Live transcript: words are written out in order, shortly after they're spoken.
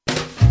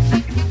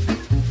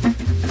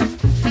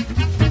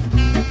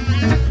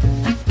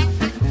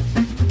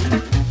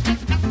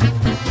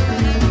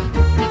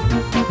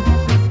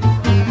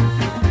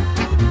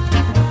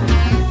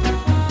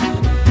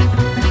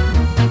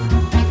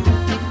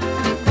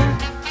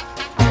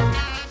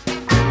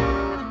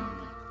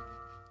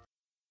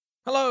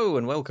Hello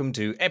and welcome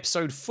to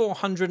episode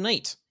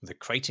 408 of the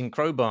Crate and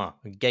Crowbar,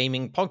 a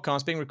gaming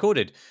podcast being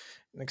recorded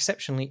an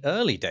exceptionally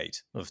early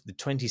date of the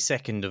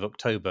 22nd of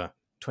October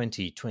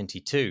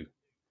 2022.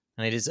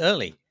 And it is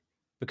early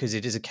because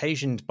it is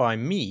occasioned by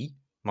me,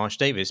 Marsh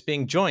Davis,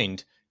 being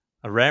joined,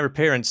 a rare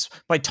appearance,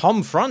 by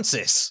Tom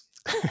Francis.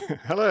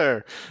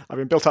 Hello. I've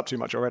been built up too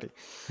much already.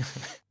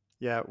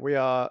 Yeah, we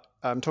are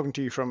talking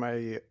to you from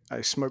a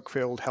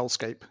smoke-filled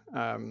hellscape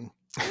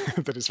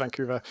that is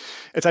Vancouver.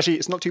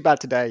 It's not too bad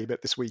today,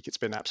 but this week it's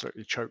been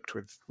absolutely choked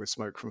with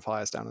smoke from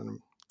fires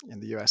down in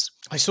the US.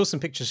 I saw some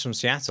pictures from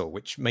Seattle,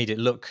 which made it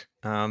look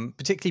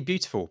particularly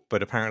beautiful,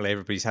 but apparently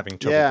everybody's having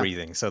trouble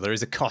breathing, so there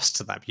is a cost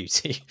to that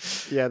beauty.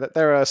 Yeah,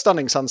 there are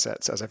stunning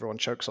sunsets as everyone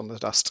chokes on the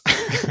dust.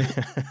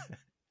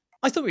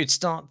 I thought we'd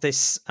start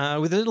this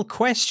with a little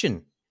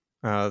question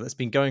that's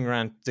been going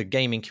around the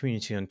gaming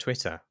community on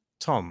Twitter.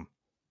 Tom,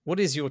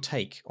 what is your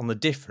take on the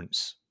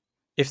difference,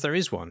 if there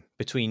is one,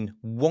 between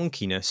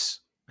wonkiness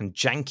and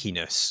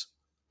jankiness?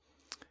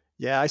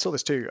 Yeah, I saw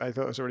this too. I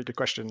thought it was a really good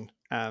question.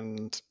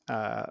 And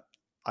I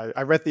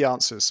read the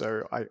answers,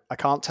 so I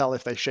can't tell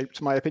if they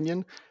shaped my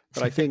opinion.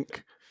 But I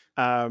think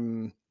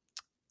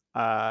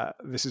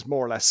this is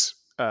more or less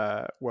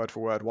word for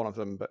word one of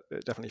them, but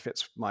it definitely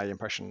fits my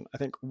impression. I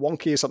think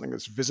wonky is something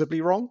that's visibly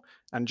wrong,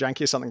 and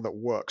janky is something that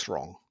works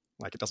wrong,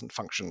 like it doesn't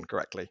function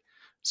correctly.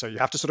 So you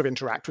have to sort of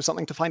interact with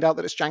something to find out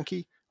that it's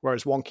janky,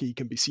 whereas wonky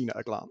can be seen at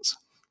a glance.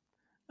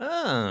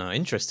 Ah,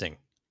 interesting.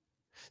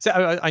 So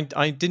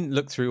I didn't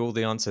look through all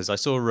the answers. I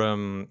saw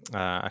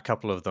a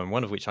couple of them,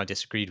 one of which I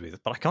disagreed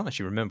with, but I can't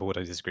actually remember what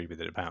I disagreed with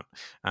it about.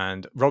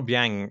 And Rob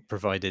Yang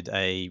provided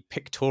a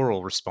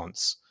pictorial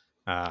response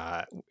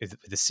with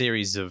a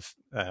series of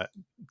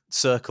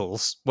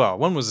circles. Well,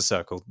 one was a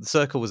circle. The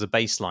circle was a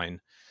baseline.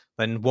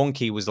 Then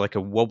wonky was like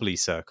a wobbly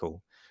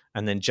circle.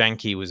 And then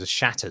janky was a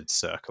shattered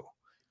circle.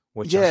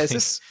 Which is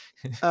this?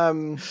 I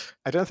don't know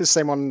if it's the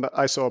same one that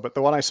I saw, but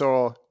the one I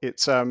saw,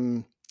 it's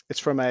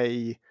from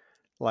a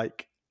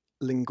like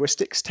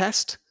linguistics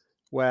test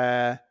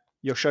where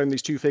you're shown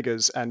these two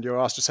figures and you're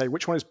asked to say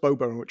which one is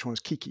Boba and which one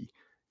is Kiki,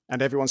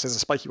 and everyone says the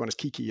spiky one is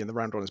Kiki and the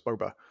round one is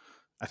Boba.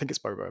 I think it's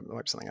Boba. It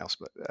might be something else,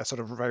 but a sort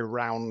of very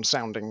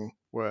round-sounding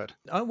word.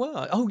 Oh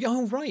well.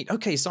 Oh right.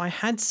 Okay. So I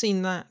had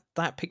seen that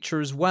picture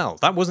as well.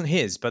 That wasn't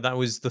his, but that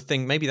was the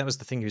thing. Maybe that was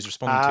the thing he was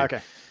responding to.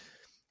 Okay.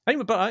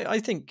 Anyway, but I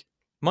think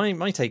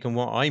my take on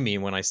what I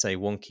mean when I say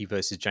wonky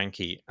versus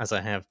janky, as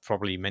I have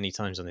probably many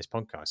times on this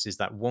podcast, is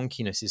that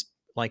wonkiness is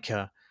like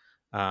a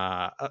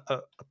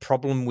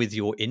problem with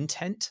your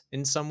intent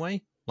in some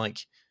way. Like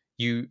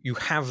you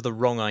have the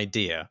wrong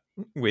idea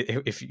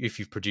if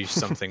you've produced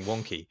something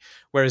wonky,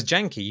 whereas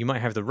janky, you might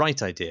have the right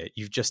idea.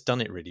 You've just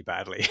done it really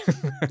badly.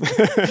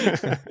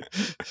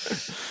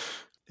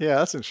 Yeah,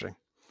 that's interesting.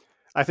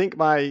 I think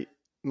my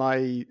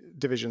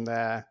division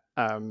there,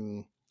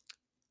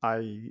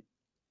 I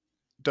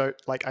don't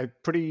like. I'm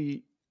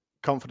pretty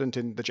confident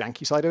in the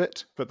janky side of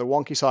it, but the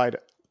wonky side,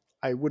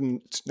 I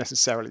wouldn't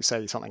necessarily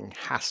say something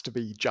has to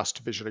be just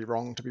visually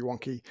wrong to be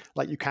wonky.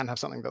 Like you can have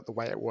something that the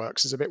way it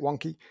works is a bit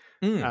wonky,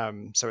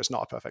 so it's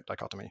not a perfect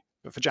dichotomy.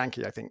 But for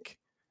janky,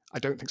 I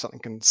don't think something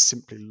can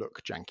simply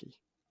look janky.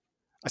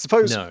 I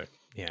suppose. No,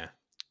 yeah.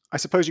 I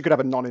suppose you could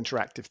have a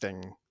non-interactive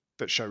thing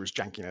that shows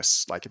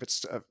jankiness, like if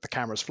it's the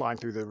camera's flying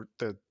through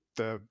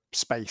the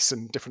space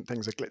and different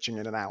things are glitching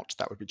in and out,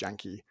 that would be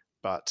janky.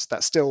 But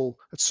that's still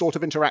a sort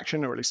of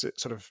interaction, or at least it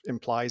sort of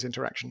implies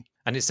interaction.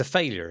 And it's a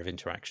failure of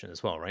interaction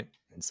as well, right?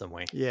 In some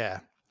way.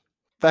 Yeah.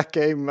 That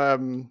game,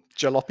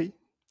 Jalopy.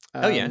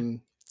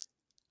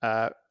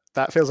 That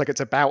feels like it's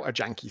about a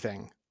janky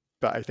thing,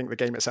 but I think the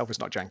game itself is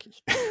not janky.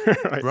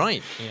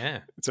 Right,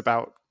 yeah. It's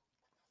about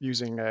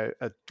using a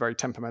very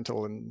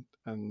temperamental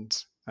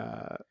and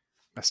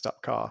messed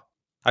up car.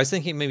 I was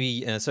thinking maybe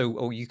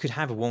you could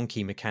have a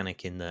wonky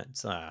mechanic in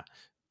that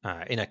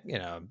in a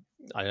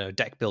I don't know,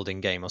 deck building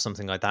game or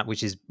something like that,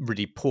 which is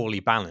really poorly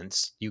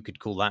balanced. You could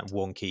call that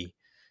wonky,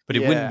 but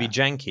it wouldn't be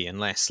janky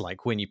unless,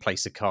 like, when you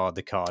place a card,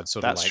 the card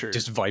sort of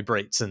just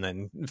vibrates and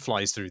then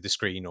flies through the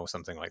screen or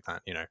something like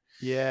that. You know?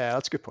 Yeah,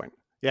 that's a good point.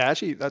 Yeah,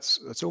 actually, that's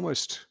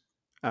almost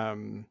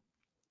that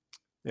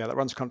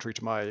runs contrary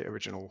to my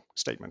original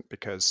statement,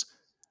 because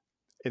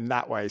in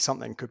that way,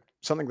 something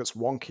that's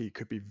wonky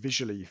could be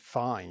visually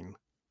fine,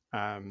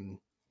 and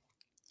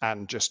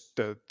just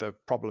the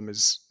problem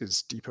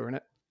is deeper in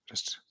it.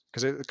 Just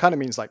because it kind of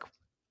means like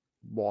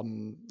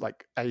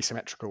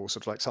asymmetrical,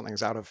 sort of like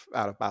something's out of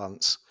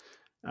balance,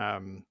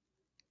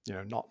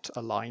 not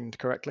aligned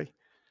correctly,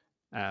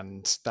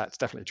 and that's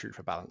definitely true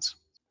for balance.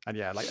 And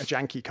yeah, like a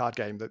janky card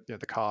game, that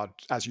the card,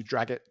 as you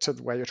drag it to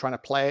where you're trying to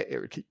play it, it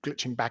would keep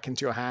glitching back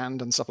into your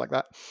hand and stuff like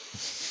that.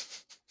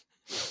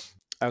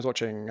 I was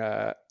watching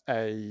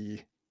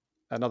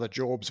another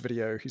Jorbs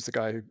video. He's the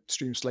guy who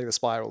streams Slay the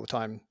Spire all the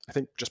time, I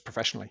think just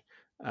professionally,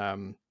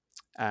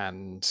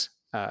 and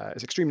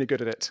is extremely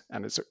good at it.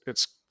 And it's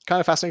kind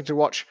of fascinating to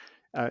watch.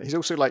 He's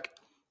also like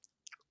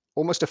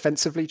almost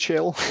offensively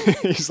chill.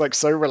 He's like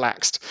so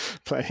relaxed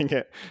playing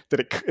it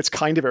that it's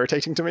kind of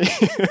irritating to me.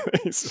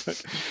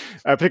 Like,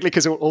 particularly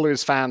because all of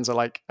his fans are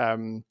like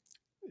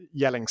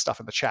yelling stuff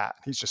in the chat.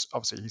 He's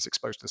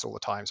exposed to this all the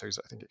time, so he's,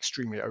 I think,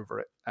 extremely over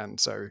it. And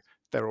so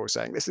they're always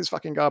saying, this is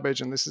fucking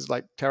garbage, and this is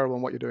like terrible,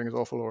 and what you're doing is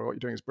awful, or what you're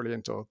doing is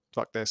brilliant, or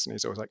fuck this. And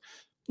he's always like,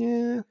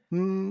 yeah,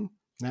 nah.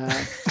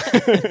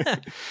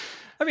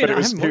 I mean,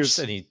 I haven't watched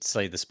any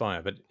Slay the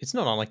Spire, but it's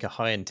not on like a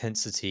high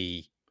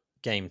intensity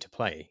game to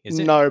play, is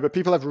it? No, but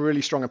people have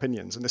really strong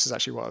opinions, and this is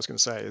actually what I was going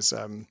to say. Is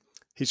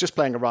he's just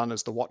playing a run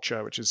as the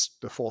Watcher, which is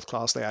the 4th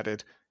class they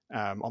added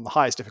on the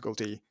highest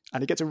difficulty,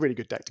 and he gets a really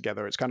good deck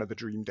together. It's kind of the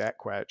dream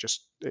deck where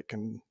it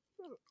can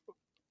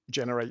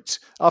generate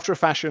after a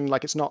fashion.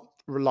 Like, it's not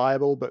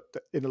reliable, but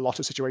in a lot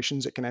of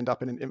situations it can end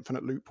up in an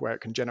infinite loop where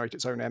it can generate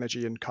its own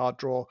energy and card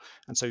draw,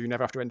 and so you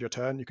never have to end your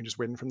turn. You can just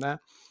win from there.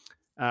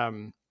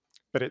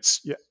 But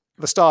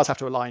the stars have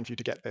to align for you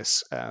to get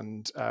this,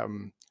 and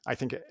I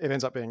think it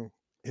ends up being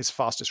his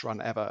fastest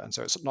run ever, and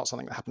so it's not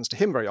something that happens to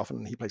him very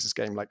often. He plays this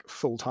game like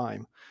full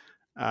time.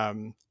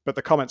 But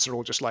the comments are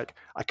all just like,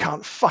 I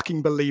can't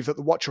fucking believe that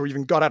the Watcher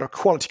even got out of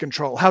quality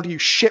control. How do you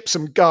ship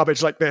some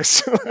garbage like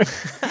this?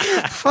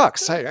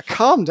 Fuck's sake,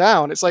 calm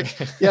down. It's like,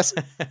 yes,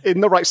 in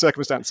the right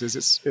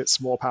circumstances,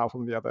 it's more powerful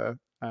than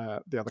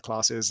the other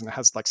classes, and it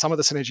has like some of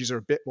the synergies are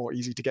a bit more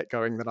easy to get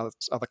going than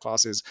other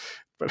classes,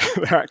 but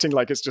they're acting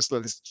like it's just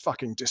this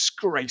fucking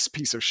disgrace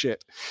piece of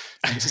shit.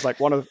 And this is like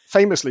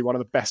famously one of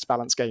the best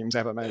balanced games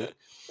ever made.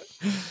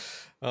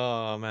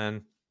 Oh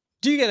man,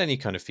 do you get any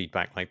kind of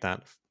feedback like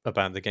that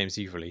about the games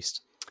you've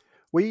released?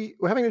 We're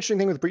having an interesting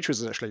thing with Breach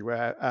Wizards, actually,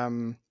 where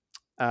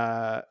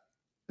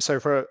so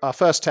for our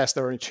first test,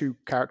 there are only 2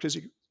 characters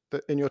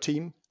in your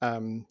team,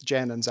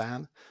 Jen and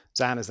Zan.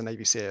 Zan is the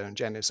Navy Seer, and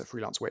Jen is a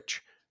freelance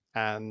witch.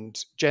 And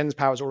Jen's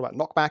power is all about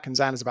knockback, and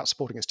Zan is about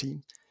supporting his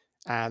team.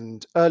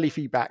 And early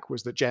feedback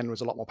was that Jen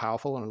was a lot more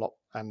powerful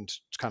and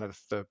kind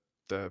of the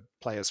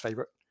player's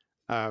favorite.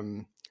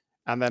 And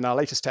then our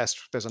latest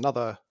test, there's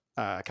another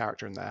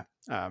character in there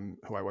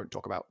who I won't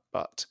talk about,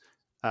 but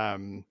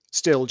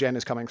still Jen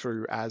is coming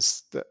through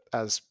as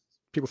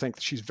people think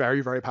that she's very,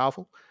 very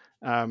powerful.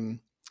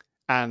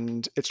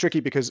 And it's tricky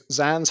because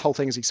Zan's whole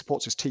thing is he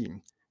supports his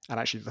team. And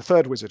actually the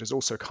 3rd wizard is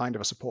also kind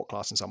of a support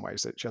class in some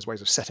ways, that she has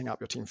ways of setting up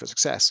your team for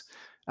success.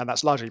 And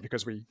that's largely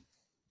because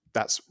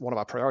that's one of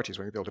our priorities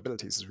when we build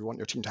abilities, is we want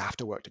your team to have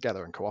to work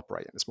together and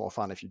cooperate. And it's more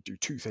fun if you do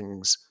 2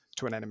 things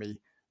to an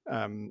enemy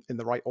in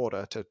the right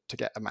order to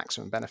get a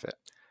maximum benefit.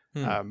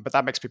 But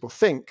that makes people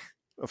think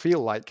or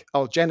feel like,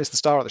 oh, Jen is the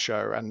star of the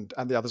show, and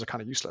the others are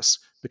kind of useless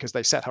because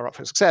they set her up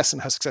for success,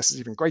 and her success is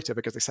even greater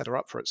because they set her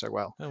up for it so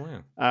well.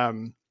 Oh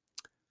wow.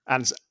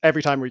 And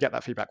every time we get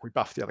that feedback, we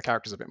buff the other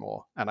characters a bit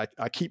more. And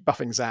I keep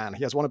buffing Zan.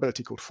 He has one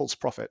ability called False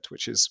Prophet,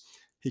 which is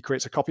he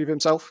creates a copy of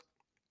himself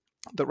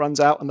that runs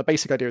out. And the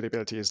basic idea of the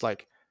ability is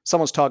like,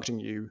 someone's targeting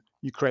you,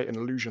 you create an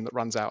illusion that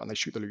runs out, and they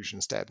shoot the illusion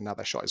instead. And now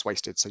their shot is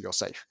wasted, so you're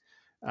safe.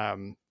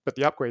 But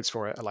the upgrades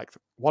for it are like,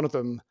 one of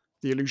them,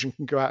 the illusion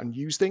can go out and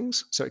use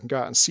things. So it can go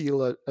out and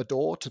seal a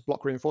door to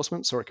block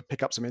reinforcements, or it could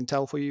pick up some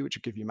intel for you, which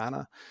would give you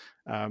mana,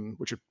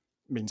 which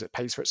means it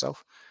pays for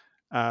itself.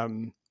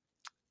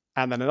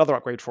 And then another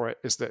upgrade for it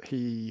is that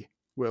he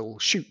will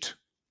shoot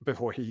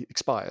before he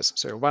expires.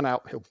 So he'll run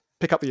out, he'll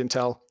pick up the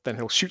intel, then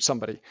he'll shoot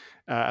somebody,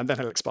 and then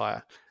he'll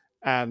expire.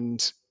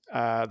 And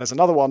there's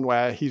another one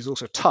where he's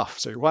also tough.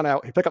 So he'll run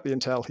out, he'll pick up the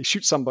intel, he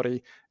shoots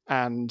somebody,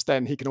 and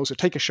then he can also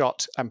take a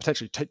shot and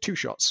potentially take 2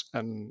 shots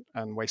and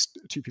waste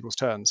 2 people's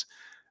turns.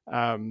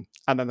 And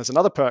then there's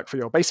another perk for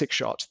your basic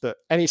shot that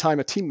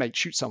anytime a teammate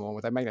shoots someone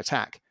with their main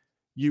attack,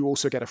 you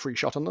also get a free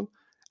shot on them.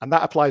 And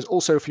that applies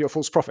also for your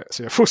False Prophet.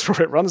 So your False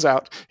Prophet runs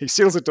out, he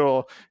seals a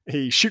door,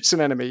 he shoots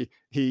an enemy,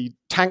 he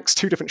tanks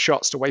 2 different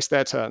shots to waste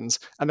their turns.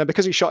 And then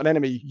because he shot an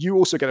enemy, you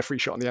also get a free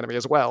shot on the enemy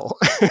as well.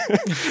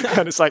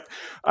 And it's like,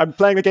 I'm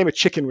playing a game of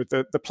chicken with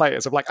the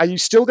players of like, are you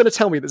still going to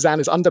tell me that Zan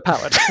is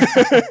underpowered?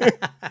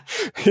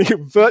 He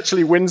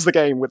virtually wins the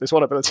game with this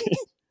one ability.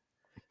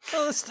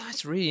 Well,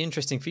 that's really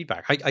interesting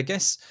feedback. I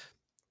guess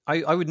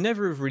I would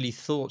never have really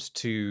thought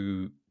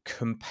to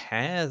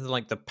compare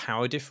the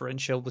power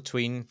differential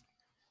between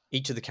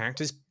each of the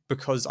characters,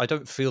 because I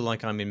don't feel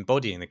like I'm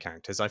embodying the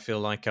characters. I feel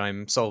like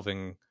I'm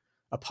solving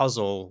a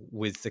puzzle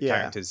with the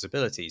characters'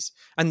 abilities.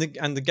 And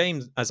the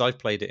game, as I've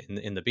played it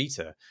in the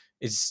beta,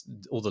 is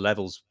all the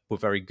levels were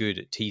very good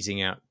at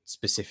teasing out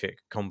specific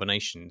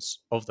combinations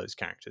of those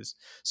characters.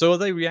 So are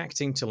they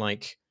reacting to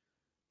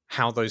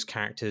how those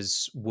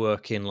characters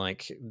work in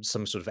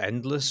some sort of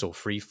endless or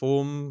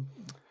freeform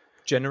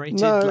generated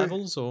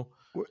levels? Or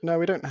no,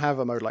 we don't have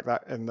a mode like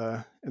that in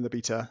the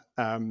beta.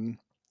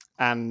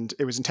 And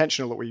it was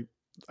intentional that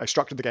I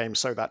structured the game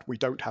so that we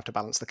don't have to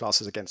balance the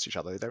classes against each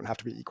other. They don't have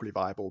to be equally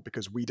viable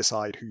because we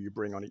decide who you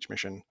bring on each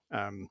mission.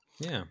 And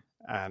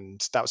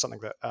that was something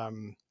that,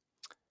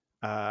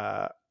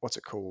 what's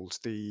it called?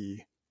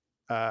 The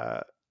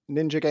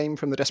ninja game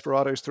from the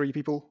Desperados 3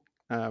 people.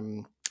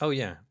 Oh,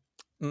 yeah.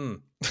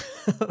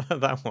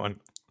 That one.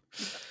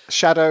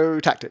 Shadow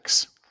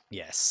Tactics.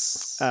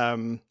 Yes.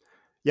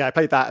 Yeah, I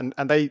played that,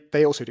 and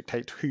they also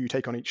dictate who you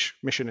take on each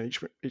mission, and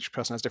each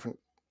person has different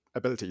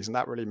abilities, and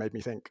that really made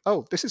me think,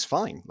 oh, this is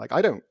fine. Like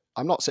I'm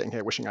not sitting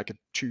here wishing I could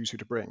choose who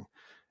to bring.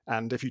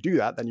 And if you do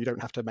that, then you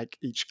don't have to make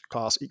each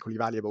class equally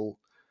valuable.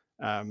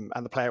 And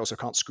the player also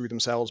can't screw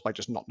themselves by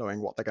just not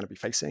knowing what they're going to be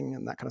facing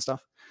and that kind of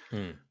stuff.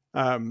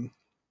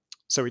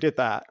 So we did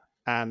that,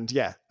 and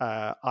yeah,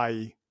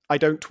 I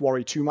don't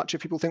worry too much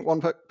if people think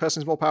one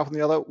person is more powerful than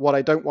the other. What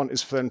I don't want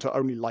is for them to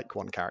only like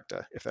one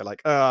character. If they're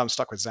like, oh, I'm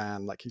stuck with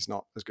Zan, like he's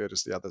not as good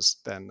as the others,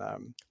 then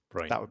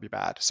that would be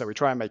bad. So we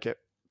try and make it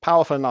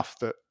powerful enough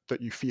that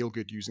you feel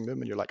good using them,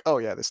 and you're like, oh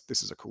yeah, this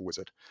is a cool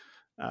wizard.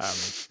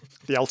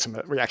 The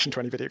ultimate reaction to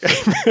any video game.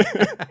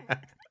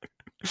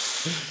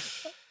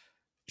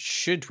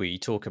 Should we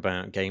talk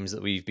about games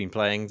that we've been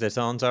playing that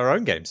aren't our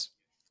own games?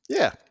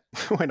 Yeah,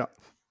 why not?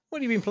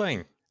 What have you been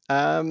playing?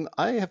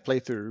 I have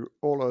played through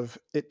all of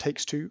It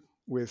Takes Two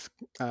with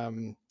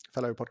fellow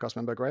podcast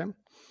member Graham.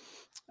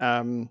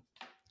 I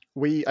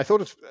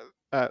thought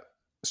of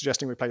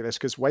suggesting we play this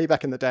because way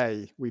back in the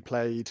day we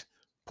played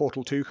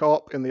Portal 2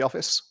 co-op in the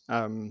office,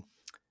 and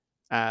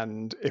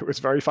it was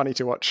very funny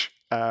to watch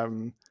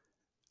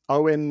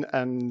Owen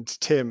and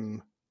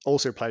Tim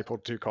also play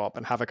Portal 2 co-op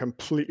and have a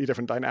completely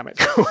different dynamic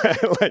where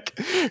like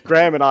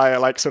Graham and I are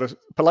like sort of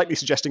politely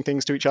suggesting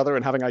things to each other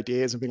and having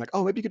ideas and being like,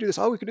 oh, maybe you could do this,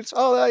 oh, we could do this,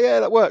 oh yeah,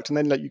 that worked, and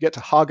then like you get to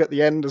hug at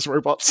the end as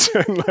robots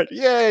and like,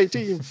 yay,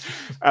 team.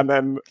 And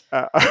then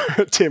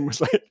Tim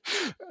was like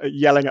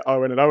yelling at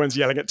Owen and Owen's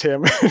yelling at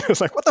Tim. It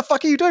was like, what the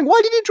fuck are you doing?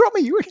 Why did you drop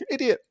me, you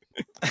idiot?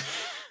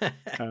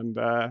 And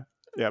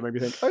yeah, made me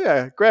think, oh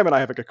yeah, Graham and I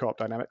have a good co-op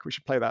dynamic, we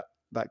should play that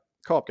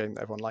co-op game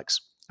that everyone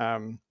likes.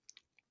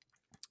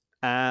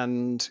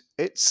 And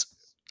it's,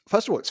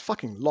 first of all, it's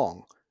fucking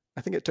long.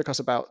 I think it took us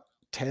about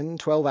 10,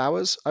 12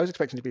 hours. I was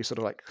expecting to be sort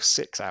of like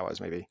 6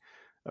 hours maybe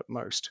at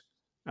most.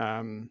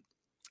 And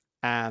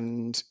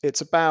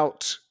it's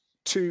about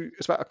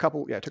a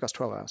couple, yeah, it took us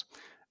 12 hours.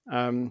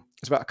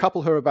 It's about a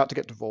couple who are about to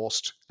get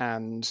divorced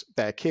and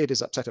their kid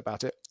is upset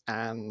about it.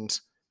 And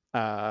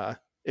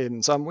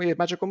in some weird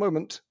magical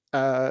moment,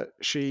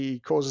 she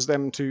causes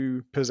them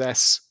to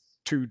possess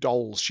 2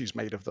 dolls she's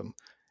made of them.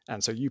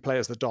 And so you play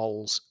as the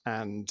dolls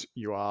and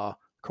you are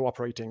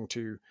cooperating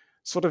to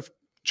sort of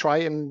try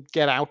and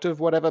get out of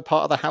whatever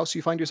part of the house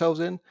you find yourselves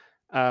in,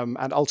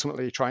 and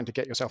ultimately trying to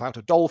get yourself out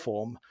of doll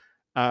form.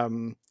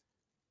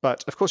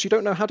 But of course, you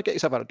don't know how to get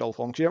yourself out of doll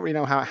form because you don't really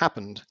know how it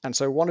happened. And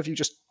so one of you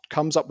just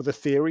comes up with a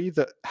theory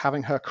that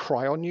having her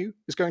cry on you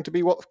is going to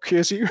be what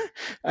cures you.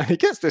 And he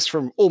gets this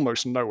from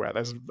almost nowhere.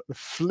 There's the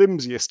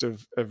flimsiest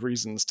of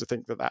reasons to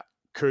think that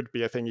could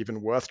be a thing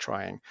even worth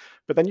trying.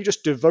 But then you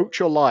just devote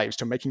your lives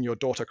to making your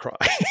daughter cry,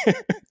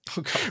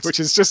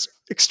 which is just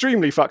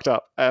extremely fucked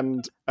up.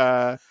 And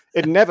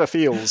it never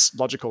feels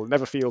logical. It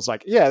never feels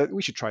like, yeah,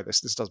 we should try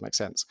this. This does make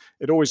sense.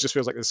 It always just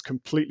feels like this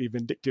completely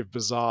vindictive,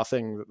 bizarre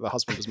thing that the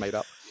husband has made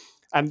up.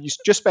 And you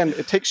just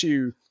it takes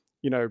you,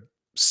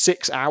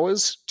 6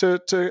 hours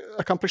to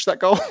accomplish that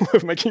goal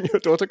of making your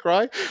daughter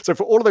cry. So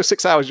for all of those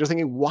 6 hours, you're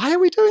thinking, why are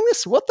we doing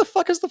this? What the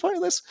fuck is the point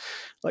of this?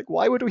 Like,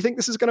 why would we think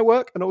this is going to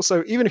work? And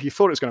also, even if you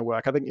thought it was going to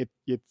work, I think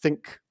you'd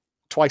think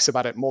twice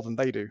about it more than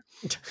they do.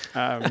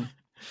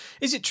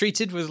 Is it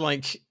treated with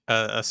like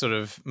a sort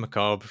of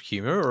macabre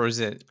humor, or is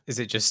it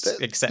just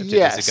accepted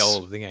as a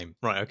goal of the game?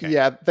 Right. Okay.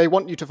 Yeah, they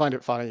want you to find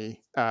it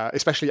funny,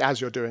 especially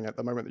as you're doing it.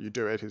 The moment that you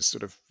do it is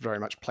sort of very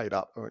much played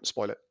up. I won't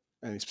spoil it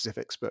any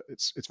specifics, but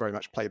it's very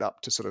much played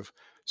up to sort of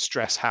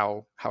stress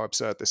how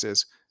absurd this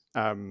is.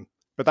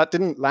 But that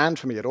didn't land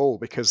for me at all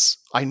because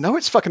I know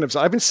it's fucking absurd.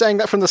 I've been saying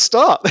that from the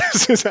start.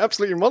 This is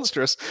absolutely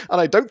monstrous,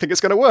 and I don't think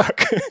it's going to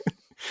work.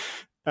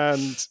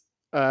 And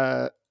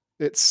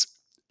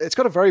it's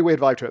got a very weird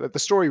vibe to it. The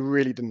story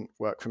really didn't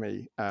work for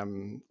me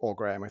or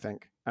Graham, I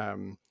think.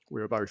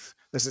 We were both.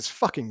 There's this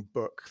fucking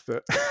book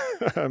that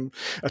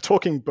a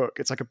talking book.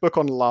 It's like a book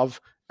on love,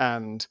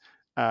 and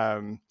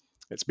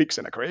it speaks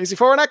in a crazy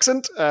foreign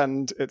accent,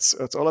 and it's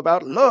all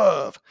about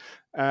love,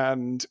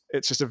 and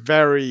it's just a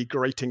very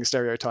grating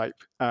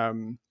stereotype.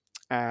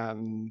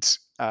 And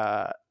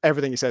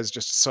everything he says is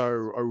just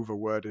so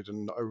overworded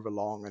and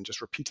overlong and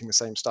just repeating the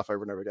same stuff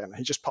over and over again. And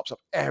he just pops up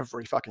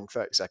every fucking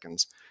 30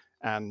 seconds.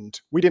 And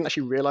we didn't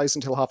actually realize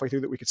until halfway through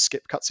that we could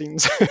skip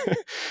cutscenes.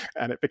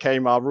 And it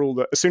became our rule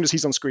that as soon as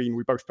he's on screen,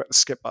 we both press the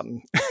skip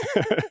button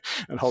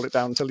and hold it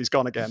down until he's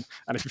gone again.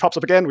 And if he pops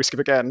up again, we skip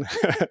again.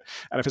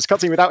 And if it's a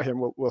cutscene without him,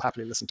 we'll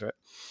happily listen to it.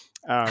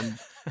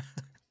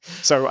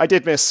 So I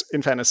did miss,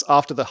 in fairness,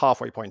 after the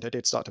halfway point, I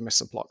did start to miss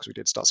some plot because we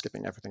did start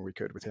skipping everything we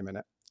could with him in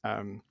it.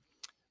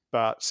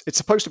 But it's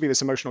supposed to be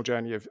this emotional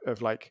journey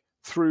of like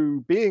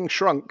through being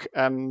shrunk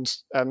and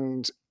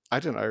I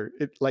don't know,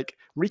 it like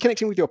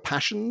reconnecting with your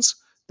passions.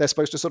 They're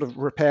supposed to sort of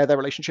repair their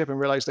relationship and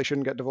realize they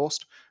shouldn't get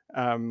divorced.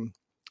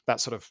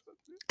 That's sort of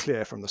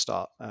clear from the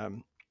start.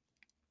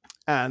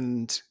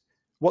 And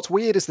what's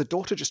weird is the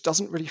daughter just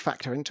doesn't really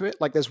factor into it.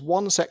 Like there's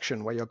one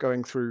section where you're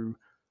going through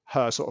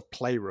her sort of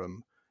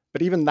playroom,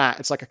 but even that,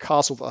 it's like a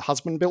castle that the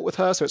husband built with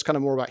her. So it's kind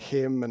of more about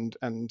him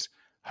and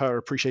her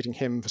appreciating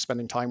him for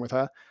spending time with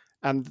her.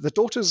 And the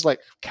daughter's like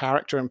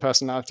character and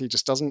personality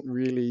just doesn't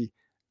really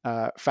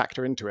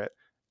factor into it.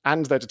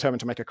 And they're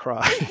determined to make her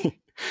cry.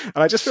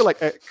 And I just feel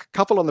like a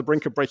couple on the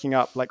brink of breaking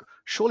up, like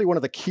surely one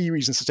of the key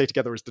reasons to stay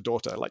together is the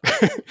daughter. Like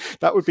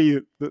that would be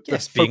the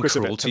Yes, the being focus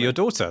of cruel it to your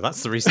daughter.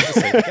 That's the reason to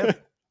stay together.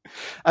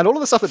 And all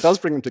of the stuff that does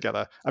bring them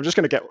together, I'm just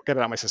going to get it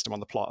out of my system on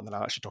the plot, and then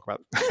I'll actually talk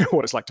about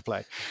what it's like to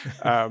play,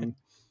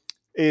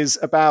 is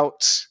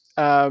about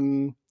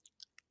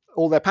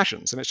all their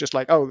passions. And it's just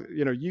like, oh,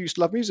 you used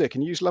to love music,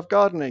 and you used to love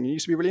gardening, and you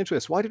used to be really into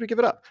this. Why did we give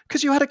it up?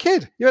 Because you had a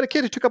kid. You had a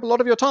kid who took up a lot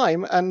of your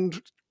time,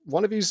 and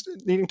one of you's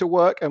needing to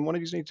work, and one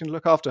of you's needing to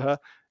look after her.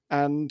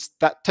 And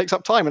that takes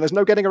up time, and there's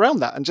no getting around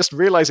that. And just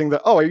realizing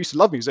that, oh, I used to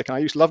love music and I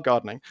used to love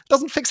gardening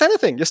doesn't fix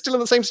anything. You're still in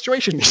the same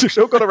situation. You've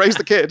still got to raise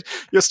the kid.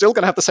 You're still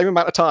going to have the same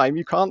amount of time.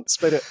 You can't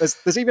split it.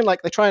 There's even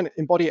like, they try and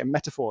embody it in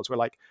metaphors where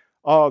like,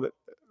 oh,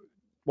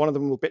 one of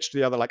them will bitch to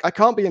the other, like, I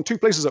can't be in two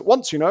places at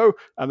once, And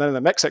then in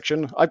the next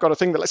section, I've got a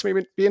thing that lets me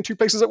be in two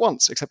places at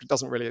once, except it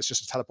doesn't really, it's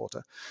just a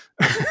teleporter.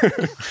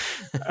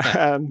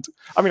 And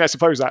I mean, I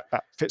suppose that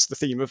fits the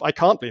theme of I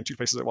can't be in two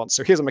places at once.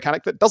 So here's a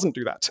mechanic that doesn't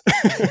do that.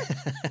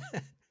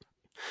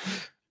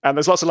 And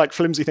there's lots of like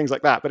flimsy things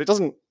like that, but it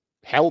doesn't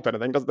help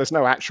anything. There's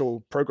no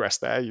actual progress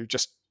there. You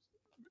just,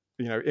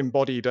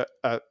 embodied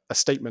a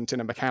statement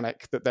in a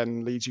mechanic that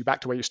then leads you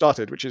back to where you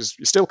started, which is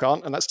you still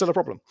can't, and that's still a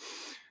problem.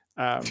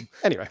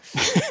 Anyway,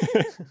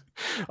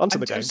 onto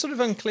the game. I'm sort of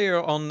unclear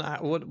on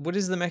what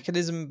is the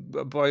mechanism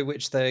by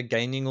which they're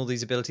gaining all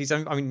these abilities.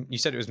 I mean, you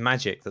said it was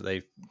magic that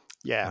they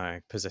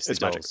possess the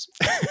dolls.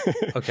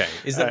 Okay,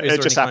 is there any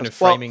kind of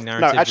framing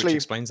narrative which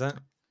explains that?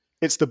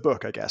 It's the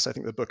book, I guess. I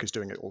think the book is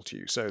doing it all to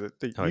you. So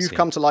that you've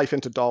come to life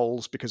into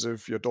dolls because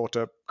of your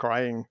daughter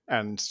crying,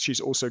 and she's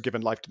also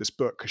given life to this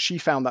book because she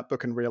found that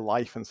book in real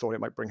life and thought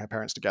it might bring her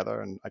parents together.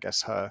 And I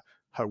guess her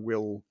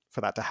will for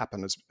that to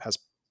happen has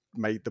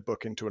made the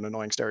book into an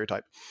annoying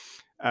stereotype.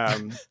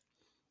 And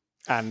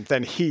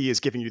then he is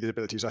giving you the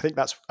abilities. I think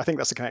that's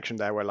the connection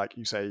there, where like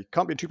you say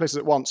can't be in two places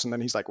at once, and then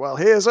he's like, well,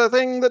 here's a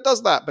thing that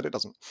does that, but it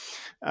doesn't.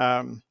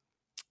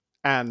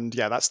 And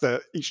yeah, that's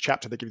each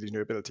chapter they give you these new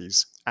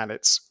abilities, and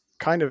it's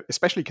kind of,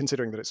 especially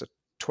considering that it's a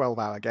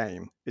 12-hour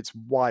game, it's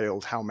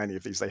wild how many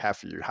of these they have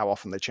for you, how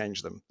often they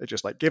change them. They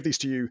just like give these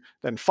to you,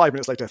 then 5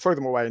 minutes later throw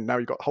them away, and now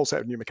you've got a whole set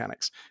of new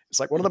mechanics. It's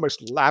like one of the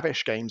most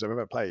lavish games I've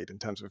ever played in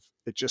terms of,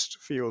 it just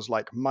feels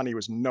like money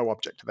was no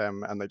object to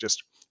them, and they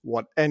just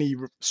want any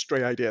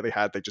stray idea they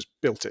had, they just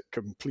built it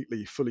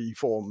completely fully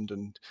formed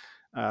and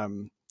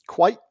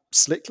quite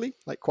slickly,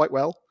 like quite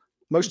well.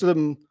 Most of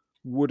them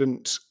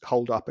wouldn't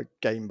hold up a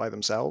game by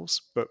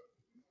themselves, but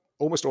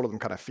almost all of them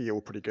kind of feel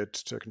pretty good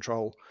to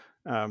control.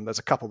 There's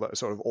a couple that are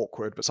sort of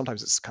awkward, but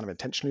sometimes it's kind of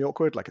intentionally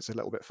awkward. Like it's a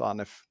little bit fun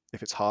if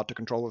it's hard to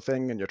control the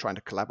thing and you're trying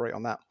to collaborate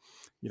on that.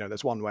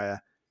 There's one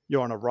where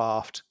you're on a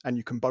raft and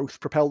you can both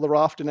propel the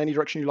raft in any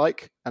direction you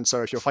like. And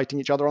so if you're fighting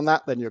each other on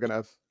that, then you're going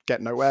to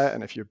get nowhere.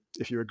 And if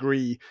you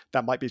agree,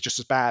 that might be just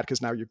as bad,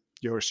 because now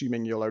you're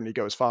assuming you'll only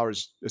go as far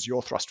as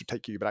your thrust would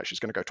take you, but actually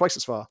it's going to go twice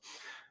as far.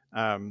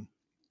 And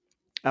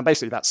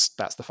basically that's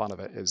the fun of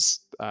it,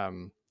 is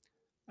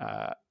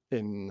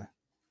in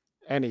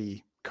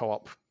any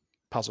co-op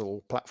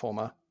puzzle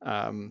platformer,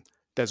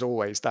 there's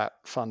always that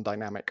fun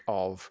dynamic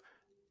of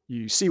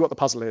you see what the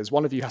puzzle is,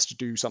 one of you has to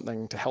do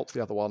something to help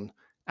the other one,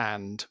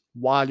 and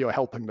while you're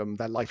helping them,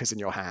 their life is in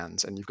your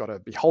hands, and you've got to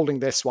be holding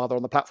this while they're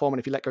on the platform, and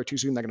if you let go too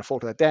soon, they're going to fall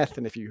to their death,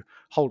 and if you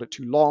hold it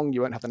too long,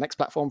 you won't have the next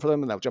platform for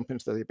them, and they'll jump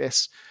into the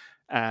abyss.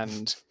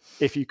 And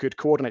if you could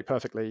coordinate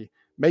perfectly,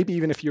 maybe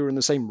even if you're in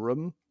the same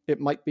room, it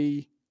might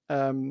be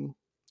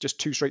just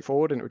too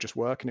straightforward and it would just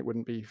work and it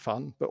wouldn't be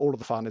fun. But all of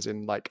the fun is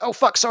in like, oh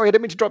fuck, sorry, I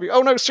didn't mean to drop you.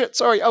 Oh no, shit,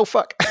 sorry, oh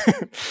fuck.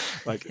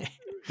 Like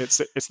it's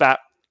that,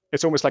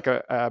 it's almost like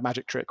a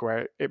magic trick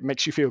where it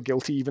makes you feel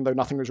guilty even though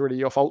nothing was really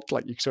your fault.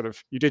 Like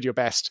you did your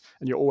best,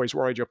 and you're always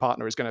worried your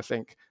partner is going to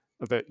think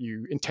that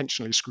you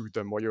intentionally screwed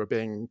them, or you were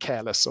being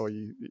careless, or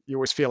you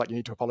always feel like you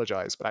need to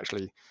apologize. But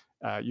actually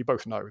you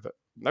both know that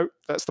no,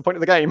 that's the point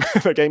of the game.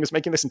 The game is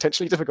making this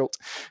intentionally difficult,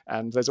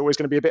 and there's always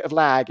going to be a bit of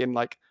lag in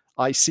like,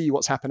 I see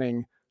what's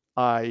happening,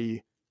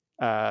 I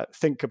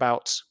think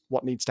about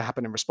what needs to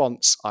happen in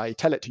response, I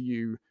tell it to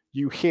you,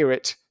 you hear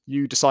it,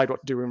 you decide what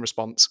to do in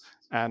response,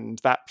 and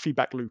that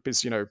feedback loop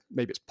is,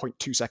 maybe it's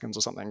 0.2 seconds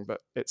or something,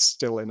 but it's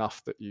still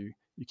enough that you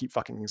keep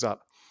fucking things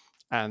up.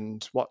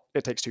 And what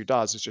It Takes Two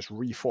does is just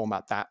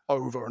reformat that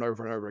over and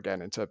over and over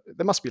again into,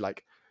 there must be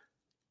like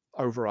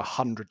over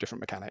 100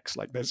 different mechanics.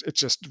 Like it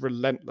just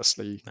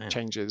relentlessly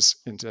changes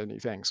into new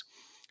things,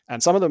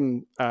 and some of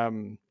them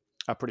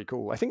are pretty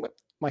cool. I think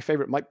my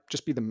favorite might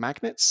just be the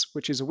magnets,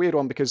 which is a weird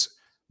one because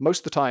most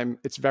of the time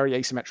it's very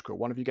asymmetrical.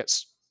 One of you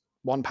gets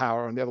one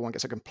power and the other one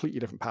gets a completely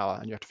different power,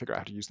 and you have to figure out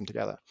how to use them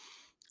together.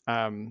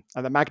 And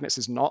the magnets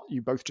is not,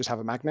 you both just have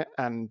a magnet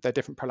and they're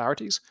different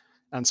polarities.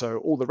 And so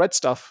all the red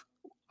stuff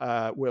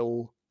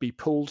will be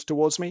pulled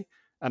towards me,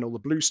 and all the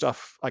blue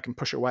stuff I can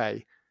push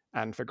away.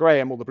 And for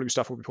Graham, all the blue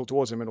stuff will be pulled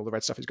towards him and all the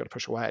red stuff he's got to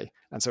push away.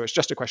 And so it's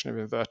just a question of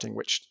inverting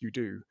which you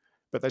do.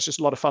 But there's just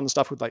a lot of fun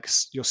stuff with like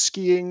you're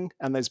skiing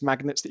and there's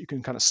magnets that you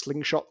can kind of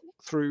slingshot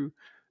through.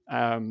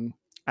 And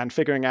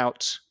figuring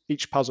out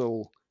each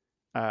puzzle,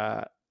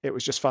 it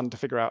was just fun to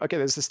figure out, okay,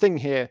 there's this thing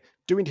here.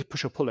 Do we need to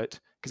push or pull it?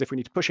 Because if we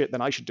need to push it,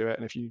 then I should do it.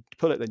 And if you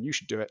pull it, then you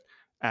should do it.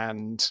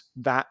 And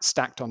that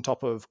stacked on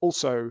top of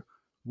also,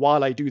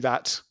 while I do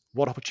that,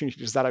 what opportunity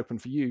does that open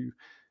for you?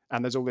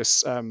 And there's all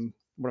this, one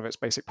of its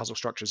basic puzzle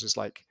structures is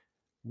like,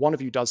 one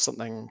of you does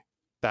something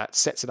that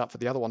sets it up for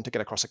the other one to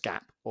get across a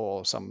gap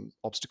or some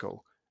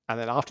obstacle. And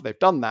then after they've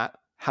done that,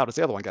 how does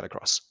the other one get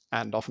across?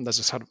 And often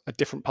there's a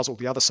different puzzle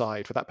the other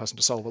side for that person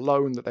to solve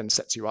alone that then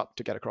sets you up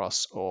to get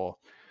across, or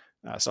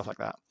stuff like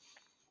that.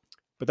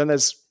 But then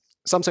there's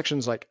some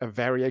sections like are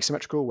very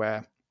asymmetrical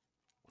where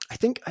I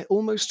think I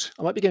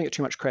might be giving it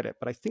too much credit,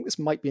 but I think this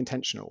might be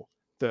intentional,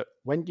 that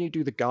when you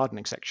do the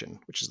gardening section,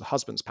 which is the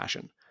husband's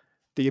passion,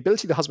 the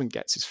ability the husband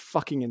gets is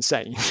fucking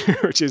insane,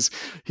 which is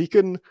he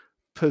can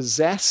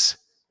possess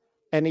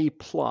any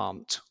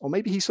plant, or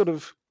maybe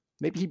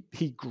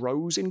he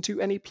grows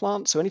into any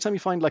plant. So anytime you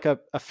find like a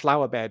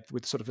flower bed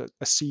with sort of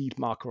a seed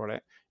marker on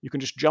it, you can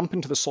just jump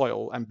into the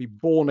soil and be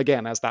born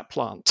again as that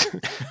plant.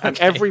 And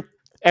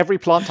every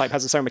plant type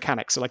has its own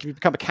mechanics. So like if you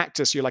become a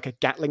cactus, you're like a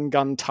Gatling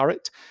gun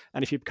turret.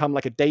 And if you become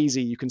like a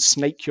daisy, you can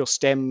snake your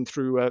stem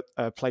through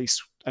a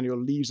place and your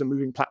leaves are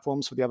moving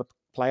platforms for the other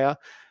player.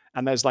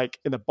 And there's like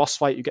in the boss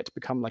fight, you get to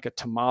become like a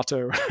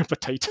tomato or a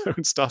potato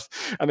and stuff.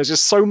 And there's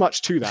just so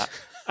much to that.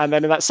 And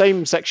then in that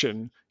same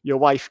section, your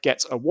wife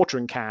gets a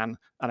watering can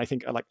and I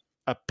think like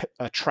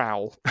a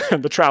trowel.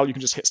 And the trowel, you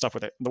can just hit stuff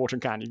with it. And the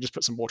watering can, you can just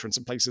put some water in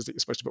some places that you're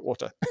supposed to put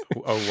water.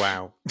 Oh,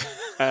 wow.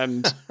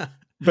 And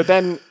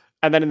then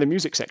in the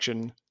music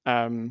section,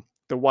 the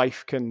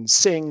wife can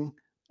sing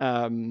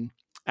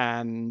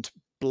and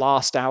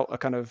blast out a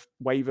kind of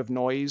wave of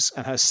noise,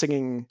 and her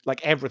singing, like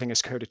everything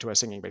is coded to her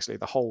singing. Basically,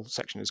 the whole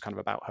section is kind of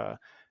about her.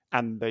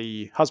 And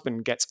the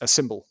husband gets a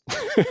cymbal,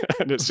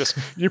 and it's just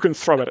you can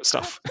throw it at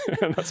stuff,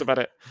 and that's about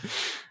it.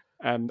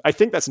 And I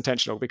think that's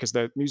intentional because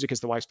the music is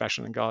the wife's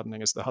passion and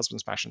gardening is the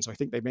husband's passion. So I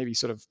think they maybe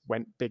sort of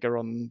went bigger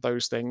on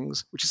those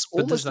things, which is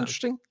almost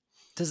interesting.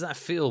 Does that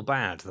feel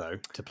bad though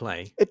to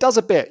play? It does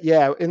a bit,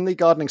 yeah. In the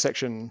gardening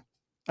section,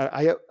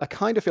 I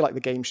kind of feel like the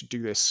game should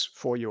do this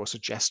for you or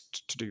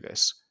suggest to do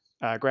this.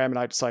 Graham and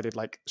I decided,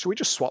 like, should we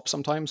just swap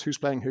sometimes who's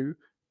playing who?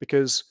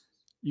 Because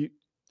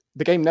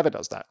the game never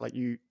does that. Like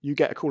you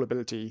get a cool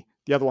ability,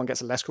 the other one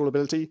gets a less cool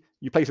ability,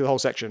 you play through the whole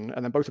section,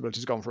 and then both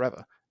abilities are gone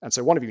forever. And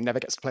so one of you never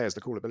gets to play as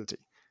the cool ability.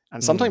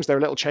 And sometimes there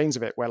are little chains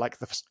of it where like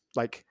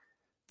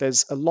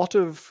there's a lot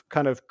of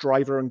kind of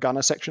driver and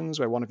gunner sections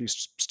where one of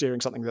you's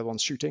steering something, the other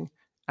one's shooting.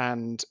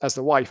 And as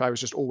the wife, I was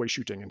just always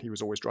shooting and he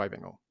was always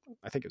driving, or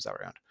I think it was that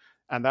way around.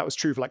 And that was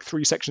true for like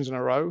 3 sections in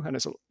a row. And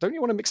it's, don't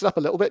you want to mix it up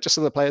a little bit just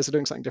so the players are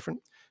doing something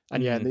different?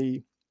 And yeah,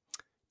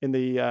 in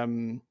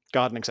the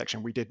gardening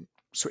section, we did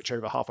switch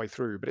over halfway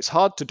through, but it's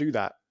hard to do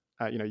that.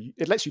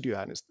 It lets you do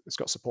that, and it's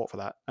got support for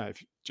that.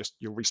 If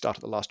you'll restart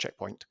at the last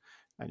checkpoint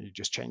and you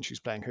just change who's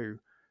playing who.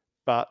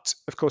 But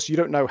of course, you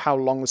don't know how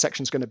long the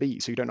section's going to be,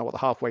 so you don't know what the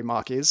halfway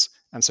mark is,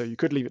 and so you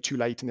could leave it too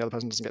late, and the other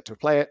person doesn't get to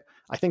play it.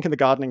 I think in the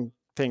gardening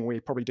thing, we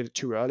probably did it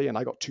too early, and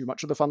I got too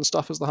much of the fun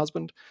stuff as the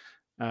husband.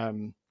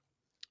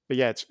 But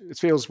yeah, it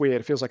feels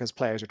weird. It feels like as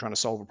players, you're trying to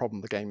solve a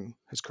problem the game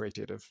has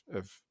created of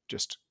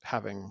just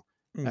having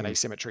an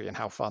asymmetry and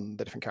how fun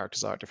the different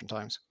characters are at different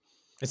times.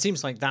 It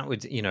seems like that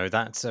would,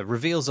 that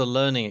reveals a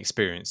learning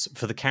experience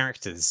for the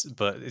characters,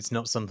 but it's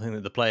not something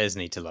that the players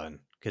need to learn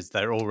because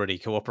they're already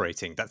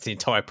cooperating. That's the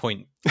entire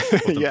point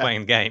of them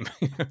playing the game.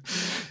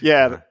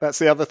 Yeah, that's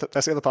the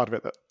other part of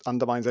it that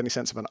undermines any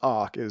sense of an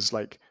arc. Is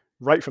like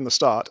right from the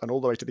start and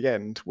all the way to the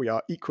end, we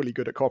are equally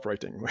good at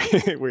cooperating.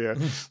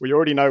 We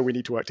already know we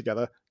need to work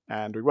together,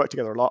 and we work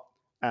together a lot.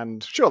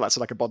 And sure, that's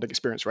like a bonding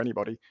experience for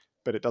anybody,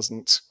 but it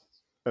doesn't.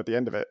 At the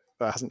end of it,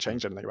 that hasn't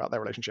changed anything about their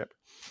relationship.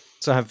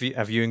 So have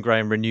you and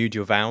Graham renewed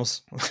your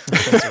vows?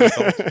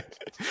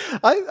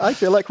 I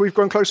feel like we've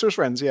grown closer as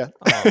friends. Yeah.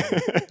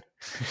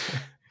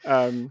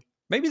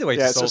 Maybe the way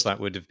to solve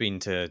that would have been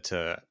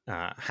to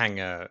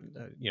hang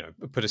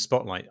put a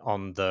spotlight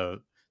on the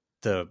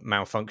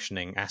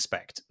malfunctioning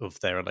aspect of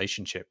their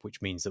relationship,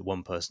 which means that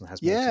one person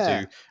has more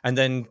to do, and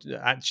then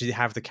actually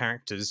have the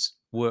characters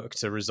work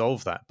to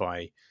resolve that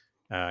by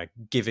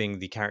giving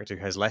the character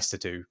who has less to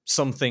do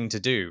something to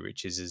do,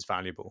 which is as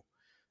valuable.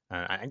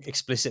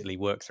 Explicitly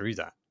work through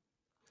that.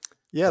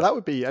 Yeah, that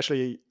would be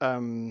actually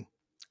a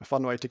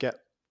fun way to get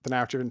the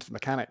narrative into the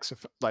mechanics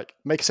of like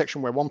make a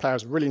section where one player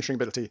has a really interesting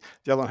ability,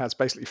 the other one has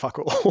basically fuck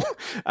all,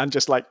 and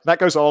just like that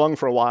goes along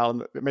for a while,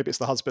 and maybe it's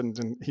the husband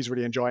and he's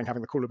really enjoying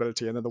having the cool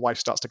ability, and then the wife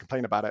starts to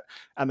complain about it,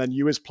 and then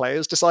you as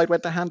players decide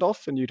when to hand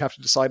off, and you'd have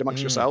to decide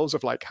amongst yourselves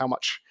of like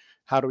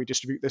how do we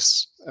distribute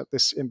this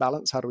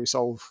imbalance, how do we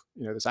solve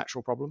this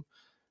actual problem.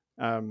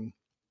 Yeah,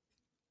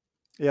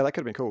 that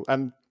could have been cool.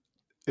 And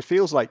it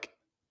feels like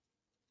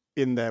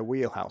in their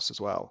wheelhouse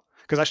as well.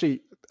 Because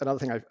actually, another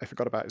thing I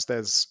forgot about is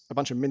there's a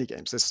bunch of mini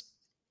games. There's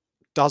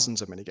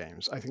dozens of mini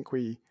games. I think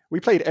we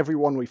played every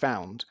one we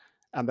found,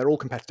 and they're all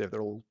competitive.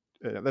 They're all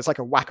there's like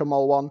a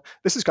whack-a-mole one.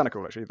 This is kind of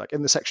cool actually. Like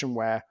in the section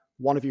where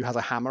one of you has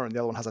a hammer and the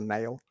other one has a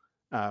nail,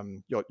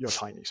 you're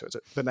tiny. So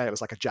the nail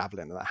is like a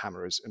javelin, and that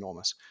hammer is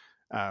enormous.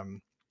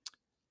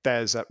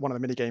 There's one of the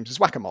mini games is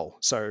whack-a-mole.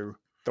 So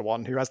the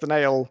one who has the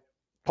nail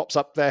pops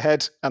up their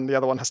head, and the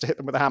other one has to hit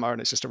them with a hammer,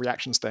 and it's just a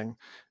reactions thing.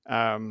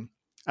 And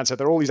so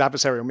there are all these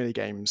adversarial mini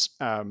games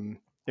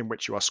in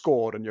which you are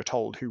scored and you're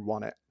told who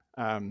won it.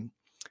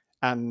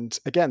 And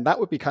again, that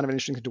would be kind of an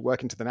interesting thing to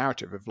work into the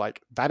narrative of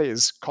like, that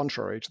is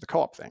contrary to the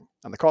co-op thing.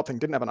 And the co-op thing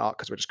didn't have an arc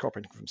because we're just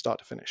cooperating from start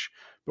to finish.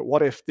 But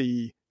what if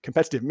the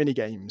competitive mini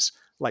games,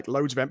 like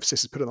loads of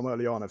emphasis is put on them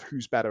early on of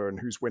who's better and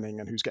who's winning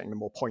and who's getting the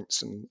more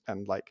points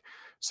and like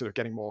sort of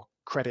getting more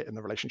credit in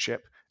the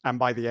relationship. And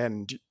by the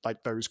end,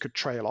 like those could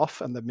trail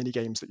off, and the mini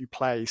games that you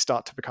play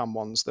start to become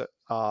ones that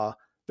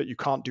you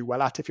can't do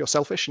well at if you're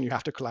selfish and you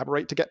have to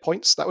collaborate to get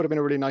points. That would have been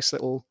a really nice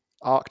little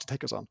arc to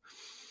take us on.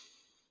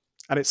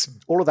 And it's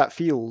all of that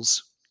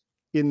feels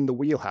in the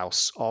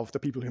wheelhouse of the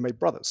people who made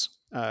Brothers.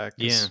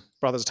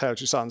 Brothers: A Tale of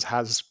Two Sons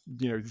has,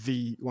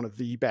 one of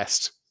the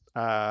best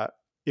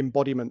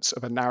embodiments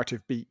of a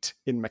narrative beat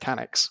in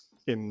mechanics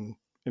in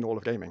all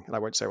of gaming. And I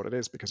won't say what it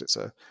is because it's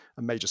a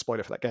major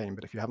spoiler for that game.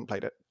 But if you haven't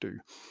played it, do.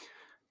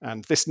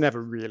 And this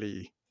never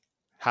really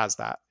has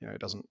that. It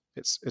doesn't.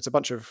 It's a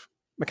bunch of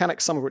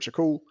mechanics, some of which are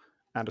cool,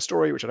 and a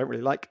story which I don't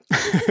really like,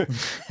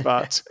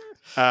 but.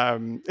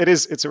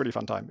 It's a really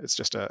fun time. It's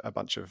just a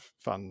bunch of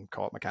fun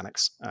co-op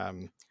mechanics.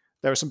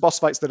 There are some boss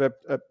fights that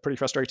are pretty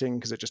frustrating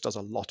because it just does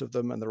a lot of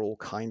them, and they're all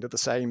kind of the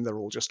same. They're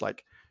all just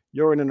like,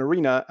 you're in an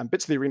arena and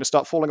bits of the arena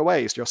start falling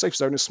away, so your safe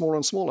zone is smaller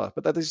and smaller,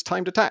 but there are these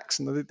timed attacks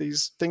and there are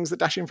these things that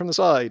dash in from the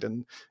side,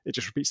 and it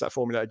just repeats that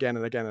formula again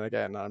and again and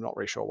again, and I'm not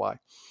really sure why.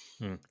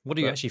 What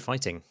are you actually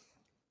fighting?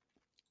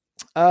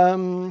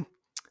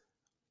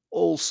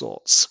 All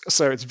sorts.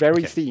 So it's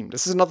very themed.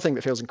 This is another thing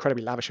that feels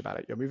incredibly lavish about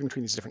it. You're moving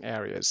between these different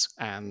areas,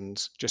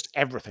 and just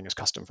everything is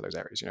custom for those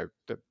areas.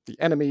 The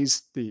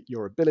enemies,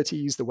 your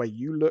abilities, the way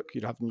you look.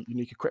 You have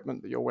unique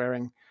equipment that you're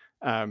wearing,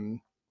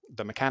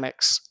 the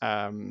mechanics,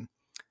 and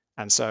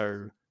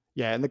so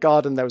in the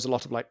garden there was a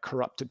lot of like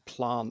corrupted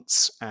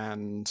plants,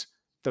 and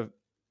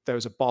there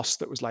was a boss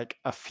that was like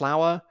a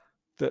flower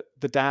that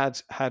the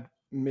dad had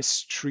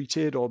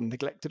mistreated or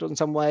neglected in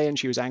some way, and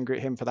she was angry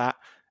at him for that.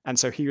 And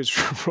so he was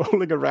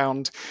rolling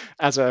around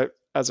as a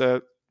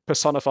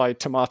personified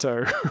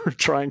tomato,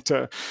 trying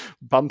to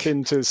bump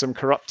into some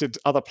corrupted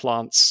other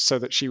plants so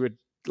that she would,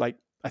 like,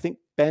 I think,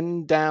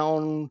 bend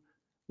down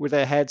with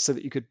her head so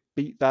that you could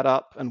beat that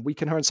up and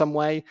weaken her in some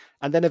way.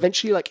 And then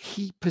eventually, like,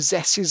 he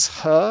possesses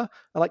her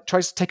and like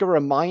tries to take over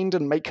her mind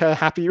and make her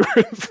happy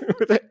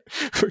with it,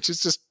 which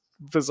is just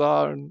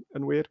bizarre and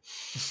weird.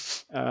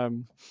 But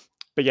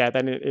yeah,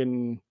 then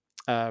in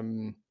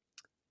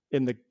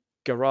the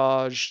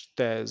garage,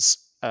 there's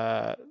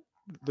the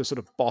sort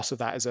of boss of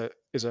that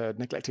is a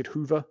neglected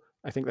Hoover.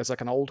 I think there's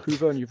like an old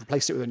Hoover, and you've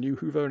replaced it with a new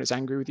Hoover, and it's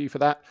angry with you for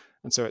that,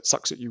 and so it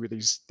sucks at you with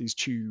these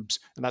tubes,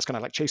 and that's kind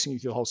of like chasing you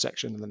through the whole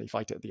section, and then you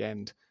fight it at the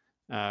end.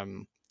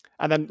 And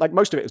then like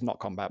most of it is not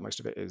combat, most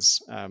of it is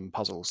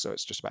puzzles, so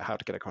it's just about how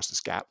to get across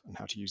this gap and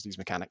how to use these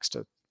mechanics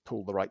to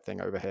pull the right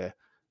thing over here.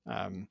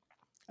 And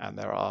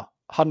there are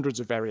hundreds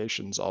of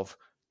variations of.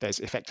 There's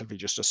effectively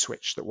just a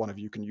switch that one of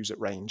you can use at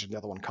range and the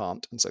other one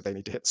can't, and so they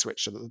need to hit the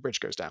switch so that the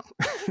bridge goes down.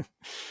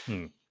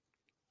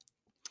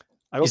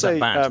 I will say, that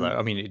bad though?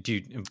 I mean,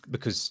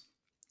 because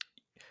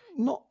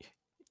not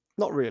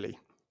really.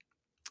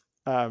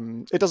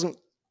 It doesn't.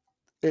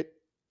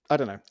 I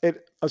don't know. I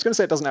was going to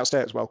say it doesn't outstay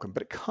its welcome,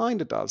 but it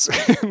kind of does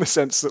in the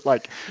sense that,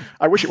 like,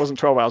 I wish it wasn't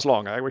 12 hours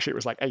long. I wish it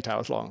was like 8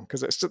 hours long,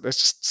 because there's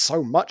just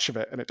so much of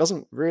it, and it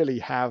doesn't really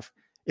have.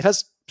 It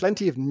has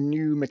plenty of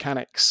new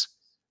mechanics.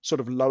 Sort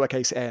of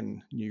lowercase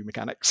n new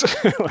mechanics.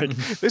 Like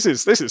this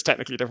is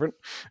technically different.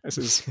 This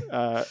is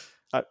I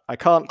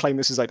can't claim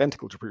this is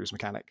identical to previous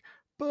mechanic,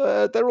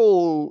 but they're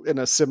all in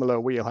a similar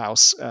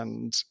wheelhouse,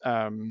 and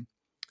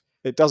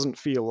it doesn't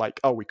feel like,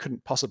 oh, we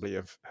couldn't possibly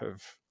have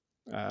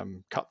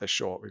cut this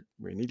short.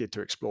 We needed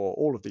to explore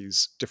all of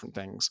these different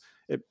things.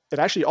 It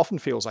actually often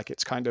feels like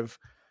it's kind of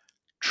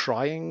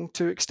trying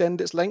to extend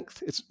its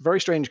length. It's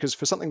very strange because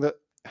for something that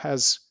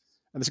has,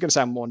 and this is going to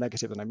sound more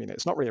negative than I mean it,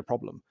 it's not really a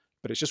problem.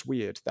 But it's just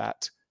weird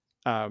that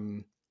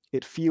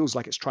it feels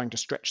like it's trying to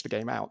stretch the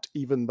game out,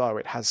 even though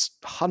it has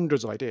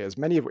hundreds of ideas,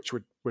 many of which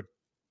would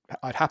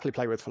I'd happily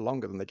play with for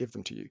longer than they give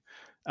them to you.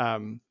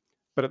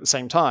 But at the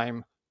same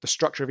time, the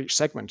structure of each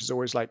segment is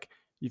always like,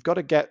 you've got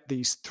to get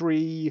these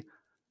three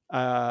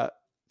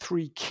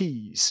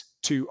keys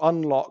to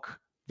unlock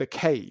the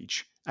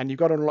cage, and you've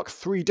got to unlock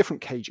 3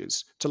 different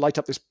cages to light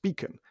up this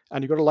beacon,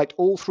 and you've got to light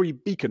all 3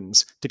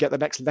 beacons to get the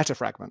next letter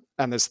fragment,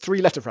 and there's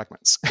 3 letter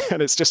fragments.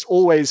 And it's just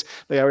always,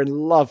 they are in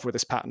love with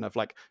this pattern of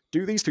like,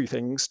 do these 3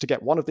 things to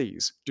get one of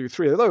these, do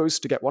 3 of those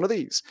to get one of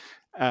these.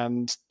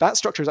 And that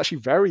structure is actually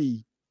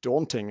very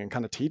daunting and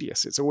kind of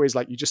tedious. It's always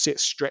like you just see it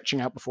stretching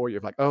out before you,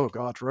 of like, oh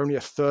god, we're only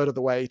a third of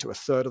the way to a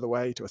third of the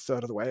way to a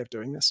third of the way of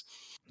doing this.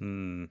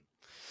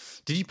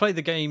 Did you play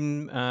the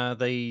game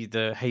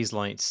the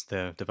Hazelight,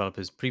 the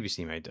developers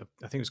previously made?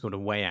 I think it was called A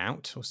Way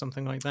Out or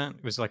something like that.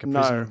 It was like a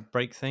prison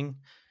break thing.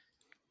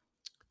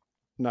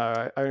 No,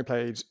 I only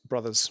played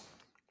Brothers.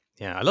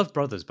 Yeah, I love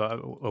Brothers, but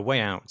A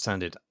Way Out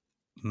sounded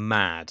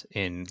mad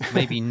in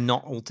maybe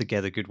not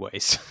altogether good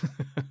ways.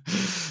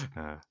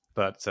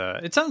 But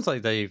it sounds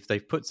like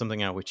they've put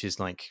something out which is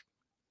like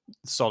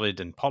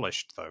solid and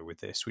polished though with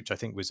this, which I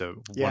think was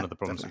one Yeah, of the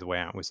problems with definitely. The Way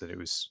Out was that it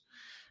was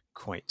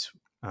quite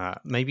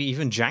maybe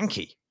even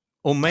janky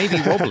or maybe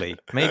wobbly,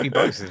 maybe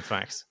both in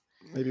fact.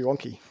 Maybe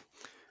wonky.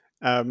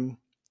 I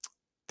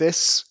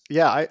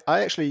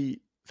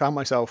actually found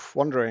myself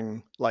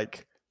wondering,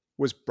 like,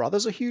 was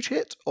Brothers a huge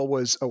hit or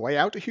was A Way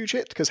Out a huge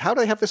hit? Because how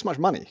do they have this much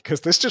money?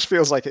 Because this just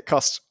feels like it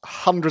cost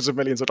hundreds of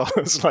millions of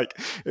dollars. Like,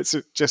 it's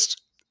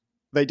just,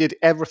 they did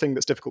everything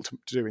that's difficult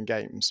to do in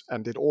games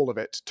and did all of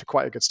it to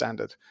quite a good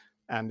standard.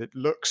 And it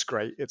looks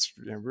great. It's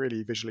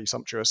really visually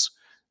sumptuous.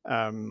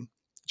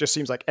 Just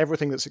seems like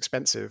everything that's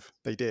expensive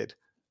they did.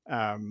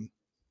 And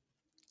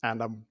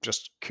I'm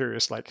just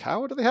curious, like,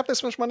 how do they have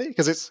this much money?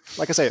 Because it's,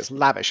 like I say, it's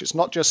lavish. It's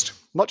not just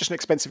an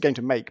expensive game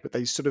to make, but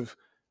they sort of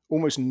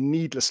almost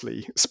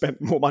needlessly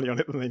spent more money on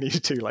it than they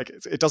needed to. Like,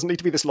 it doesn't need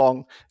to be this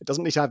long. It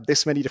doesn't need to have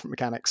this many different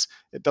mechanics.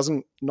 It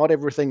doesn't. Not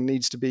everything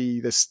needs to be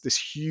this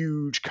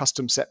huge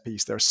custom set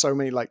piece. There are so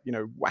many, like,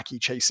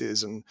 wacky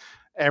chases, and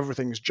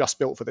everything's just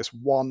built for this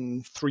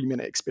 1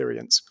 3-minute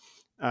experience.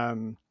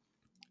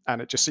 And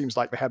it just seems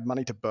like they had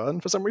money to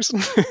burn for some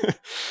reason.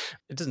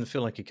 It doesn't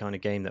feel like a kind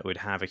of game that would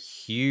have a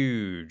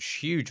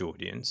huge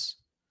audience.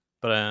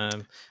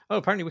 But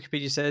apparently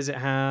Wikipedia says it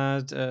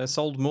had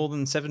sold more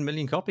than 7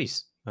 million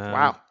copies.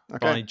 Wow.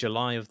 Okay. By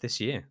July of this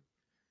year.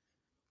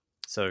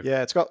 So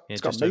yeah, it's got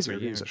just amazing over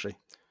a year. reviews actually.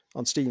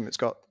 On Steam, it's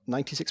got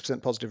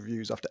 96% positive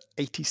reviews after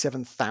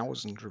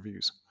 87,000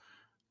 reviews.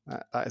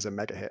 That is a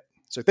mega hit.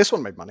 So this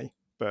one made money,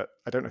 but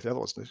I don't know if the other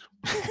ones did.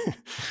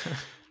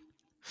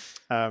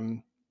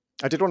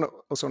 I did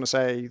also want to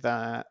say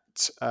that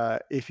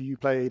if you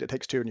played It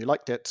Takes Two and you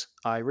liked it,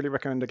 I really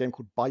recommend a game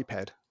called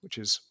Biped, which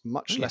is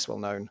much less well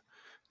known.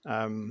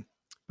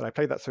 But I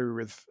played that through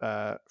with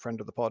a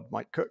friend of the pod,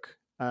 Mike Cook.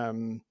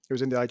 It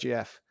was in the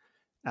IGF,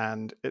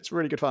 and it's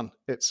really good fun.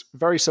 It's a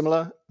very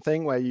similar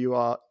thing where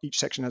each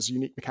section has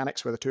unique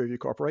mechanics where the two of you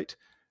cooperate.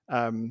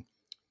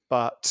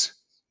 But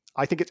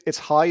I think its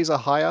highs are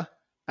higher,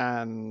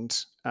 and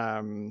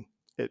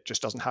it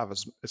just doesn't have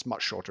it's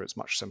much shorter. It's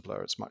much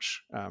simpler. It's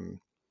much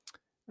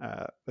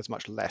there's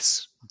much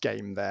less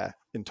game there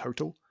in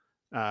total.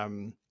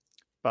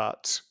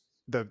 But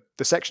the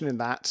section in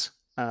that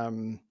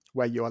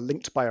where you are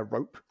linked by a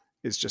rope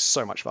is just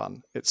so much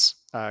fun. It's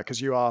because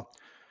you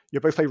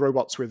both play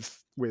robots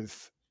with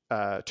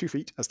 2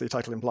 feet, as the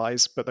title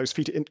implies, but those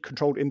feet are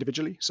controlled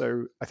individually.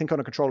 So I think on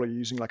a controller you're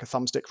using like a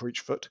thumbstick for each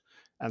foot,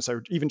 and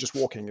so even just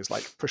walking is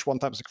like push one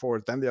thumbstick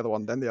forward, then the other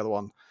one, then the other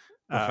one,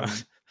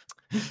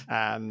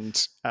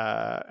 and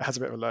it has a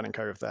bit of a learning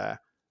curve there.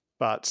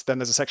 But then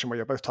there's a section where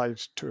you're both tied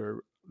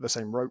to the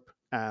same rope,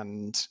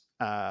 and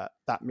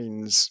that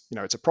means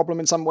it's a problem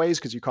in some ways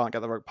because you can't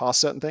get the rope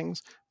past certain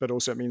things, but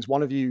also it means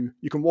one of you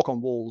can walk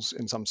on walls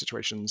in some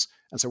situations,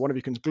 and so one of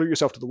you can glue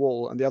yourself to the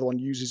wall, and the other one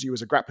uses you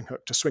as a grappling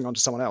hook to swing onto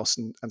someone else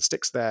and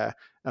sticks there,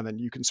 and then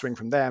you can swing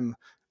from them,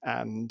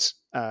 and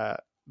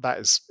that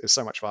is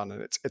so much fun.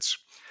 And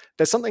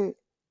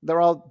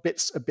there are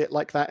bits a bit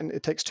like that in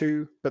It Takes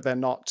Two, but they're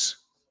not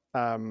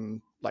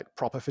like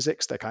proper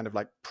physics. They're kind of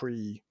like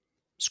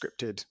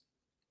pre-scripted.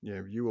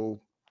 You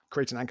will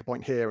create an anchor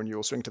point here and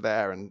you'll swing to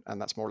there, and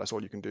that's more or less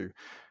all you can do.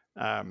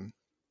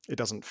 It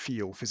doesn't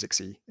feel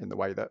physicsy in the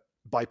way that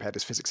Biped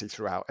is physicsy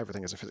throughout.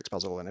 Everything is a physics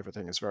puzzle, and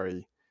everything is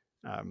very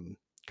kind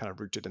of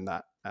rooted in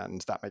that,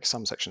 and that makes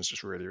some sections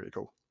just really, really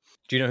cool.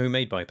 Do you know who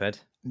made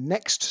Biped?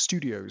 Next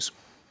Studios.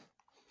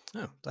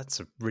 Oh, that's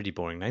a really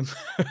boring name.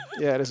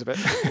 Yeah, it is a bit.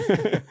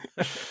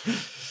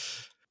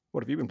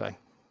 What have you been playing?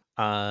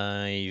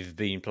 I've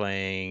been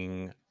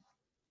playing...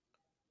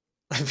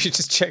 I should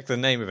just check the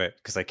name of it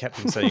because I kept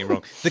on saying it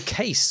wrong. The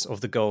Case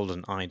of the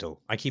Golden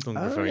Idol. I keep on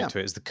referring to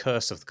it as The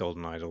Curse of the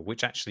Golden Idol,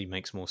 which actually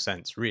makes more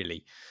sense,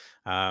 really.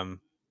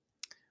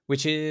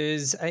 Which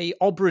is a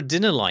Obra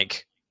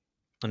Dinn-like,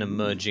 an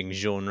emerging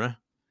genre,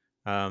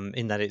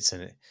 in that it's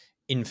an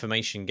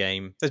information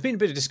game. There's been a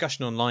bit of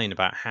discussion online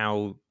about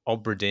how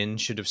Obra Dinn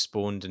should have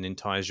spawned an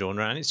entire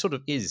genre, and it sort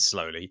of is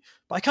slowly.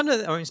 But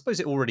I suppose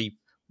it already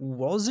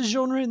was a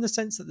genre in the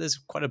sense that there's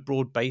quite a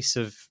broad base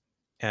of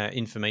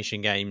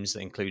information games that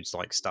includes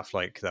like stuff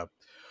like the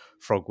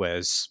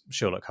Frogwares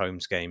Sherlock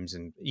Holmes games,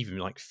 and even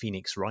like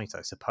Phoenix Wright,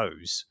 I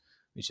suppose,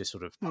 which is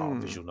sort of part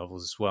of visual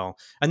novels as well.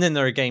 And then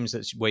there are games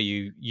where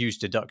you use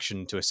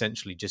deduction to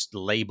essentially just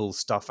label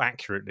stuff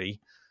accurately,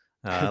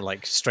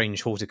 like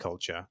Strange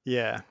Horticulture.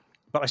 Yeah.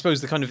 But I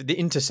suppose the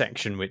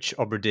intersection which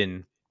Obra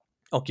Dinn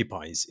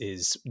occupies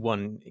is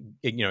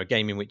a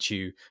game in which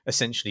you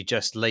essentially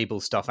just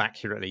label stuff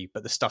accurately,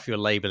 but the stuff you're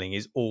labeling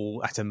is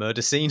all at a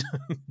murder scene.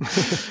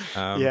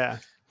 Yeah,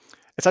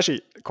 it's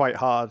actually quite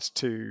hard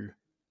to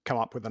come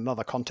up with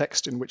another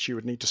context in which you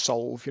would need to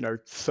solve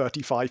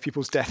 35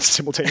 people's deaths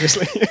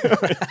simultaneously.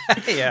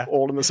 Yeah,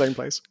 all in the same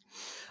place.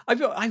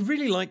 I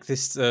really like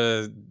this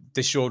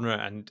genre,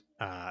 and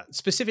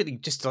specifically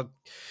just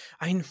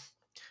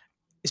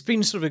it's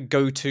been sort of a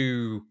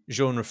go-to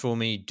genre for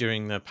me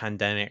during the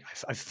pandemic.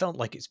 I felt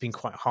like it's been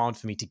quite hard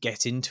for me to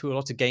get into a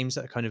lot of games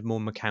that are kind of more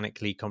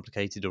mechanically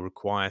complicated or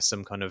require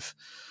some kind of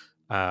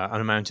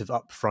an amount of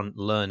upfront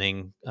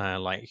learning.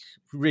 Like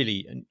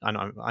really, and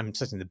I'm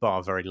setting the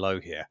bar very low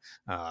here.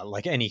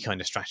 Like any kind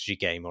of strategy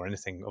game or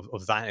anything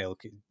of that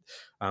ilk.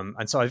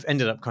 And so I've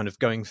ended up kind of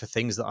going for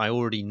things that I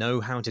already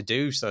know how to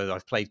do. So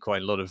I've played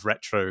quite a lot of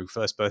retro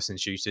first-person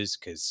shooters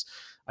because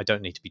I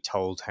don't need to be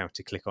told how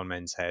to click on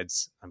men's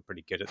heads. I'm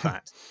pretty good at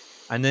that.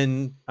 And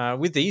then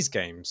with these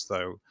games,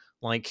 though,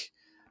 like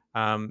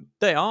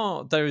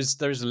there's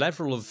a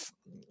level of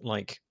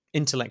like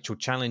intellectual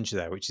challenge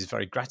there, which is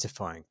very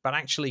gratifying. But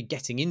actually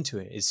getting into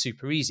it is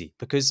super easy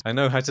because I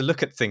know how to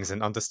look at things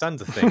and understand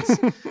the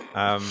things.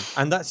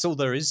 And that's all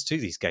there is to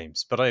these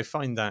games. But I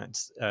find that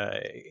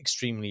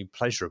extremely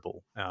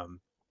pleasurable.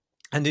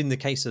 And in the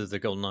case of the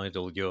Golden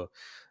Idol,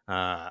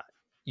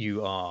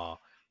 you are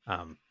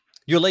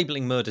you're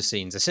labeling murder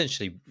scenes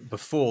essentially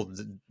before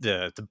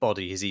the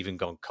body has even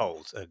gone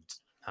cold.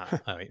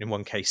 And in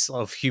one case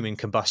of human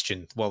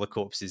combustion while the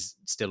corpse is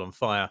still on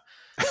fire,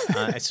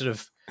 it sort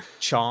of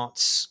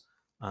charts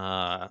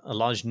a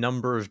large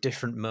number of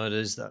different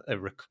murders that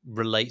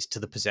relate to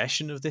the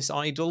possession of this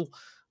idol,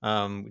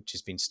 which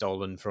has been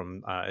stolen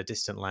from a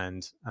distant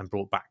land and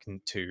brought back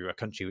into a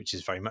country which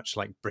is very much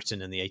like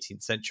Britain in the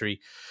 18th century.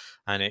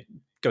 And it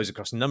goes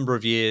across a number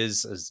of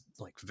years as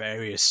like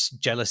various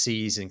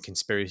jealousies and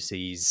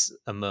conspiracies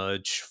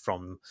emerge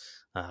from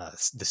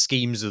the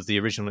schemes of the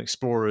original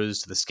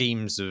explorers to the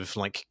schemes of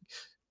like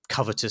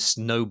covetous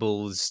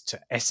nobles to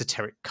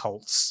esoteric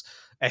cults,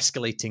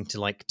 escalating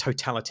to like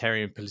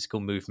totalitarian political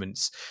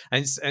movements.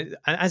 And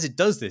as it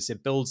does this,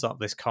 it builds up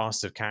this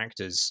cast of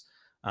characters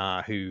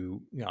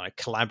who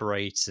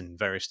collaborate and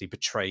variously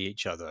betray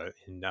each other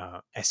in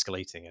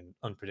escalating and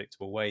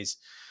unpredictable ways.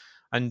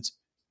 And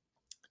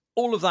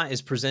all of that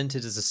is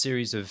presented as a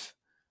series of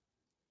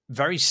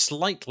very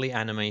slightly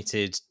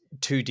animated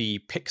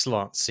 2D pixel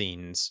art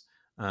scenes,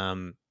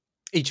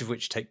 each of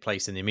which take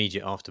place in the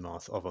immediate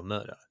aftermath of a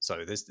murder.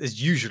 So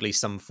there's usually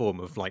some form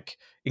of like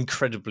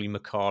incredibly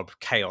macabre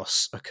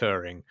chaos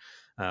occurring.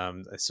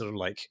 It's sort of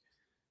like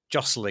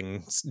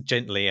jostling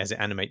gently as it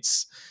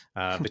animates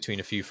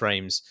between a few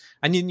frames.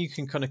 And then you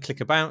can kind of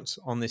click about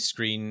on this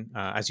screen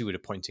as you would a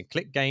point and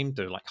click game.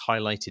 There are like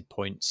highlighted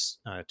points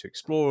to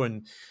explore.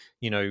 And,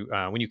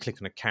 when you click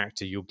on a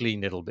character, you'll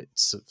glean little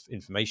bits of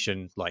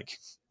information like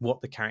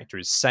what the character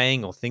is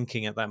saying or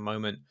thinking at that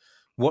moment,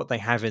 what they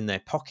have in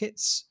their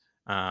pockets,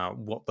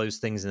 what those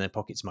things in their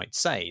pockets might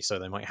say. So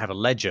they might have a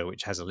ledger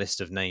which has a list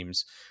of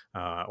names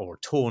or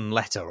a torn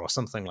letter or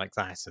something like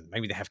that. And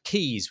maybe they have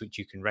keys which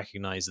you can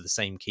recognize are the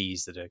same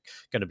keys that are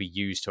going to be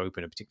used to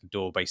open a particular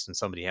door based on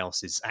somebody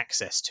else's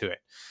access to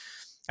it.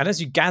 And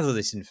as you gather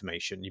this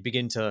information, you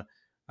begin to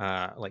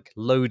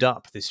load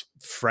up this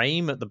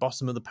frame at the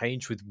bottom of the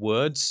page with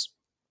words.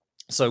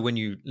 So when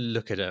you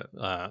look at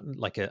a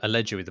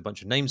ledger with a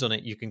bunch of names on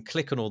it, you can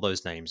click on all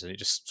those names and it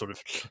just sort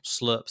of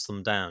slurps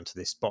them down to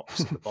this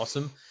box at the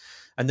bottom.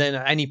 And then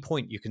at any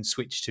point, you can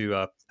switch to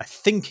a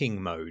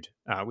thinking mode,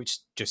 which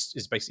just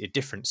is basically a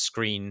different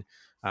screen,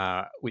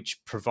 which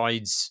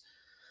provides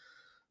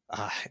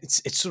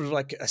it's sort of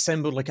like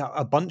assembled like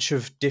a bunch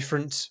of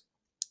different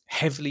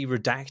heavily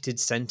redacted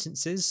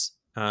sentences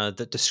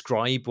that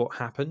describe what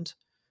happened.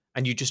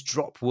 And you just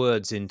drop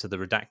words into the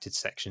redacted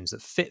sections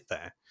that fit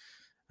there.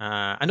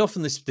 And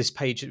often this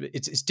page,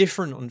 it's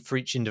different for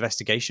each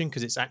investigation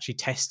because it's actually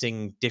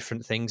testing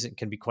different things. It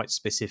can be quite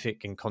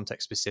specific and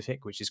context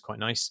specific, which is quite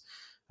nice.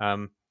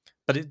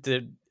 But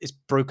it's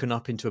broken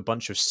up into a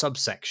bunch of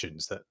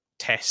subsections that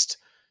test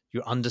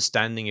your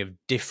understanding of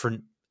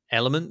different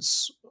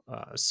elements,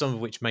 some of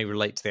which may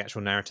relate to the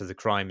actual narrative of the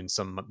crime and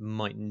some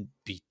might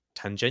be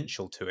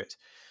tangential to it.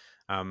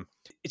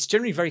 It's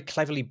generally very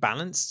cleverly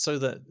balanced so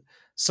that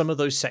some of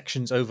those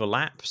sections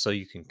overlap, so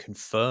you can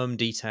confirm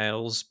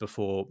details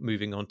before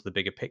moving on to the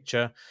bigger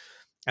picture.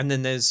 And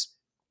then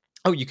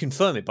you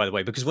confirm it, by the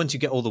way, because once you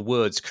get all the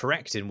words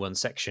correct in one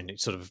section,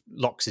 it sort of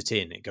locks it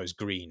in. It goes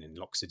green and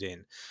locks it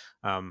in.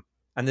 And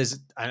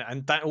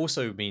that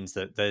also means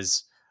that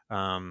there's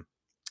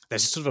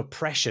sort of a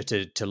pressure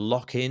to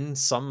lock in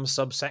some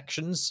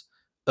subsections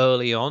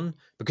early on,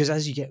 because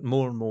as you get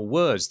more and more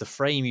words, the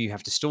frame you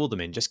have to store them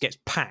in just gets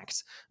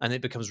packed and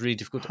it becomes really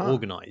difficult to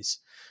organize.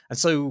 And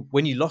so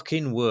when you lock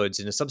in words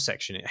in a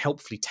subsection, it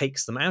helpfully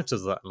takes them out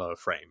of that lower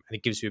frame and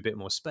it gives you a bit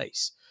more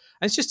space.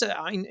 And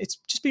it's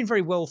just been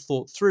very well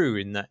thought through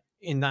in that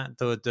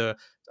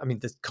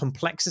the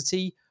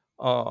complexity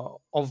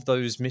of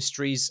those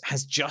mysteries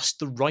has just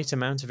the right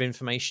amount of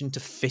information to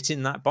fit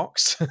in that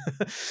box.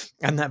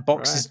 And that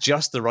box is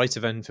just the right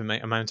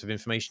amount of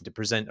information to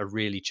present a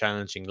really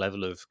challenging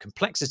level of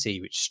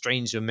complexity, which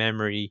strains your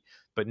memory,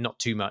 but not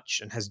too much,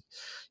 and has,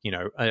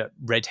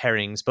 red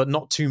herrings, but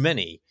not too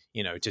many,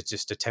 to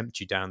just attempt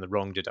you down the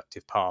wrong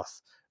deductive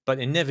path. But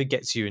it never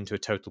gets you into a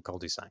total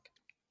cul-de-sac.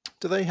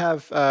 Do they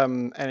have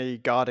any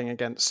guarding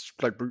against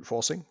like brute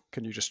forcing?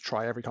 Can you just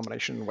try every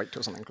combination and wait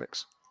till something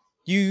clicks?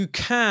 You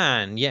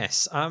can,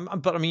 yes,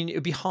 but I mean, it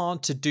would be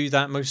hard to do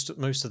that. Most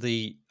of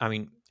the, I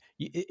mean,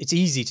 it's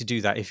easy to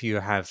do that if you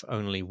have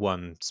only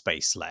one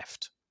space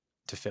left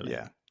to fill in.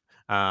 Yeah.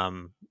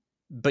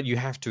 But you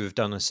have to have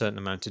done a certain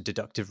amount of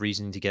deductive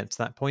reasoning to get to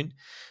that point.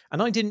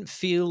 And I didn't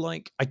feel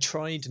like I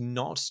tried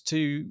not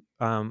to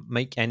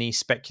make any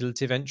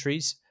speculative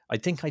entries. I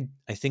think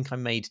I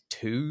made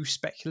 2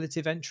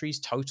 speculative entries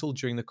total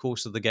during the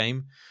course of the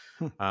game.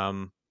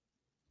 Hmm.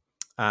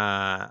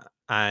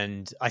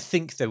 And I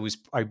think there was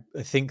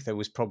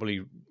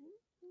probably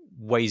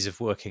ways of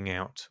working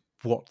out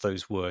what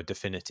those were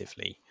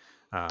definitively,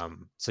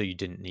 so you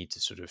didn't need to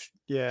sort of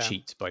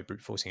cheat by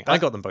brute forcing it. I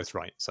got them both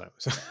right, so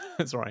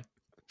that's all right.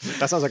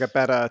 That sounds like a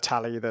better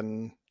tally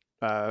than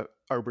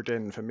Obra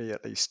Dinn for me,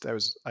 at least.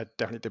 I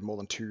definitely did more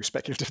than 2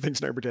 speculative things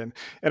in Obra Dinn.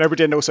 And Obra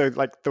Dinn also,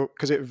 like,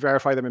 because it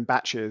verified them in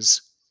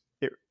batches,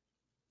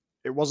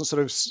 it wasn't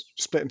sort of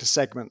split into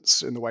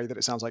segments in the way that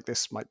it sounds like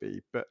this might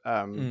be, but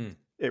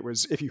it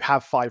was, if you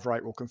have 5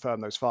 right, we'll confirm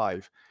those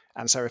 5.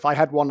 And so if I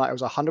had one that I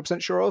was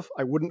 100% sure of,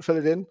 I wouldn't fill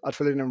it in. I'd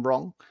fill it in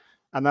wrong.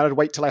 And then I'd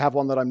wait till I have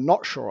one that I'm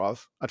not sure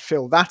of. I'd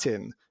fill that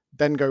in,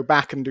 then go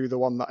back and do the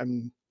one that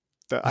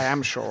I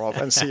am sure of,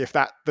 and see if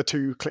the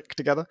 2 click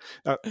together.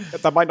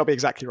 That might not be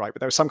exactly right, but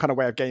there was some kind of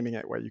way of gaming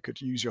it where you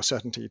could use your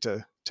certainty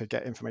to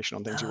get information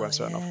on things you weren't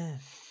certain of.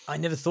 I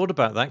never thought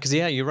about that, because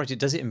you're right. It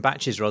does it in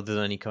batches rather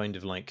than any kind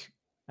of like.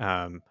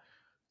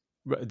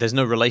 There's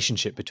no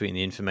relationship between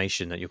the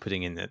information that you're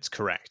putting in that's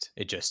correct.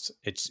 It's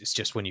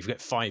just when you've got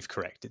 5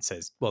 correct, it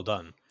says well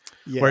done.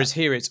 Yeah. Whereas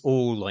here it's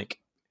all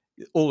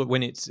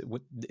when it's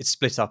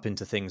split up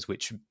into things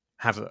which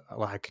have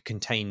a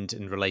contained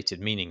and related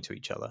meaning to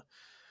each other.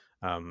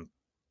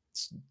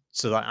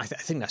 So that, I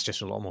think that's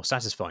just a lot more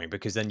satisfying,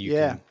 because then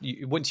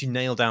once you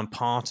nail down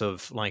part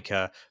of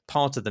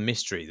the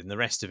mystery, then the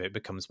rest of it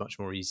becomes much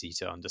more easy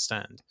to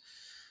understand.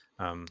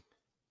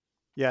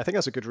 Yeah, I think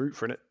that's a good route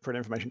for an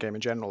information game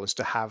in general, is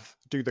to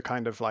do the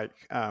kind of like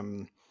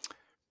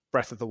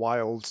Breath of the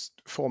Wild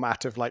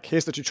format of like,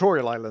 here's the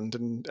tutorial island,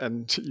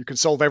 and you can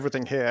solve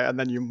everything here, and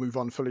then you move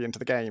on fully into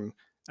the game.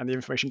 And the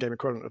information game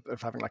equivalent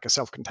of having like a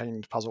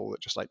self-contained puzzle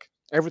that just like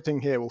everything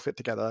here will fit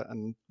together,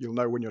 and you'll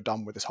know when you're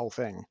done with this whole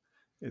thing.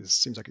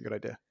 Seems like a good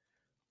idea.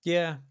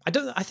 Yeah,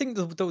 I think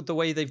the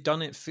way they've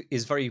done it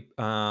is very.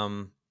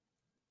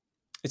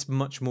 It's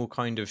much more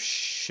kind of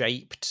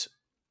shaped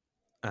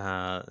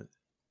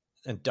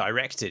and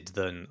directed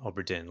than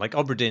Obra Dinn. Like,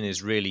 Obra Dinn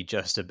is really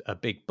just a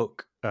big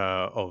book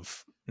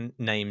of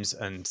names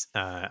and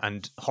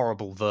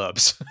horrible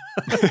verbs.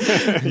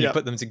 And you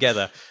put them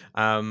together.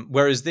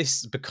 Whereas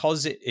this,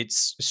 because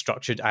it's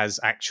structured as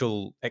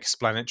actual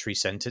explanatory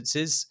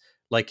sentences,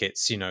 like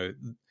it's,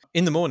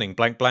 in the morning,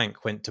 blank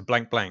blank went to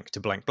blank blank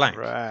to blank blank.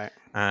 Right.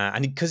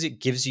 And because it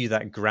gives you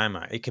that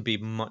grammar, it could be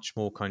much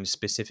more kind of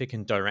specific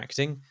and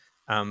directing.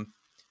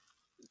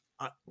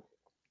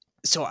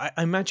 So I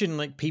imagine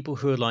like people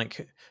who are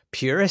like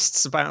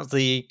purists about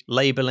the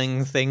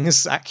labeling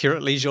things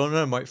accurately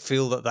genre might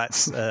feel that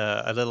that's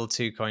a little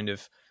too kind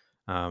of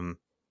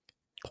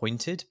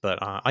pointed, but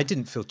I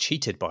didn't feel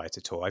cheated by it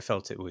at all. I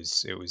felt there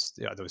was there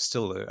was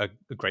still a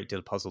great deal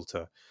of puzzle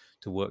to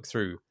work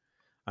through.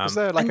 Is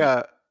there like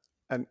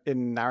an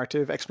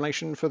in-narrative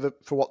explanation for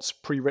what's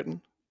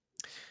pre-written?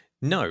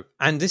 No,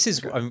 and this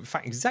is in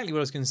fact exactly what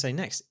I was going to say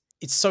next.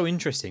 It's so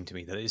interesting to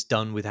me that it's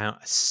done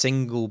without a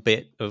single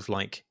bit of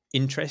like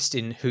interest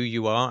in who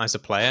you are as a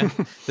player.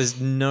 There's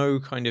no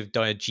kind of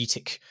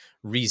diegetic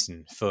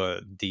reason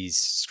for these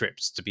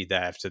scripts to be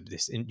there, for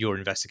your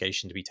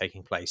investigation to be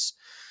taking place.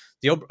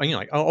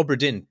 Obra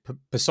Dinn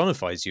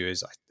personifies you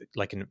as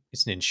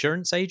it's an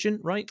insurance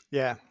agent, right?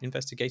 Yeah,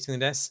 investigating the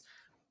deaths.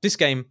 This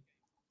game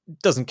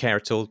doesn't care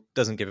at all,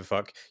 doesn't give a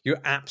fuck. You're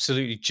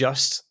absolutely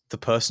just the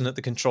person at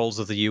the controls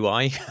of the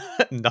UI,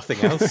 nothing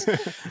else.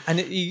 And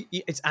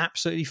it's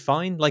absolutely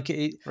fine. Like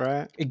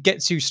it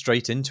gets you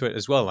straight into it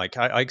as well. Like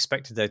I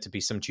expected there to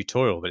be some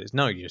tutorial, but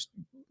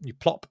you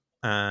plop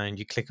and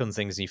you click on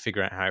things and you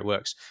figure out how it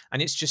works.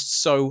 And it's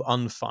just so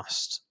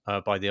unfussed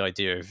by the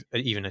idea of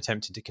even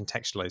attempting to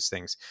contextualize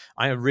things.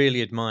 I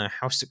really admire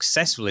how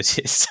successful it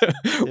is,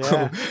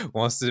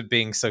 whilst it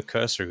being so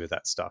cursory with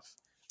that stuff.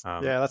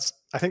 I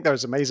think that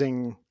was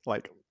amazing.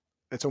 Like,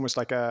 it's almost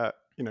like a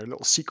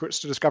little secrets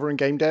to discovering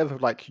game dev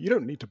of like, you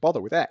don't need to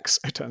bother with X,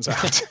 it turns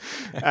out.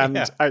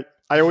 And I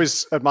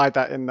always admired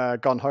that in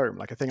Gone Home,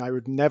 like a thing I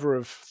would never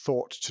have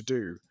thought to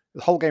do.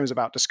 The whole game is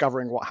about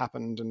discovering what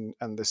happened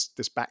and this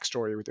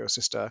backstory with your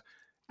sister.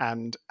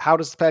 And how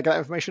does the player get that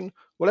information?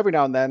 Well, every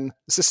now and then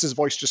the sister's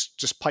voice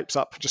just pipes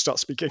up, just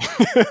starts speaking.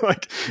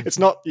 Like, it's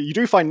not, you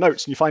do find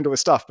notes and you find all this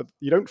stuff, but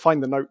you don't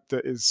find the note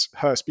that is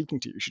her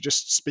speaking to you. She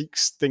just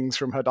speaks things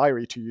from her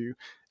diary to you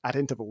at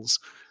intervals.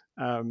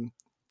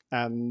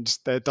 And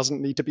there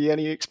doesn't need to be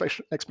any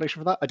explanation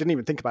for that. I didn't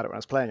even think about it when I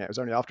was playing it. It was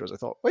only afterwards I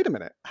thought, wait a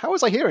minute, how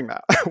was I hearing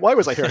that? Why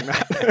was I hearing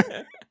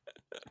that?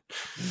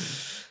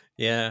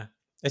 Yeah,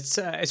 it's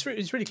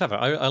really clever.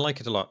 I like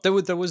it a lot. There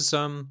was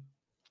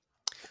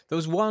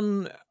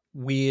one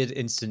weird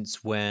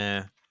instance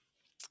where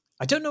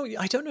I don't know.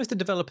 I don't know if the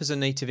developers are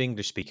native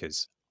English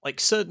speakers. Like,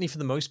 certainly for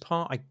the most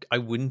part, I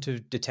wouldn't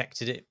have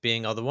detected it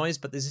being otherwise.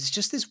 But there's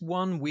just this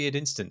one weird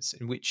instance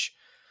in which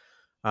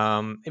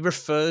it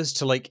refers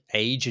to like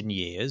age and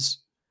years,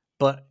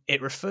 but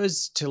it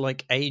refers to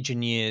like age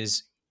and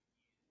years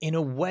in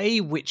a way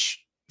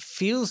which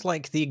feels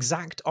like the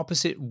exact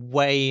opposite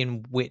way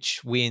in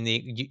which we in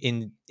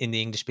the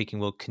English speaking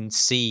world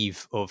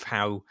conceive of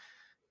how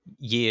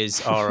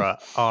years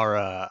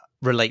are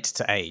relate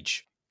to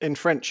age. In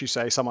French, you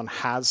say someone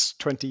has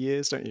 20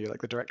 years, don't you?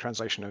 Like the direct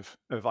translation of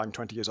I'm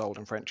 20 years old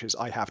in French is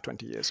I have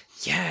 20 years.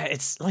 Yeah,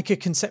 it's like a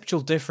conceptual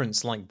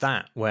difference like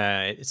that,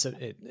 where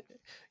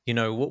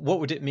what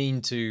would it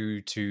mean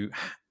to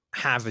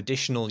have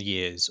additional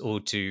years or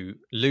to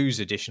lose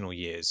additional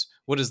years?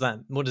 What does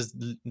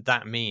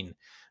that mean?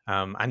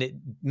 And it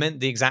meant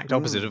the exact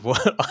opposite of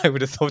what I would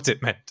have thought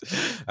it meant.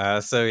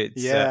 So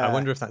it's I Yeah.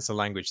 wonder if that's a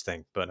language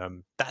thing, but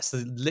that's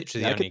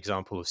literally Yeah, the only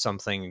example of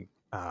something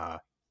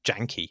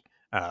janky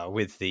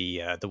with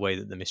the way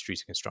that the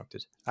mysteries are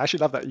constructed. I actually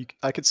love that.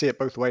 I could see it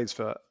both ways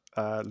for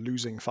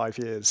losing 5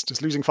 years.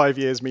 Does losing 5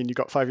 years mean you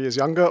got 5 years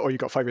younger or you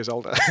got 5 years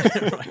older?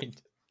 Right.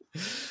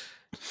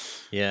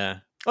 Yeah.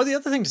 Oh, the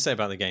other thing to say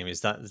about the game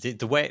is that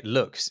the way it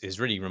looks is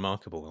really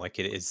remarkable. Like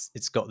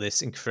it's got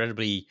this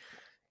incredibly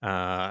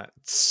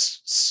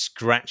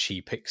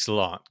scratchy pixel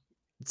art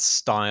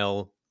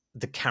style.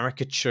 The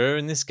caricature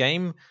in this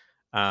game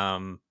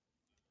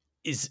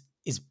is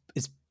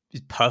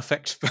is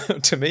perfect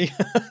to me.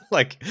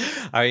 Like,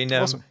 I mean,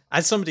 Awesome.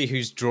 as somebody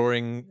who's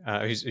drawing,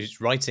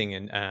 who's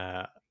writing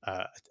a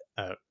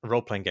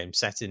role playing game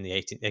set in the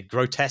 18th, a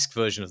grotesque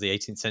version of the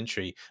 18th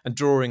century, and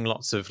drawing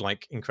lots of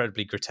like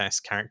incredibly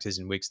grotesque characters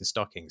in wigs and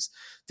stockings.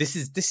 This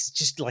is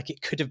just like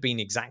it could have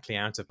been exactly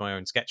out of my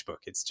own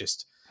sketchbook. It's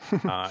just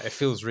it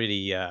feels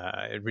really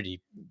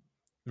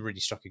really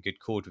struck a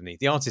good chord with me.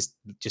 The artist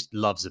just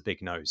loves a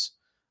big nose,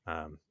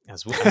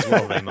 as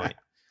well they might,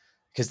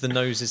 because the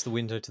nose is the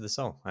window to the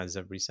soul, as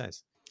everybody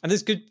says. And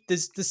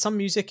there's some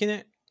music in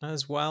it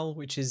as well,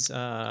 which is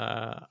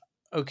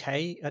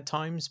okay at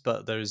times,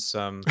 but there's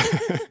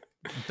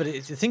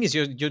the thing is,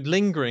 you're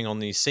lingering on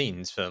these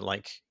scenes for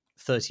like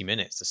 30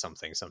 minutes or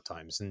something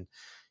sometimes, and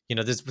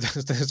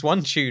there's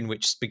one tune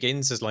which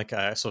begins as like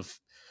a sort of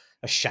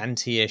a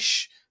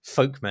shanty-ish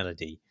folk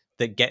melody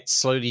that gets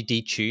slowly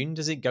detuned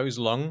as it goes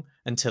along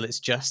until it's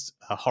just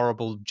a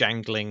horrible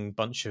jangling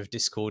bunch of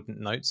discordant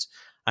notes.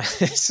 And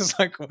it's just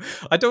like,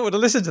 I don't want to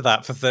listen to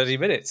that for 30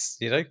 minutes,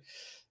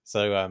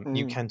 So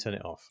you can turn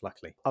it off,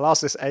 luckily. I'll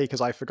ask this A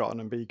because I've forgotten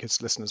and B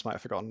because listeners might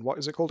have forgotten. What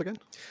is it called again?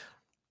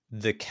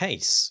 The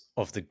Case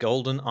of the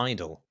Golden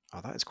Idol.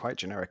 Oh, that is quite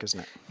generic, isn't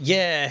it?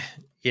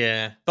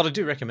 Yeah, but I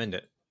do recommend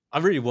it. I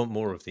really want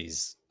more of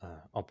these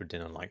opera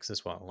dinner likes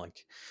as well.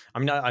 Like, I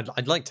mean,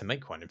 I'd like to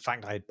make one. In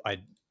fact, I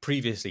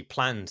previously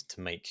planned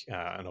to make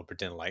an opera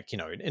dinner like,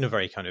 in a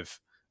very kind of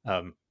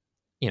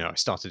I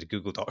started a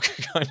Google Doc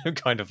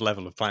kind of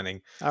level of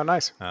planning. Oh,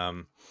 nice.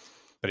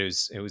 But it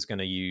was going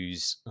to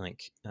use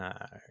like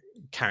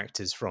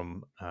characters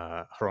from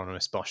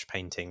Hieronymus Bosch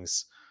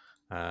paintings,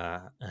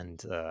 and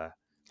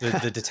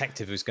the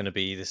detective was going to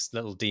be this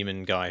little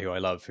demon guy who I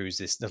love, who's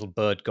this little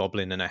bird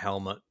goblin in a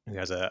helmet who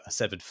has a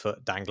severed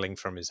foot dangling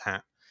from his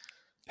hat.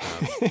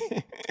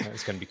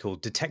 It's going to be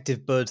called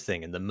Detective Bird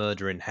Thing and the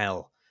Murder in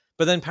Hell.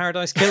 But then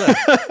Paradise Killer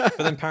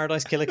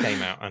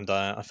came out, and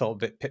I felt a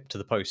bit pipped to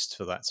the post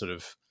for that sort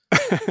of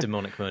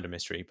demonic murder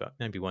mystery. But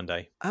maybe one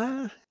day.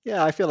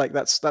 Yeah, I feel like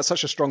that's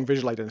such a strong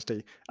visual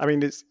identity. I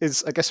mean,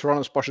 it's I guess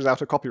Hieronymus Bosch is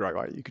out of copyright,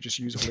 right? You could just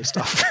use all his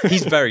stuff.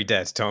 He's very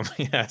dead, Tom.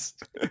 Yes.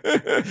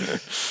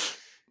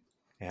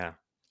 Yeah.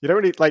 You don't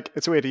really like.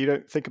 It's weird. You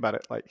don't think about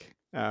it like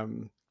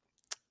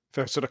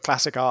for sort of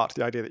classic art,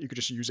 the idea that you could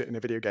just use it in a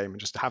video game and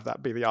just have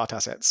that be the art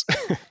assets.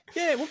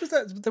 Yeah, what was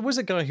that? There was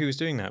a guy who was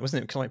doing that,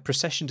 wasn't it? Kind of like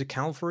Procession to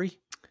Calvary.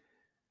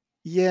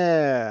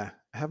 Yeah,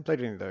 I haven't played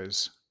any of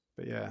those,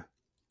 but yeah,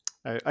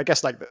 I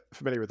guess like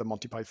familiar with the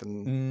Monty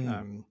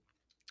Python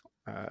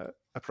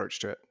approach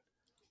to it.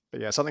 But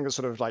yeah, something that's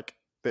sort of like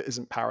that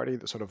isn't parody,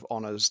 that sort of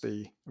honors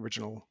the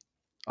original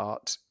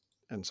art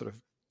and sort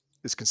of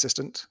is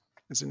consistent.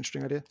 It's an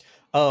interesting idea.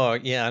 Oh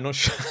yeah, I'm not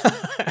sure.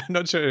 I'm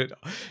not sure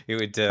it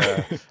would.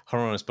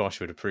 Hieronymus Bosch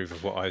would approve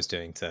of what I was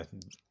doing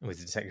with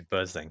the Detective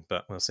Bird thing,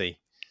 but we'll see.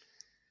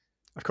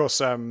 Of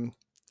course,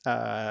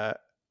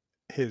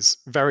 his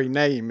very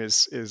name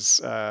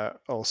is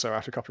also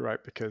out of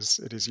copyright because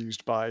it is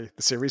used by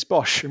the series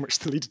Bosch, in which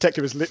the lead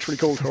detective is literally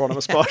called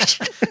Hieronymus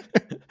Bosch.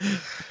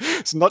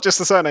 It's not just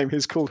the surname;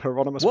 he's called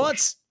Hieronymus. What?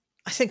 Bosch.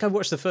 I think I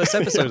watched the first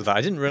episode of that.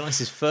 I didn't realize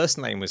his first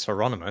name was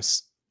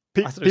Hieronymus.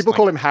 People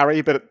call him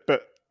Harry, but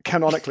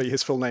canonically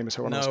his full name is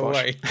Hieronymus Bosch.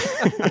 No way.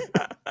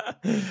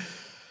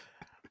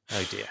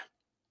 Oh dear.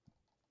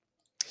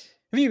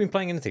 Have you been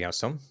playing anything else,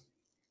 Tom?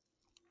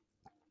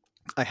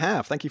 I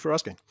have. Thank you for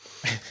asking.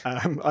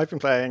 I've been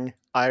playing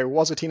I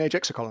Was a Teenage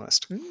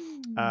Exocolonist,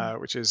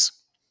 which is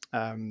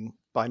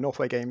by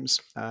Northway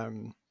Games.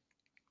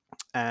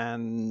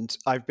 And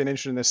I've been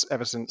interested in this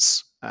ever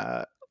since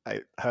I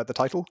heard the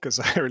title, because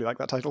I really like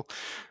that title.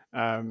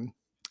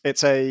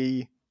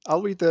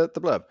 I'll read the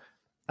blurb.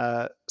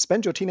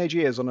 Spend your teenage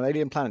years on an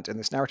alien planet in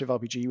this narrative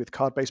RPG with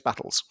card-based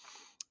battles.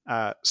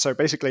 So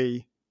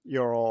basically,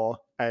 you're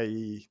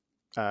a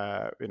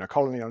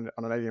colony on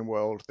an alien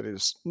world that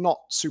is not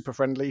super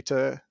friendly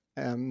to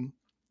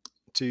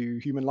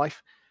human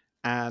life,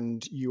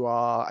 and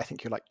I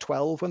think you're like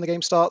 12 when the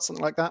game starts,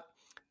 something like that.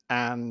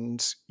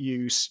 And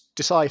you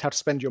decide how to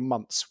spend your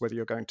months, whether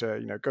you're going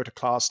to go to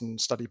class and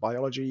study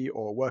biology,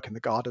 or work in the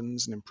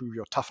gardens and improve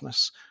your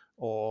toughness,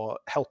 or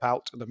help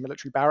out at the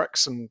military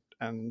barracks and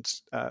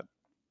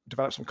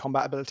develop some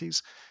combat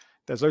abilities.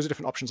 There's loads of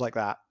different options like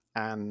that.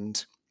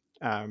 And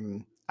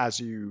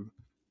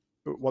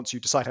once you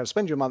decide how to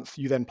spend your month,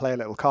 you then play a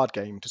little card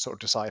game to sort of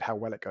decide how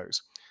well it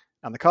goes.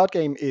 And the card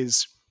game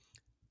is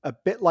a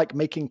bit like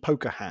making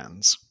poker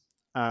hands,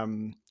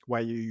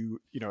 where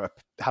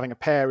having a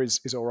pair is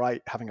all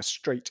right, having a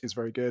straight is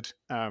very good,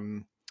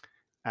 and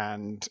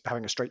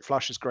having a straight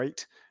flush is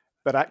great.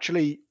 But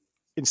actually,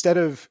 instead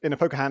of in a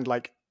poker hand,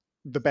 like,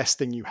 the best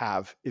thing you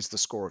have is the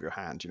score of your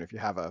hand. If you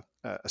have a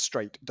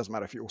straight, it doesn't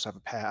matter if you also have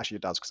a pair. Actually,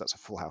 it does, because that's a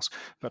full house.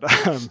 But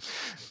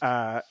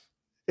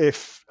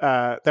if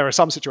there are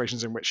some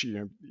situations in which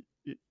you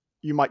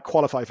might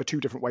qualify for two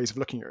different ways of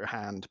looking at your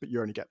hand, but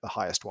you only get the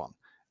highest one.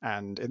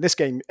 And in this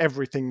game,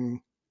 every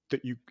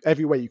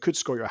way you could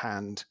score your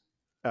hand,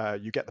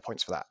 you get the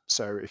points for that.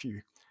 So if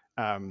you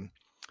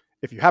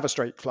have a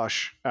straight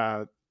flush,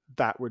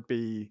 that would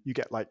be, you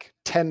get like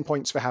 10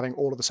 points for having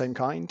all of the same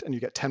kind, and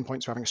you get 10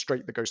 points for having a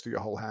straight that goes through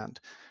your whole hand.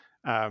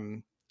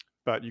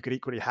 But you could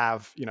equally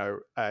have,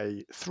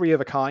 a 3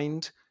 of a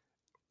kind,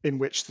 in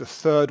which the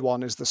third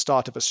one is the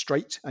start of a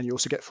straight, and you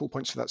also get full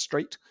points for that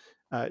straight,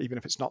 even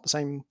if it's not the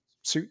same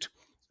suit.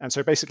 And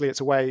so basically, it's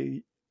a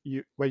way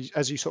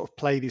as you sort of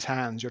play these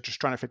hands, you're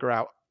just trying to figure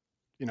out,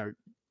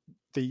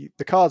 the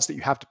cards that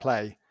you have to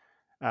play.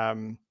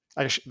 The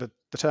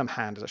term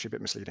hand is actually a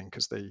bit misleading,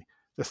 because the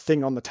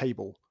thing on the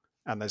table,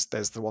 and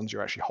there's the ones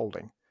you're actually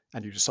holding,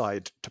 and you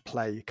decide to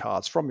play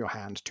cards from your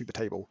hand to the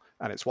table,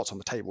 and it's what's on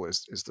the table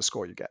is the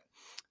score you get.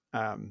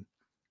 And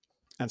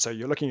so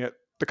you're looking at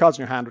the cards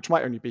in your hand, which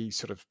might only be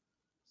sort of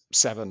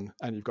 7,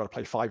 and you've got to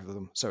play 5 of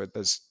them. So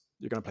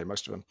you're going to play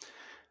most of them.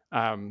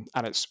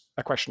 And it's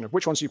a question of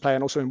which ones you play,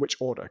 and also in which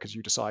order, because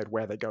you decide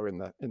where they go in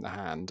the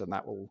hand, and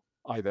that will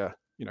either,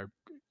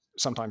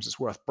 sometimes it's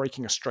worth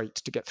breaking a straight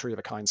to get 3 of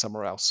a kind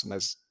somewhere else, and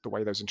there's the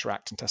way those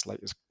interact and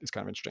tessellate is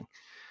kind of interesting.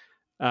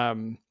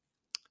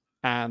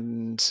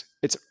 And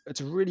it's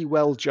a really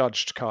well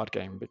judged card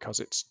game,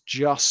 because it's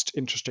just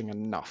interesting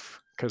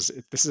enough, because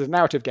this is a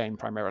narrative game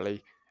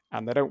primarily,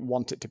 and they don't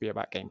want it to be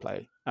about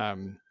gameplay.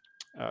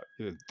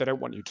 They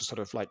don't want you to sort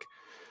of like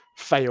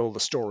fail the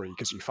story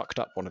because you fucked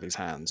up one of these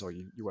hands, or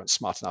you weren't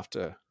smart enough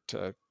to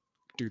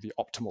do the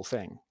optimal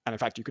thing. And in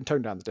fact, you can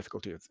tone down the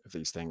difficulty of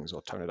these things,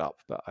 or tone it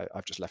up, but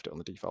I've just left it on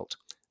the default,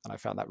 and I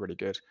found that really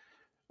good.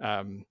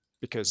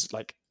 Because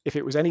like, if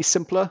it was any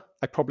simpler,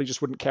 I probably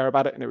just wouldn't care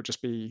about it, and it would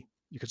just be,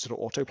 you could sort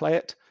of autoplay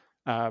it.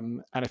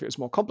 And if it was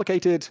more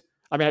complicated,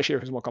 I mean, actually,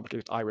 if it was more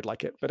complicated, I would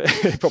like it, but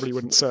it probably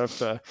wouldn't serve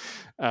the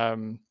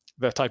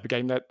type of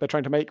game that they're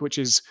trying to make, which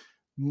is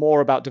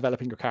more about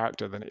developing your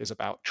character than it is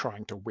about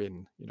trying to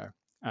win,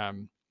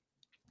 And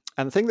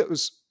the thing that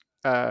was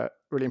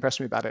really impressed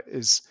me about it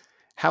is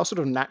how sort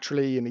of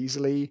naturally and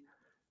easily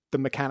the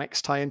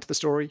mechanics tie into the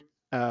story,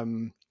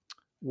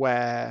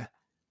 where,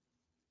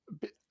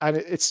 and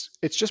it's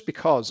just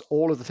because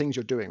all of the things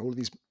you're doing, all of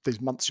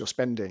these months you're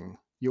spending,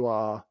 you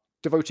are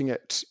devoting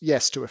it,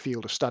 yes, to a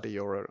field of study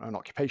or an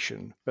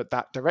occupation, but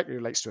that directly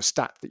relates to a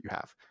stat that you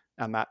have,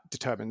 and that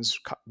determines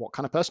what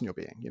kind of person you're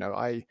being.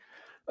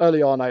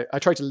 Early on, I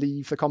tried to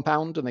leave the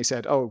compound, and they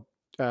said, "Oh,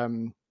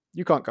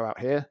 you can't go out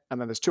here."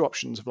 And then there's 2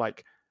 options of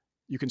like,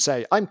 you can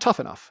say, "I'm tough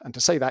enough," and to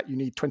say that you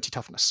need 20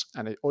 toughness,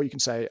 or you can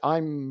say,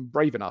 "I'm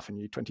brave enough," and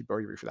you need 20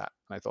 bravery for that.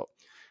 And I thought,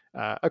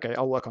 okay,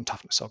 I'll work on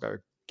toughness. I'll go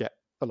get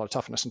a lot of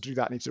toughness, and to do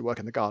that, I need to work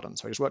in the garden.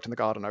 So I just worked in the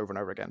garden over and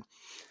over again,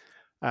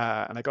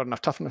 and I got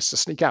enough toughness to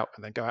sneak out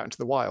and then go out into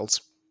the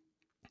wilds.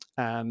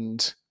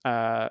 And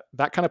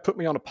that kind of put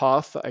me on a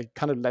path that I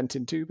kind of lent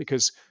into,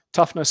 because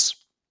toughness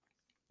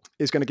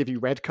is going to give you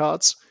red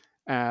cards,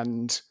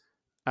 and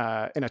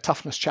in a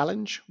toughness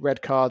challenge,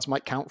 red cards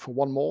might count for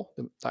 1 more.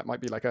 That might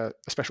be like a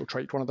special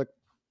trait. One of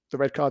the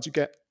red cards you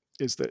get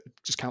is that it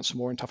just counts for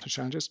more in toughness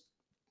challenges.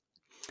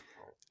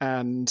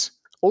 And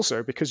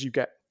also, because you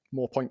get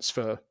more points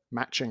for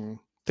matching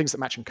things that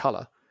match in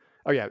color.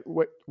 Oh yeah,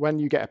 when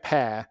you get a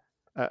pair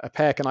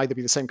can either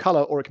be the same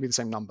color, or it can be the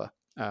same number,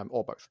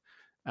 or both.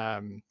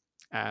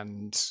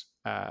 And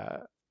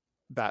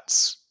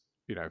that's,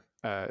 you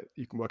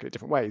can work it in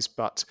different ways,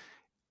 but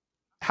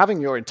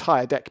having your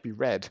entire deck be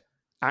red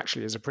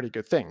actually is a pretty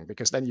good thing,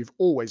 because then you've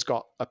always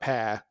got a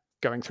pair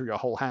going through your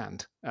whole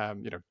hand. I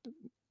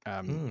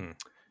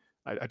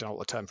don't know what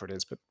the term for it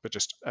is, but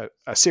just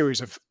a series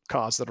of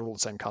cards that are all the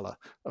same color,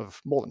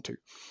 of more than 2.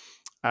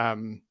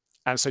 And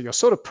so you're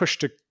sort of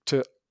pushed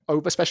to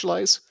over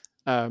specialize.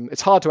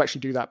 It's hard to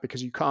actually do that,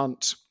 because you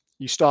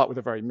start with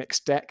a very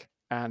mixed deck,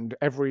 and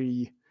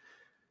every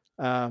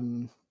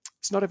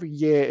it's not every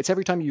year. It's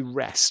every time you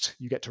rest,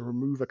 you get to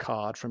remove a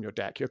card from your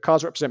deck. Your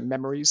cards represent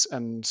memories,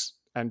 and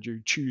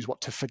you choose what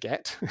to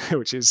forget,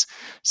 which is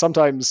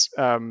sometimes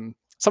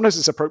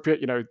it's appropriate.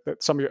 You know,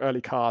 that some of your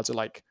early cards are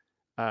like,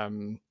 I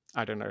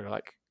don't know,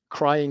 like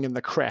crying in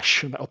the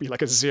creche, and that'll be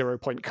like a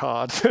 0-point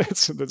card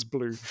that's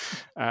blue.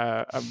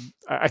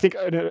 I think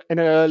in an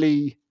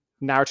early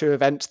narrative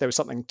event, there was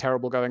something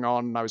terrible going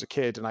on, and I was a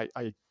kid, and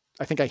I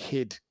think I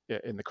hid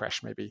in the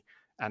creche maybe.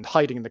 And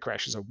hiding in the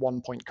creche is a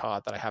 1-point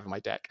card that I have in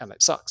my deck, and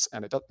it sucks.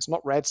 And it's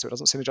not red, so it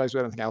doesn't synergize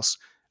with anything else.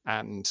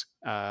 And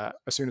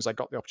as soon as I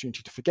got the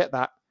opportunity to forget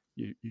that,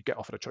 you get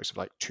offered a choice of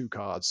like 2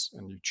 cards,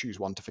 and you choose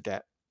one to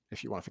forget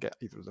if you want to forget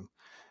either of them.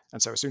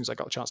 And so as soon as I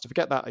got the chance to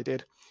forget that, I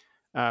did.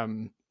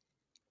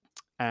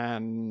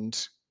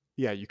 And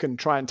yeah, you can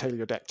try and tailor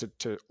your deck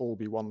to all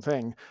be one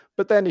thing.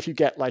 But then if you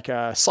get like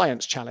a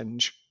science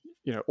challenge,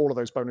 you know, all of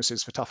those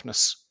bonuses for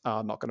toughness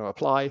are not going to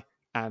apply,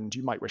 and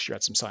you might wish you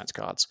had some science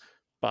cards.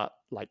 But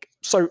like,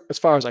 so as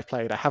far as I've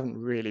played, I haven't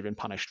really been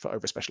punished for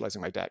over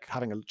specializing my deck.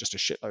 Having just a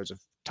shitloads of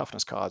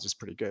toughness cards is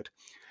pretty good.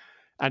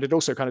 And it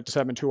also kind of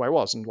determined who I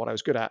was and what I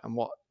was good at, and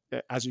what,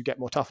 as you get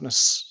more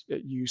toughness,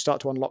 you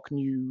start to unlock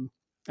new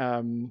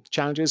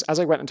challenges. As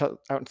I went out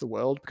into the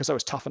world, because I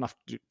was tough enough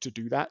to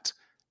do that,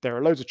 there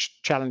are loads of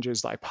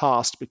challenges that I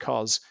passed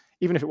because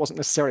even if it wasn't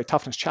necessarily a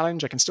toughness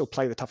challenge, I can still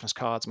play the toughness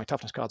cards. My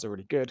toughness cards are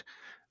really good,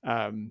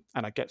 and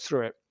I get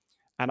through it.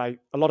 And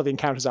a lot of the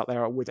encounters out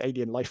there are with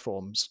alien life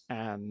forms,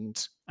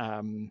 and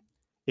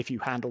if you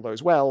handle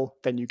those well,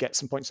 then you get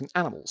some points in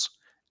animals.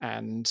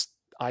 And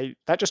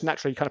that just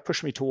naturally kind of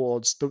pushed me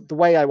towards the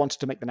way I wanted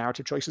to make the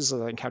narrative choices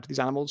as I encountered these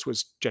animals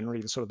was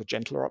generally the sort of the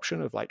gentler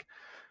option of like,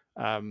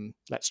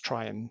 let's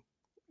try and,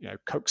 you know,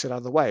 coax it out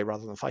of the way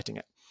rather than fighting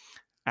it.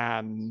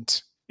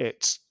 And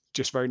it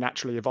just very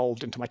naturally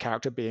evolved into my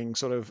character being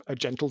sort of a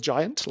gentle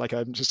giant. Like,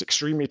 I'm just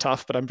extremely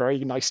tough, but I'm very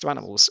nice to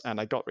animals. And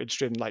I got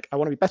interested in like, I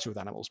want to be better with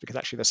animals, because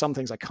actually there's some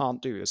things I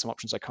can't do. There's some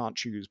options I can't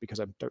choose because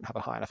I don't have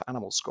a high enough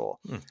animal score.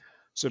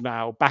 So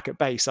now back at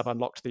base, I've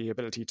unlocked the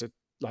ability to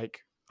like,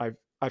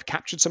 I've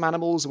captured some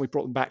animals and we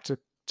brought them back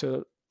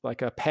to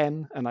like a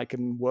pen, and I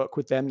can work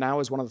with them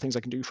now as one of the things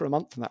I can do for a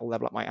month, and that will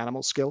level up my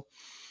animal skill.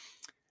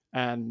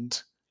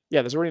 And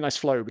yeah, there's a really nice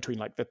flow between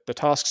like the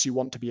tasks you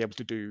want to be able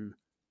to do,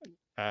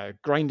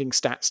 grinding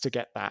stats to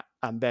get that,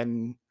 and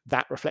then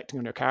that reflecting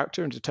on your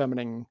character and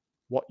determining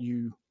what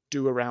you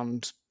do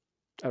around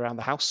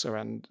the house,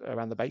 around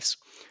the base,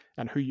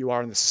 and who you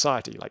are in the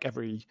society. Like I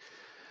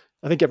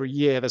think every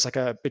year there's like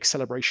a big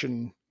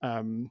celebration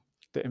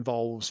that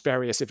involves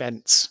various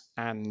events,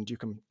 and you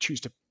can choose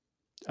to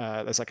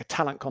there's like a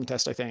talent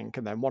contest, I think,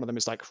 and then one of them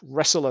is like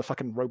wrestle a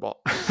fucking robot.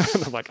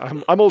 And I'm like,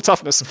 I'm all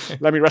toughness,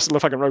 let me wrestle a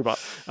fucking robot,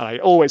 and I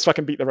always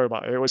fucking beat the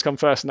robot. I always come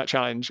first in that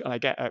challenge, and I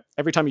get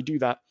every time you do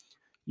that,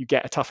 you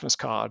get a toughness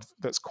card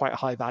that's quite a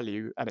high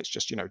value, and it's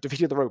just, you know,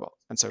 defeated the robot.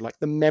 And so like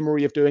the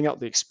memory of doing it,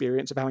 the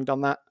experience of having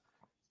done that,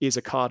 is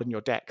a card in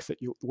your deck that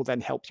will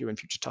then help you in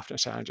future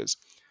toughness challenges.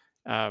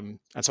 And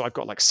so I've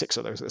got like 6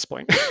 of those at this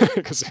point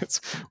because it's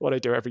what I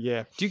do every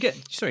year. Do you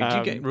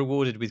get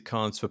rewarded with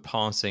cards for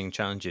passing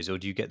challenges, or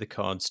do you get the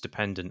cards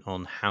dependent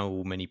on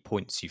how many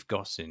points you've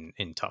got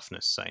in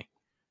toughness, say?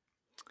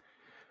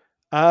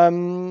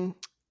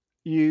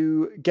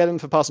 You get them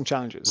for passing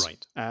challenges,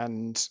 right?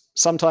 And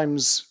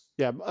sometimes,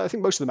 yeah, I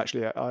think most of them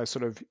actually are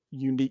sort of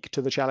unique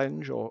to the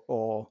challenge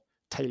or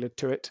tailored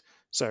to it.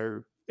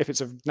 So if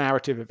it's a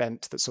narrative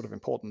event that's sort of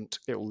important,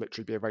 it will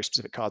literally be a very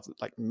specific card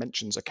that like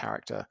mentions a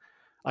character.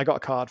 I got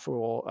a card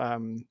for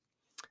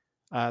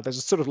there's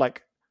a sort of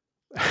like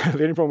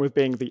the only problem with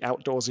being the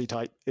outdoorsy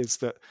type is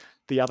that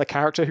the other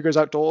character who goes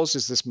outdoors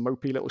is this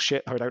mopey little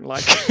shit who I don't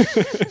like.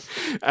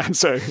 And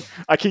so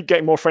I keep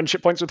getting more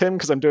friendship points with him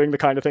because I'm doing the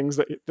kind of things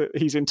that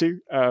he's into.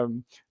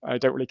 I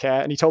don't really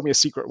care. And he told me a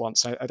secret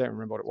once. I don't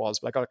remember what it was,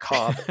 but I got a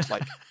card that was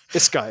like,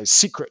 this guy's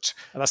secret.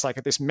 And that's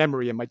like this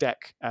memory in my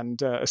deck.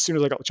 And as soon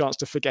as I got the chance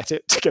to forget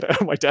it, to get it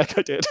out of my deck,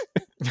 I did.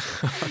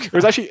 It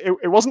was actually,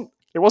 it wasn't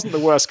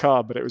the worst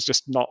card, but it was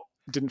just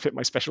didn't fit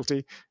my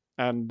specialty.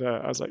 And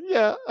I was like,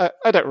 yeah,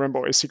 I don't remember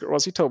what his secret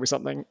was. He told me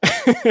something.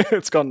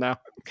 It's gone now.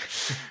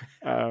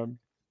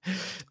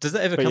 Does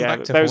that ever come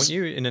back to haunt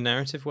you in a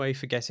narrative way,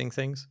 forgetting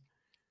things?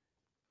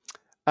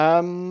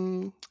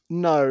 No,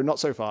 not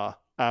so far.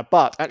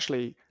 But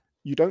actually,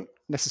 you don't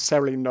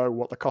necessarily know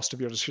what the cost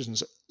of your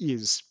decisions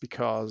is,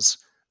 because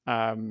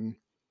I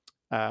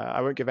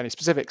won't give any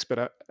specifics,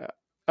 but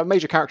a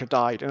major character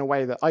died in a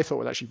way that I thought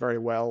was actually very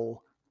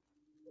well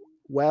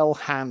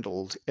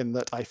handled, in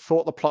that I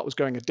thought the plot was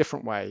going a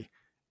different way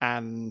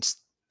and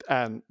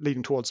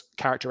leading towards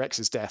character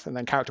X's death, and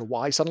then character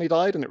Y suddenly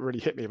died, and it really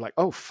hit me like,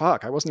 oh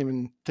fuck, I wasn't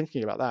even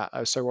thinking about that. I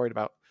was so worried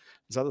about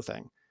this other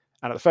thing.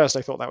 And at first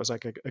I thought that was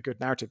like a good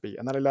narrative beat,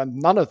 and then I learned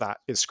none of that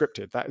is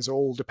scripted. That is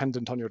all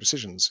dependent on your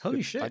decisions.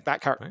 Holy shit. Like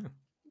that character,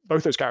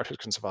 both those characters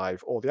can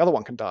survive, or the other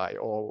one can die,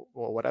 or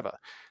whatever.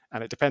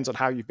 And it depends on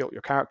how you built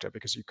your character,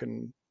 because you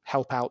can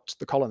help out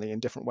the colony in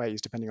different ways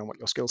depending on what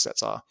your skill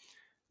sets are.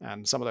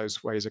 And some of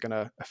those ways are going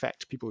to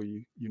affect people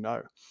you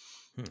know.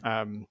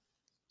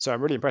 So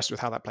I'm really impressed with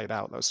how that played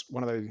out. That was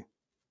one of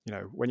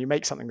when you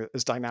make something that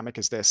as dynamic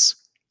as this,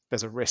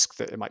 there's a risk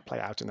that it might play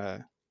out in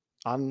a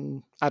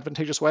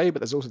unadvantageous way, but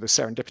there's also this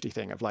serendipity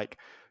thing of like,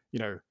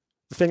 the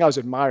thing I was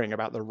admiring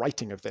about the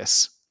writing of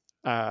this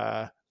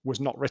was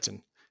not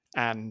written.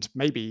 And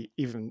maybe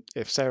even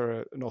if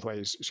Sarah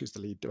Northway, she's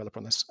the lead developer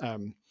on this,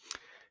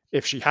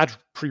 if she had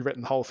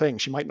pre-written the whole thing,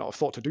 she might not have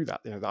thought to do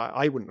that.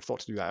 I wouldn't have thought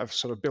to do that. I've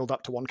sort of build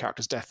up to one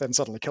character's death, then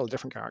suddenly kill a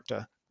different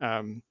character.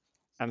 And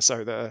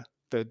so the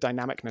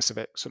dynamicness of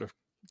it sort of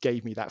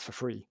gave me that for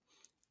free.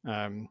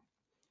 And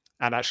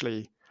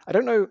actually, I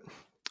don't know.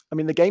 I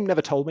mean, the game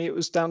never told me it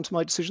was down to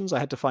my decisions. I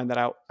had to find that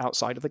out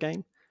outside of the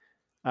game.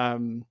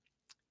 And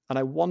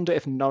I wonder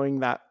if knowing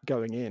that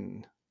going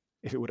in,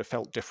 if it would have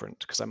felt different,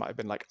 because I might have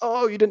been like,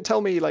 oh, you didn't tell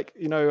me, like,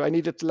 I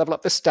needed to level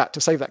up this stat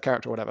to save that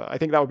character or whatever. I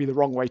think that would be the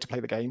wrong way to play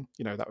the game.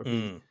 That would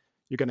be,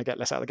 you're going to get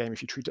less out of the game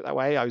if you treat it that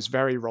way. I was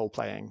very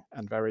role-playing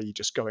and very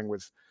just going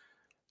with,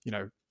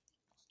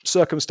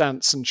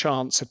 circumstance and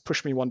chance had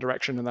pushed me one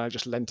direction, and then I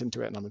just lent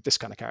into it, and I'm this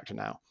kind of character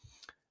now.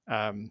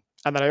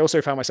 And then I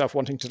also found myself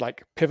wanting to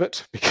like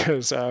pivot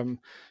because you're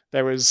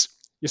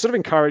sort of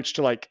encouraged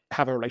to like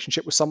have a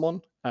relationship with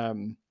someone.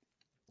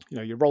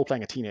 You're role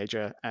playing a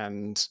teenager,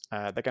 and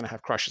they're going to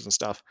have crushes and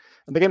stuff.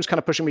 And the game's kind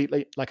of pushing me,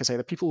 like I say,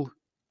 the people,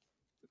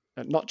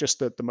 not just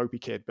the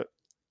mopey kid, but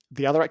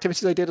the other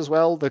activities I did as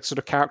well. The sort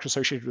of character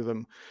associated with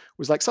them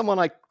was like someone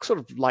I sort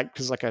of liked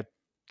as like a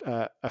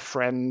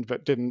friend,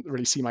 but didn't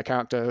really see my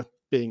character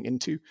being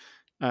into.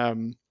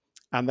 And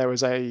there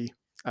was a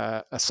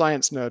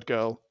science nerd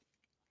girl.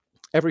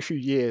 Every few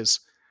years,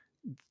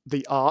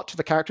 the art of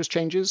the characters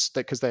changes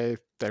because they're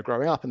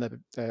growing up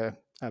and they're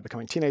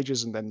becoming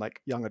teenagers and then like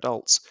young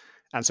adults,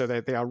 and so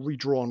they are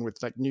redrawn with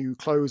like new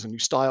clothes and new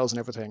styles and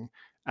everything.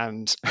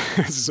 And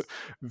it's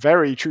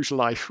very true to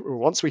life.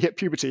 Once we hit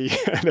puberty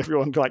and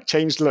everyone like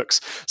changed looks,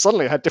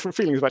 suddenly I had different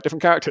feelings about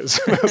different characters.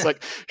 I was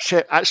like,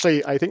 shit,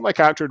 actually, I think my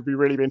character would be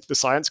really into the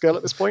science girl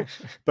at this point,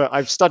 but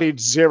I've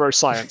studied zero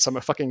science. I'm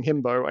a fucking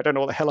himbo. I don't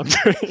know what the hell I'm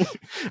doing.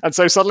 And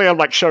so suddenly I'm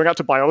like showing up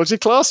to biology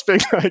class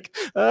being like,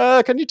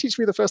 can you teach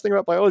me the first thing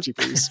about biology,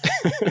 please?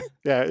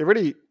 Yeah, it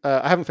really,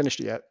 I haven't finished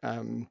it yet.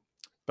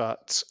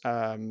 But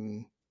I've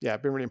been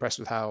really impressed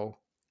with how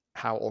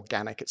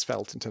organic it's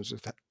felt in terms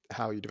of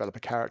how you develop a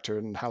character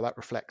and how that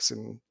reflects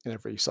in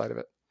every side of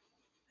it.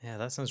 Yeah,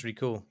 that sounds really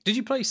cool. Did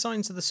you play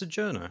Signs of the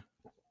Sojourner?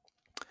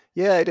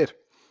 Yeah, I did.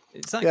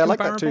 Is that comparable? Like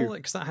that too.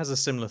 Because that has a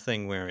similar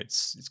thing where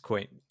it's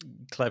quite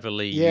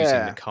cleverly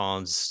using the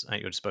cards at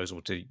your disposal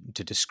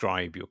to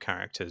describe your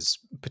character's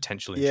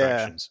potential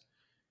interactions.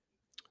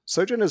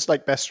 Sojourner's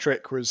like best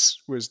trick was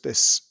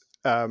this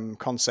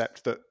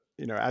concept that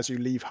as you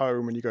leave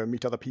home and you go and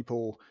meet other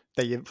people,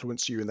 they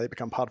influence you and they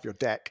become part of your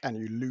deck, and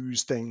you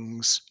lose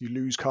things. You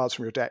lose cards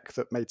from your deck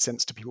that made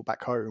sense to people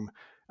back home,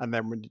 and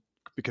then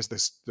because the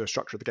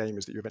structure of the game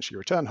is that you eventually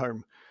return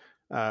home.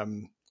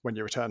 When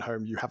you return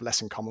home, you have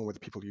less in common with the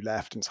people you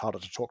left, and it's harder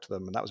to talk to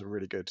them. And that was a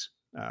really good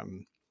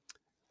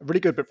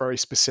but very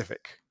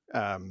specific.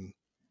 I don't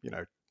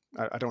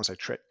want to say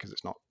trick because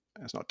it's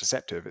not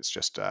deceptive. It's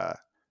just a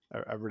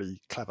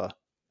really clever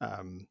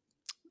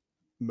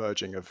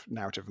merging of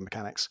narrative and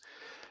mechanics.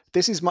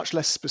 This is much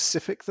less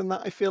specific than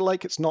that. I feel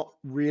like it's not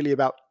really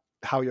about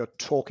how you're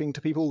talking to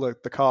people.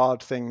 The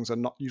card things are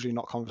usually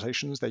not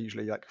conversations. They're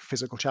usually like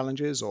physical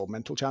challenges or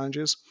mental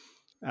challenges.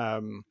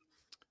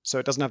 So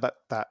it doesn't have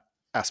that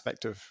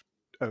aspect of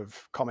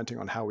commenting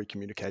on how we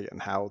communicate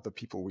and how the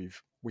people we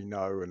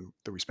know and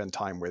that we spend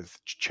time with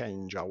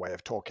change our way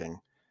of talking.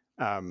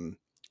 I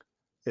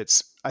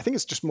think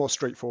it's just more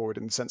straightforward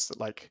in the sense that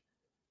like,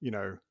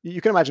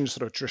 you can imagine just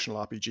sort of traditional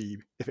RPG,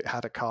 if it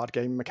had a card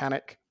game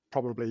mechanic,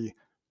 probably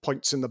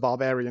points in the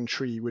barbarian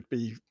tree would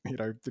be,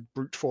 the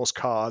brute force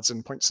cards,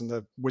 and points in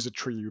the wizard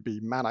tree would be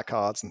mana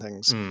cards and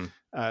things.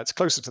 It's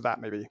closer to that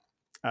maybe.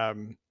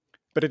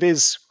 But it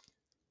is,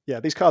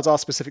 these cards are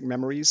specific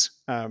memories.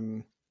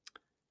 I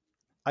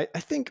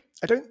think,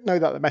 I don't know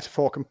that the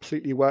metaphor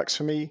completely works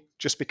for me,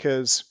 just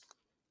because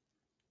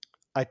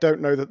I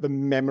don't know that the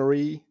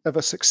memory of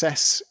a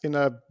success in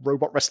a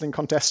robot wrestling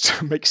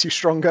contest makes you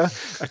stronger.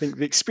 I think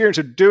the experience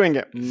of doing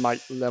it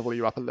might level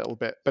you up a little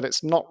bit, but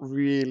it's not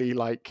really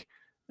like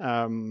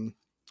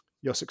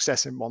your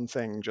success in one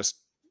thing just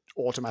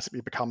automatically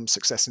becomes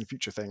success in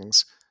future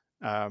things.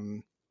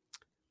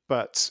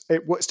 But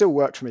it still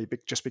worked for me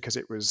just because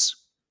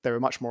they were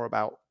much more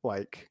about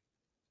like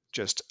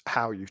just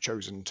how you've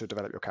chosen to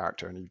develop your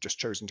character, and you've just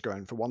chosen to go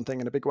in for one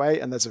thing in a big way.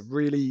 And there's a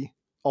really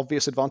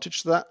obvious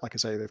advantage to that. Like I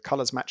say, the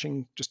colors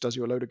matching just does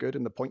you a load of good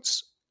in the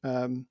points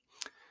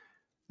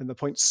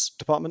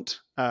department,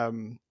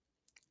 and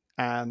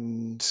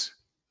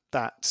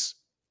that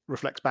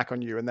reflects back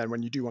on you. And then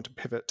when you do want to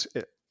pivot,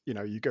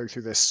 you go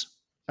through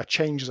a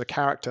change as a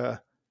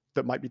character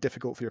that might be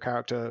difficult for your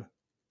character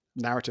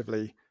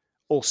narratively,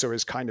 also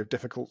is kind of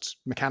difficult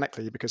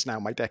mechanically, because now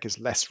my deck is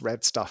less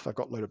red stuff. I've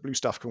got a load of blue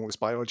stuff from all this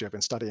biology I've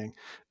been studying,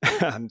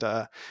 and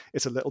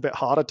it's a little bit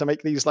harder to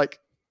make these like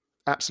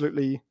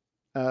absolutely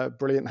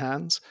brilliant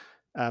hands.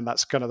 And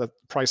that's kind of the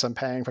price I'm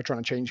paying for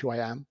trying to change who I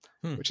am,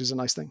 which is a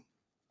nice thing.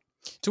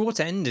 To what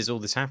end is all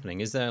this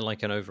happening? Is there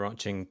like an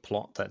overarching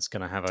plot that's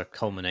going to have a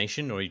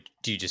culmination, or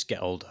do you just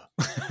get older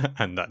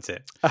and that's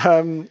it?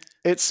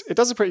 It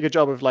does a pretty good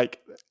job of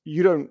like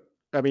you don't.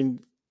 I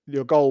mean,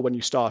 your goal when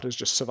you start is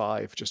just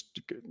survive, just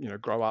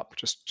grow up,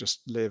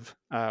 just live.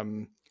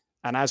 And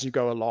as you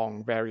go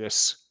along,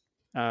 various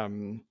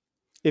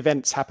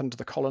events happen to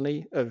the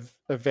colony of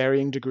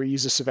varying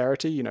degrees of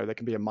severity. You know, there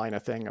can be a minor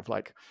thing of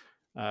like,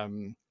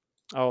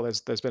 oh,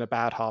 there's been a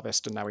bad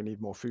harvest and now we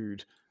need more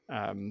food.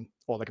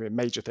 Or there can be a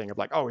major thing of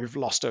like, oh, we've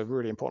lost a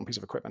really important piece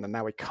of equipment and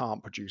now we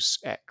can't produce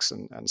X,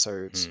 and so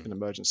it's an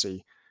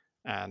emergency.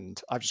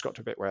 And I've just got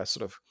to a bit where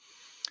sort of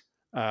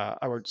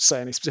I won't say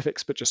any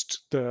specifics, but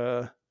just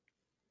the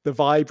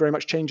vibe very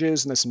much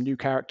changes, and there's some new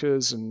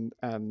characters, and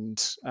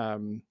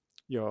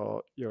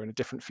you're in a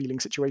different feeling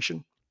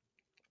situation.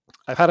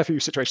 I've had a few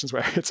situations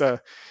where it's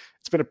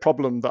been a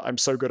problem that I'm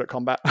so good at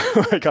combat.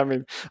 Like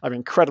I'm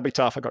incredibly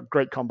tough. I've got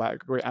great combat,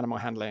 great animal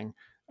handling.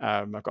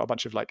 I've got a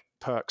bunch of like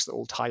perks that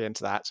all tie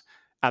into that,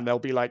 and they'll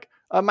be like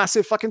a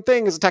massive fucking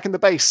thing is attacking the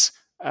base,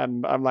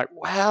 and I'm like,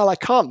 well, I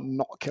can't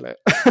not kill it.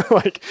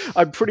 Like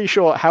I'm pretty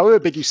sure, however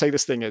big you say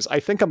this thing is, I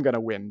think I'm going to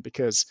win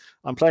because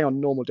I'm playing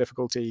on normal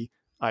difficulty.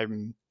 I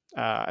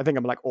think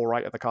I'm like all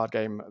right at the card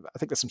game. I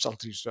think there's some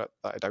subtleties that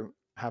I don't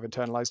have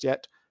internalized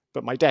yet.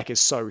 But my deck is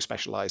so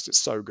specialized. It's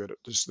so good at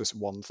just this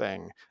one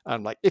thing.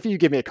 And like, if you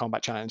give me a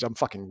combat challenge, I'm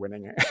fucking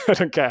winning it. I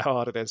don't care how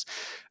hard it is.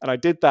 And I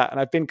did that. And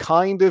I've been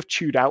kind of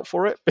chewed out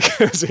for it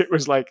because it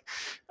was like,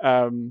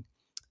 there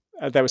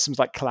was some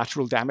like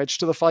collateral damage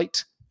to the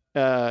fight.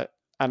 And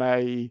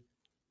I'm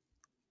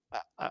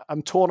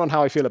torn on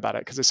how I feel about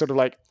it because it's sort of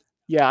like,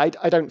 yeah,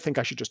 I don't think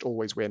I should just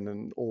always win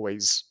and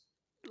always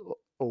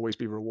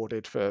be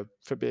rewarded for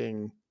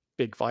being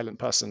big violent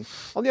person.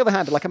 On the other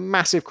hand, like a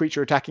massive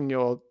creature attacking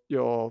your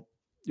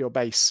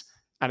base,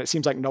 and it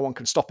seems like no one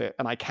can stop it,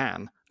 and I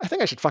can. I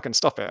think I should fucking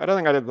stop it. I don't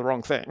think I did the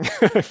wrong thing.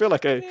 I feel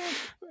like it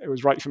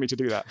was right for me to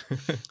do that.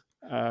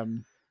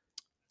 And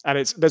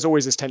there's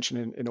always this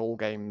tension in all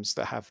games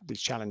that have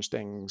these challenge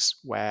things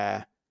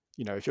where,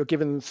 you know, if you're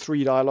given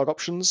 3 dialogue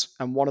options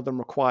and one of them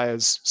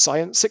requires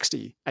science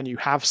 60 and you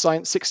have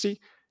science 60,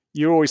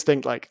 you always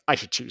think like, I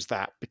should choose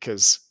that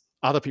because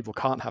other people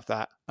can't have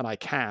that and I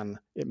can.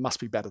 It must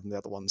be better than the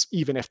other ones,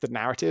 even if the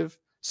narrative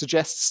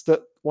suggests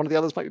that one of the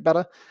others might be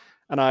better.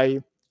 And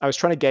I was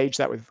trying to gauge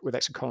that with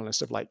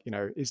Exocolonist of like, you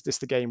know, is this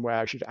the game where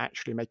I should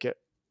actually make it,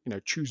 you know,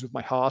 choose with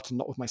my heart and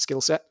not with my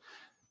skill set?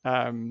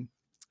 And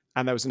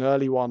there was an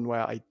early one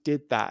where I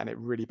did that and it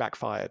really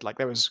backfired. Like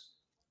there was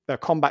a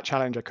combat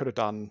challenge I could have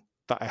done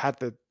that I had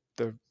the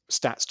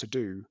stats to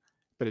do,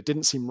 but it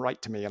didn't seem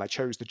right to me. And I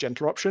chose the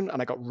gentler option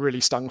and I got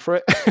really stung for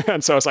it.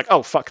 And so I was like,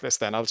 oh, fuck this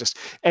then. I'll just,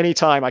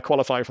 anytime I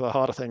qualify for the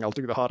harder thing, I'll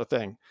do the harder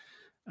thing.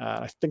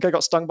 I think I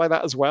got stung by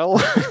that as well.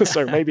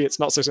 So maybe it's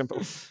not so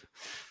simple.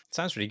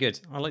 Sounds really good.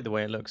 I like the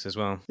way it looks as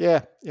well.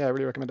 Yeah, I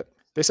really recommend it.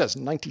 This has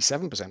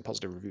 97%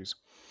 positive reviews.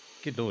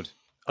 Good Lord.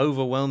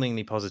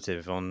 Overwhelmingly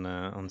positive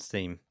on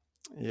Steam.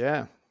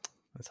 Yeah.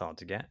 That's hard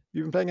to get.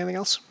 You been playing anything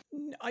else?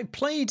 I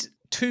played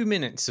 2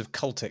 minutes of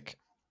Cultic.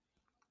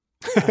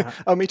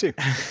 Oh, me too.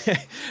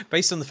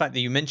 Based on the fact that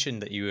you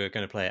mentioned that you were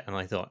going to play it, and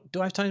I thought, do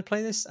I have time to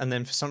play this? And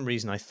then for some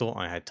reason, I thought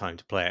I had time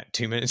to play it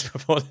 2 minutes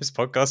before this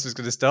podcast was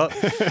going to start.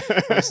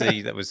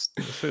 Obviously, that was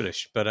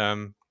foolish, but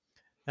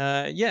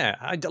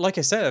yeah, like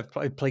I said,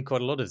 I played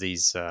quite a lot of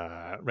these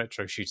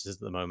retro shooters at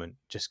the moment,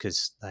 just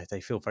because they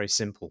feel very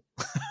simple.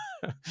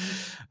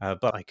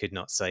 But I could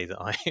not say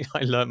that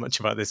I learned much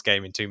about this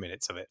game in 2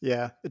 minutes of it.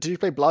 Yeah. Did you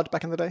play Blood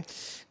back in the day?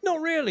 Not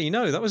really,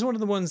 no. That was one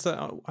of the ones that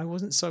I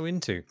wasn't so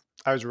into.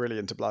 I was really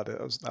into Blood. That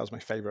was my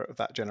favorite of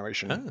that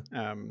generation.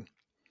 Oh.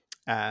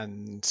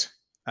 And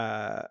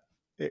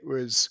it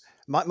was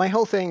my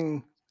whole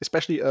thing,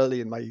 especially early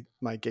in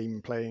my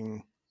game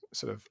playing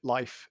sort of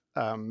life.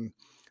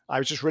 I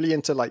was just really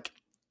into like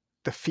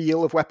the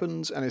feel of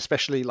weapons, and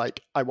especially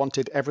like I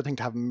wanted everything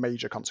to have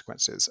major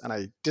consequences, and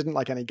I didn't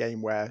like any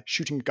game where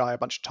shooting a guy a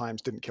bunch of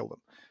times didn't kill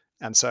them.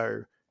 And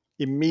so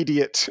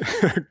immediate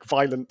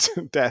violent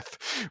death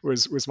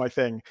was my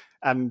thing.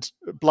 And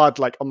Blood,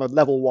 like on the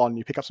level 1,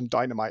 you pick up some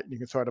dynamite and you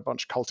can throw at a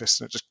bunch of cultists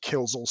and it just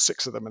kills all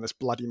 6 of them in this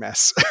bloody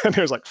mess. And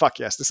it was like, fuck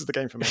yes, this is the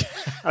game for me.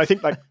 And I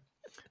think like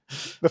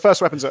the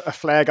first weapon's a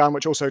flare gun,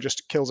 which also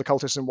just kills a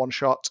cultist in one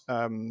shot.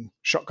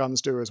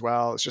 Shotguns do as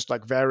well. It's just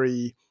like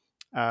very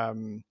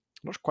I'm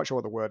not quite sure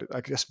what the word is.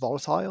 I guess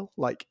volatile.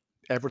 Like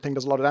everything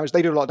does a lot of damage.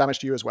 They do a lot of damage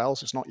to you as well,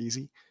 so it's not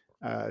easy.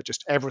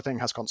 Just everything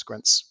has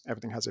consequence.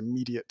 Everything has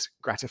immediate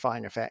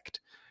gratifying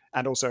effect.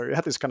 And also it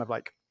had this kind of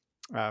like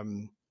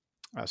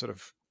sort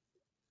of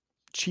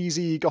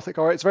cheesy gothic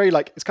horror. It's very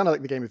like, it's kind of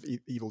like the game of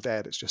Evil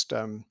Dead. It's just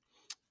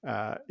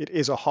it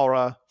is a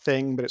horror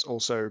thing, but it's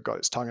also got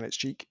its tongue in its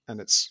cheek and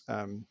it's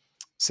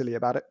silly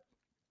about it.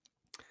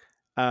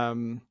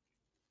 And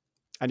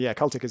yeah,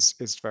 Cultic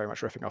is very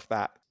much riffing off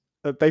that.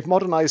 They've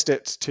modernized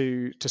it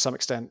to some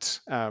extent,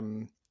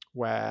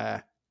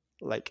 where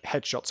like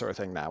headshots are a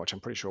thing now, which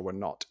I'm pretty sure were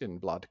not in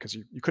Blood, because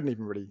you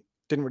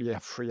didn't really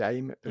have free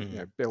aim. You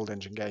know, build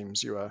engine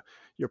games, you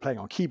were playing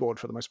on keyboard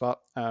for the most part,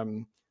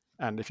 and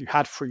And if you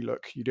had free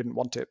look, you didn't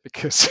want it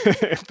because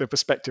the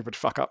perspective would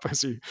fuck up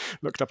as you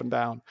looked up and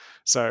down.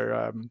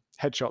 So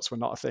headshots were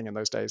not a thing in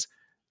those days.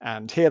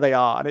 And here they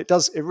are, and it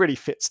really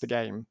fits the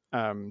game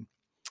in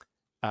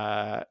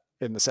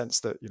the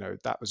sense that, you know,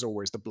 that was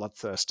always the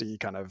bloodthirsty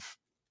kind of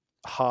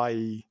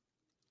high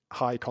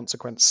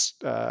consequence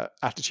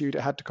attitude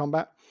it had to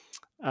combat.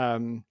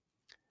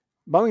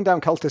 Mowing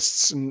down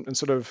cultists and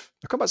sort of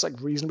the combat's like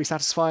reasonably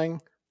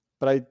satisfying,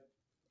 but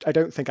I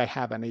don't think I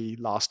have any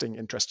lasting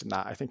interest in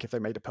that. I think if they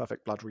made a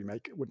Perfect Blood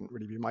remake, it wouldn't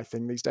really be my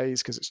thing these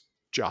days because it's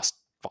just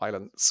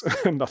violence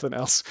and nothing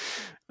else.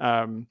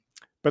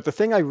 But the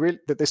thing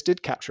that this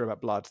did capture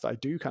about Blood that I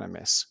do kind of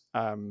miss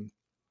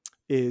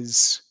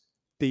is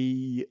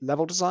the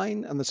level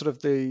design and the sort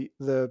of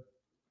the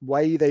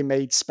way they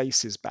made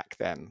spaces back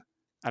then.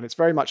 And it's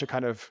very much a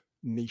kind of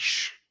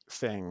niche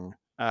thing.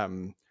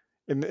 In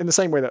the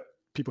same way that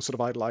people sort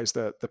of idolize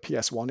the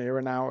PS1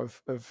 era now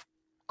of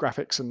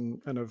graphics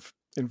and of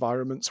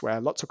environments where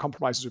lots of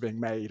compromises were being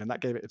made, and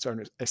that gave it its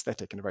own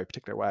aesthetic in a very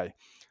particular way.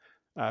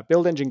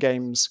 Build engine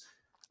games,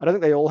 I don't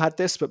think they all had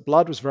this, but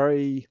Blood was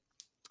very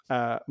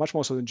much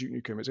more so than Duke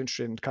Nukem. It was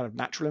interested in kind of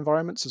natural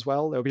environments as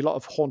well. There would be a lot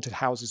of haunted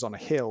houses on a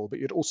hill, but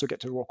you'd also get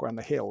to walk around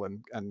the hill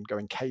and go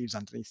in caves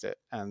underneath it.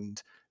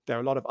 And there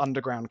are a lot of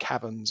underground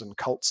caverns and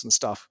cults and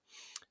stuff.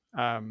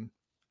 And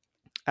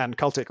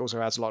Cultic also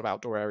has a lot of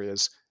outdoor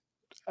areas,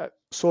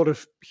 sort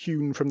of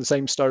hewn from the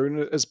same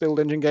stone as Build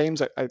Engine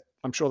games.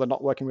 I'm sure they're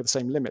not working with the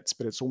same limits,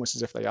 but it's almost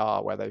as if they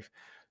are, where they've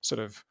sort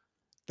of,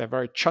 they're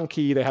very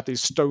chunky. They have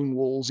these stone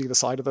walls either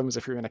side of them as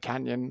if you're in a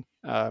canyon,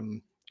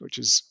 which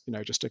is, you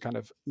know, just a kind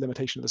of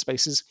limitation of the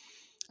spaces.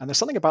 And there's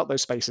something about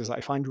those spaces that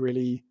I find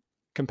really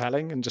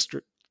compelling, and just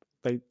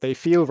they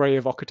feel very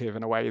evocative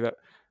in a way that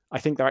I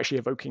think they're actually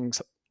evoking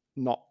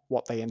not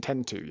what they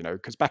intend to, you know,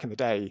 because back in the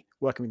day,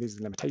 working with these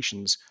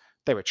limitations,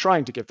 they were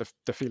trying to give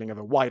the feeling of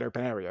a wide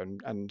open area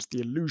and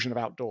the illusion of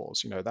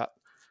outdoors, you know, that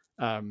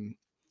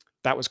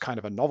was kind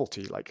of a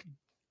novelty. Like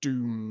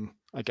Doom,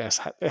 I guess,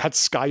 it had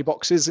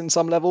skyboxes in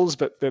some levels,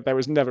 but there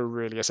was never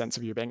really a sense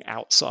of you being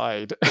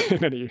outside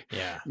in any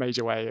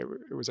major way.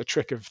 It was a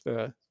trick of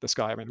the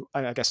sky. I mean,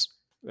 I guess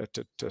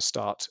to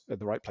start at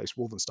the right place,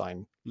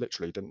 Wolfenstein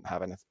literally didn't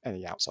have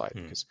any outside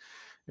because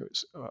it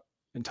was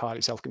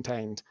entirely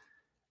self-contained.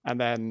 And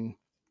then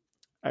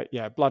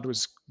Blood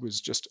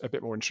was just a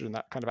bit more interested in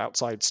that kind of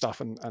outside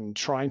stuff and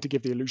trying to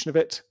give the illusion of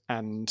it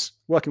and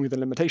working with the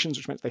limitations,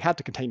 which meant they had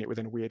to contain it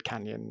within a weird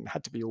canyon,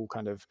 had to be all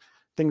kind of,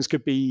 things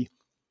could be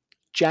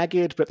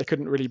jagged, but they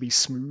couldn't really be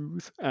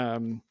smooth.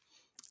 And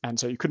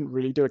so you couldn't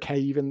really do a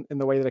cave in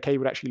the way that a cave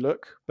would actually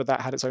look, but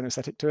that had its own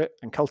aesthetic to it.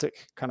 And Cultic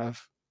kind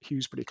of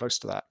hews pretty close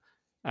to that.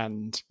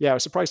 And I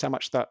was surprised how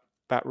much that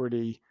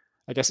really,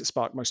 I guess it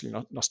sparked mostly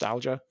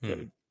nostalgia.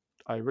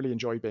 I really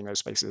enjoyed being in those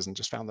spaces and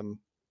just found them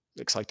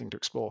exciting to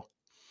explore.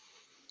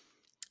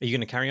 Are you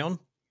going to carry on?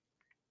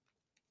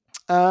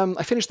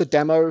 I finished the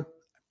demo.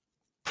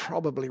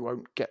 Probably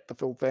won't get the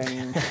full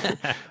thing.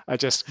 I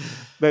just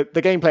the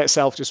gameplay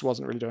itself just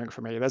wasn't really doing it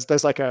for me.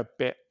 There's like a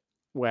bit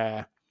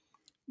where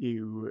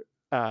you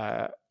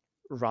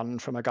run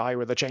from a guy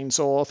with a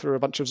chainsaw through a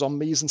bunch of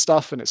zombies and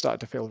stuff, and it started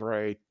to feel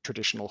very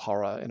traditional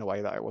horror in a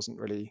way that I wasn't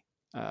really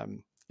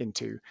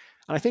into. And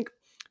I think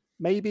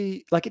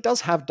maybe, like, it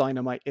does have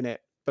dynamite in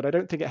it, but I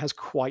don't think it has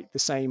quite the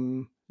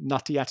same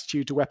nutty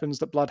attitude to weapons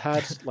that Blood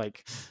had.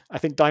 Like, I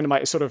think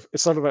dynamite is sort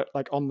of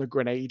like on the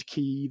grenade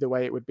key, the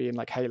way it would be in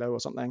like Halo or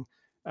something.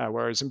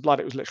 Whereas in Blood,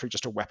 it was literally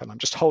just a weapon. I'm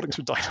just holding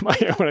some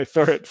dynamite, and when I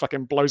throw it, it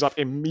fucking blows up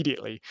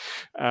immediately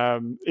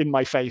in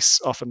my face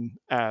often.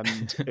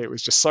 And it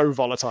was just so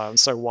volatile and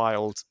so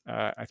wild.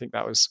 I think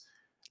that was,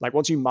 like,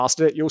 once you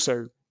mastered it, you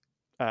also,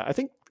 I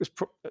think,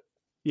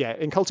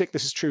 in Cultic,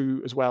 this is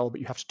true as well, but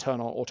you have to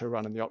turn on auto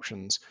run in the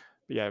options.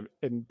 But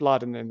in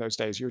Blood and in those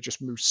days, you would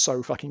just move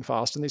so fucking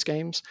fast in these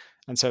games.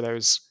 And so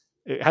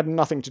it had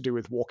nothing to do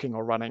with walking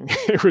or running.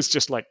 It was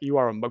just like, you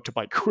are a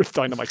motorbike with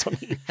dynamite on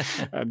you.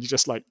 And you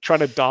just like try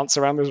to dance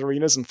around those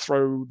arenas and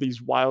throw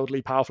these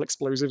wildly powerful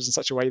explosives in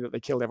such a way that they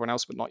killed everyone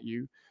else, but not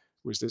you,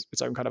 was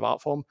its own kind of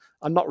art form.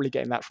 I'm not really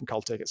getting that from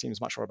Cultic. It seems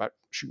much more about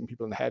shooting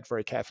people in the head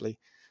very carefully.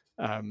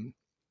 And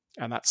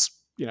that's,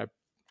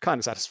 kind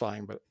of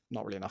satisfying, but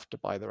not really enough to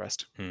buy the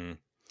rest.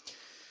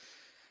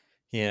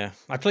 Yeah,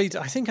 I played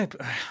the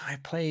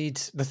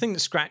thing that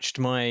scratched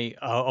my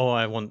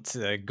I want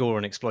gore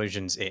and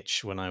explosions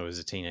itch when I was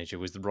a teenager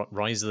was the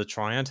Rise of the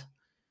Triad.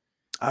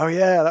 Oh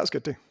yeah, that was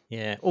good too.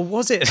 Yeah, or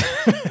was it?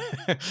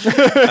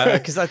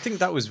 Because I think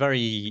that was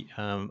very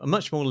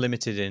much more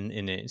limited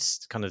in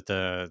its kind of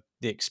the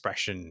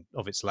expression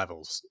of its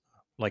levels,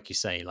 like you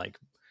say, like.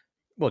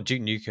 Well,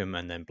 Duke Nukem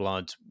and then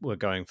Blood were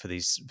going for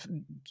these,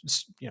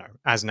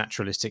 as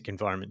naturalistic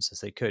environments as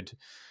they could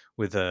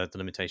with the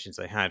limitations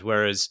they had.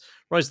 Whereas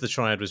Rise of the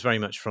Triad was very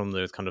much from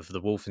the kind of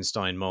the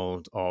Wolfenstein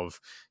mold of,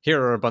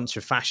 here are a bunch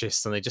of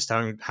fascists and they just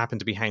happen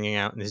to be hanging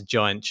out in this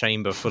giant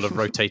chamber full of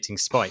rotating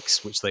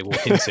spikes, which they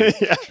walk into.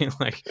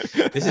 Like,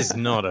 this is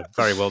not a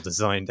very well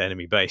designed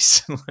enemy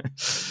base.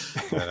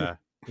 But,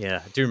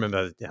 Yeah, I do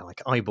remember,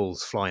 like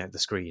eyeballs fly at the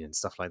screen and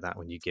stuff like that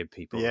when you give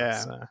people.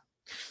 Yeah.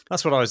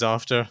 That's what I was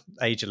after,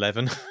 age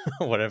 11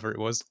 or whatever it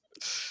was.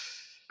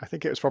 I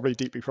think it was probably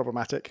deeply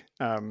problematic.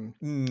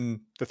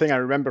 Mm, The thing I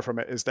remember from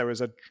it is there was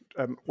a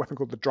weapon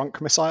called the drunk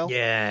missile.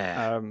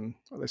 yeah.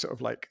 They sort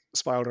of like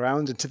spiraled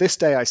around, and to this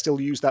day, I still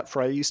use that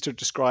phrase to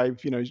describe,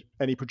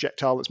 any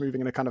projectile that's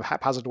moving in a kind of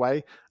haphazard way.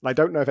 And I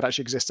don't know if it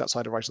actually exists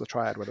outside of Rise of the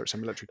Triad, whether it's a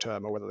military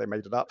term or whether they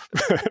made it up.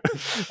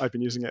 I've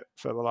been using it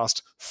for the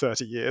last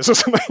 30 years or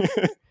something.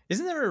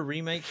 Isn't there a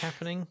remake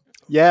happening?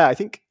 Yeah, I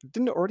think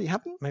didn't it already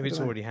happen? Maybe it's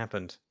already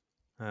happened.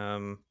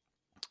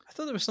 I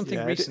thought there was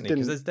something recently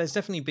because there's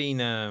definitely been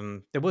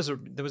there was a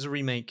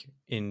remake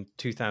in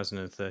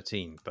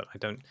 2013, but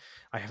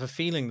I have a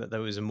feeling that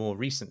there was a more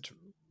recent,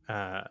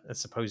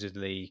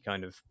 supposedly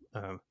kind of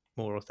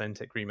more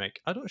authentic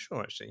remake. I'm not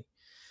sure actually.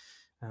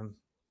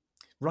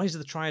 Rise of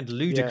the Triad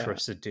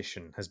Ludicrous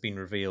Edition has been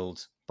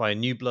revealed by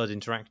New Blood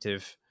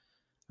Interactive.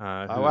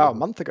 A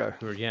month ago.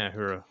 Who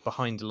are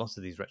behind a lot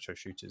of these retro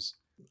shooters.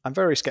 I'm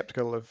very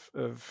skeptical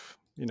of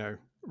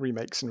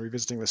remakes and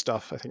revisiting the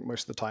stuff. I think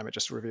most of the time it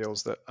just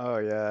reveals that, oh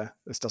yeah,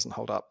 this doesn't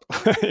hold up.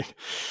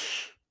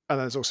 And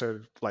there's also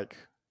like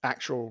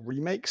actual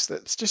remakes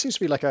that just seems to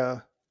be like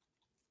a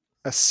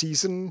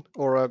season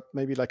or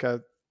maybe like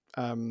a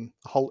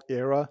whole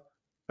era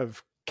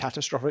of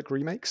catastrophic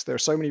remakes. There are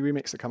so many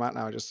remakes that come out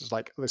now just as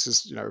like, this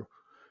is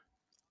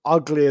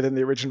uglier than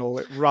the original,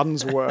 it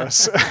runs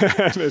worse.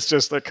 And it's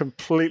just like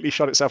completely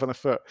shot itself in the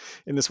foot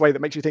in this way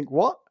that makes you think,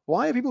 what?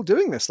 Why are people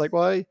doing this? Like,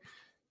 why?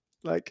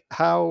 Like,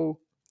 how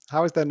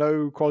is there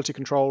no quality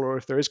control? Or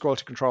if there is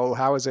quality control,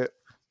 how is it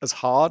as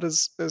hard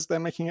as they're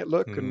making it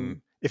look?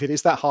 And if it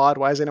is that hard,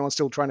 why is anyone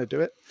still trying to do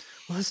it?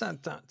 Well, there's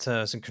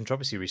some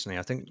controversy recently.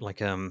 I think like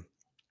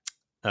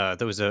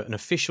there was an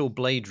official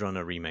Blade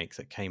Runner remake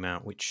that came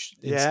out, which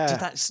did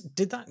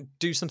that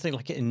do something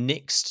like it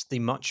nixed the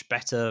much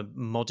better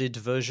modded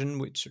version,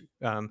 which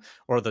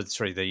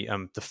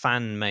the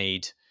fan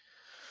made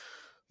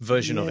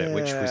version of it,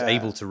 which was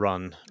able to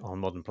run on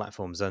modern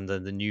platforms, and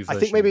then the new version, I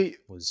think maybe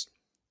was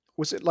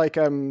it like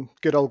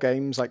Good Old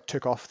Games like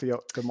took off the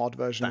mod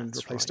version and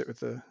replaced it with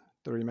the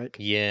remake.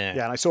 Yeah,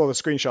 and I saw the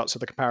screenshots of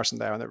the comparison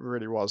there, and it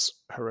really was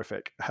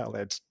horrific how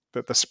that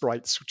the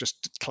sprites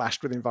just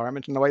clashed with the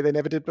environment in a way they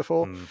never did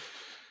before.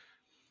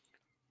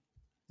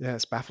 Yeah,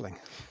 it's baffling.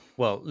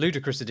 Well,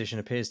 Ludicrous Edition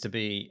appears to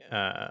be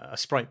a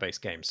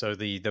sprite-based game. So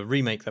the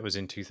remake that was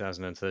in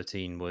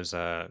 2013 was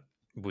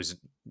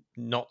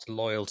not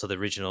loyal to the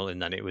original in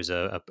that it was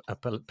a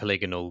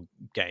polygonal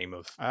game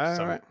of I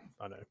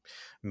don't know,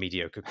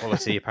 mediocre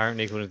quality,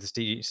 apparently, according to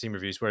the Steam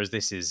reviews, whereas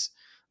this is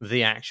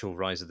the actual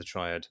Rise of the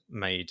Triad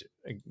made,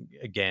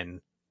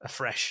 again,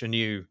 afresh,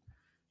 anew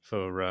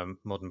for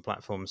modern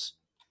platforms.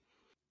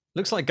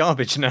 Looks like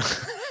garbage now,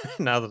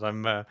 now that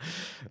I'm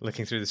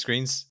looking through the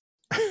screens.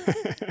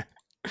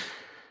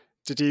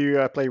 Did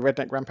you play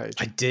Redneck Rampage?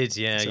 I did,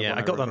 yeah.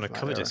 I got that on a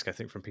cover disc, I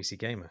think, from PC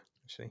Gamer,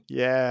 actually.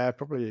 Yeah,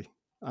 probably.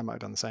 I might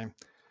have done the same.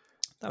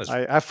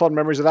 I have fond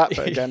memories of that,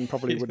 but again,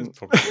 probably wouldn't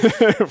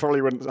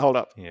probably wouldn't hold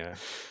up. Yeah.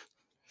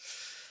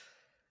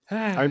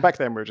 I mean, back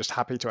then we were just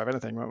happy to have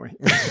anything, weren't we?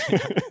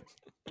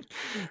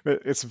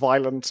 It's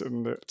violent,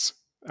 and it's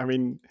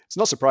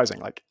not surprising.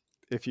 Like,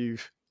 if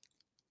you've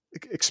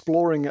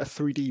exploring a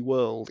 3D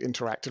world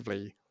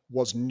interactively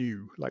was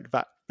new, like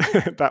that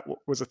that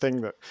was a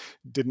thing that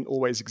didn't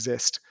always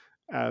exist,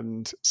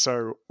 and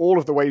so all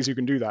of the ways you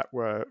can do that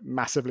were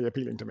massively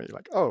appealing to me.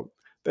 Like, oh,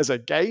 there's a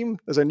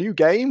new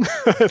game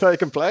that I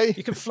can play.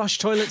 You can flush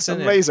toilets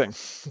in it. Amazing.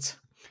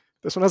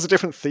 This one has a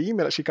different theme.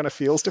 It actually kind of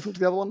feels different to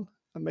the other one.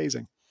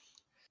 Amazing.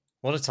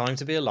 What a time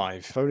to be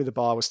alive. If only the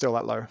bar was still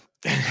that low.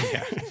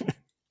 Yeah.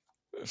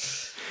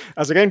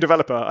 As a game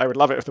developer, I would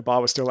love it if the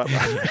bar was still that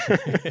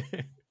low.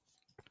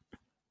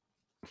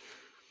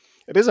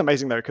 It is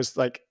amazing though, because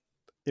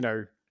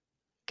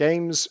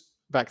games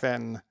back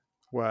then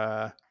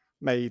were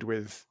made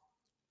with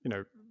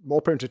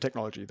more primitive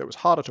technology that was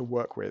harder to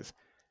work with,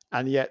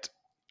 and yet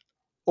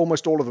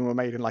almost all of them were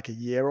made in like a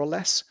year or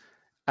less.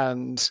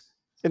 And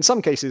in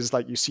some cases,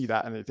 like, you see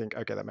that and you think,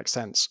 okay, that makes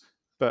sense.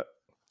 But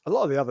a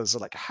lot of the others are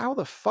like, how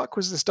the fuck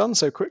was this done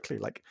so quickly?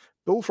 Like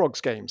Bullfrog's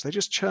games, they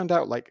just churned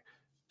out like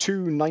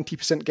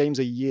 90% games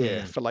a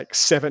year for like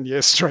 7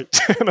 years straight.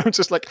 And I'm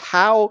just like,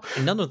 how?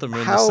 And none of them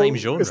are in the same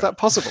genre. Is that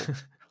possible?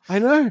 I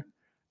know.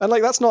 And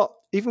like, that's not,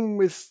 even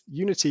with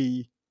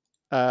Unity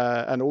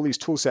and all these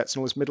tool sets and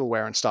all this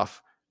middleware and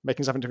stuff,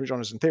 making stuff in different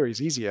genres in theory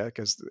is easier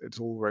because it's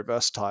all very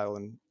versatile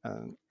and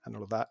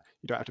all of that.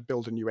 You don't have to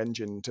build a new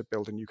engine to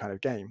build a new kind of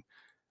game.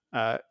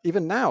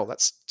 Even now,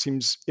 that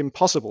seems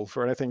impossible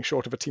for anything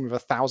short of a team of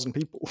 1,000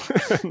 people.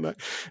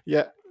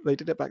 Yeah, they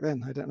did it back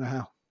then. I don't know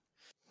how.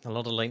 A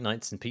lot of late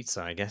nights and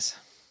pizza, I guess.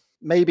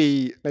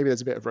 Maybe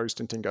there's a bit of rose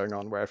tinting going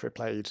on, where if it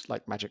played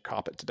like Magic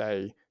Carpet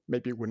today,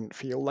 maybe it wouldn't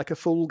feel like a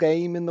full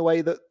game in the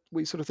way that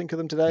we sort of think of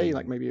them today.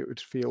 Like, maybe it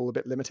would feel a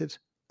bit limited.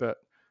 But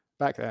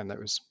back then,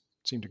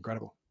 seemed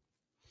incredible.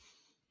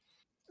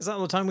 Is that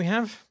all the time we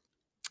have?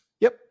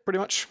 Yep, pretty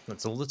much.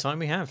 That's all the time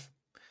we have.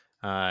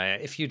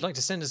 If you'd like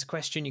to send us a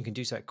question, you can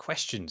do so at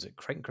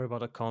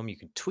questions@crateandcrowbar.com. You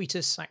can tweet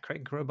us at Crate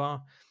and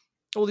Crowbar.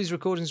 All these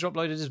recordings are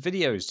uploaded as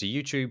videos to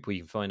YouTube, where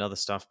you can find other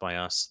stuff by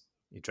us.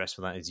 The address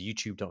for that is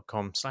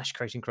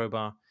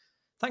youtube.com/crateandcrowbar.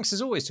 Thanks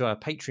as always to our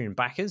Patreon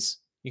backers.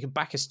 You can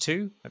back us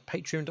too at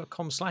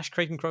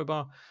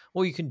patreon.com/crateandcrowbar,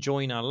 or you can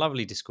join our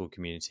lovely Discord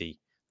community,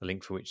 the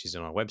link for which is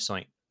on our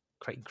website,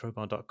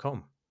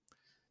 crateandcrowbar.com.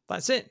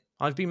 That's it.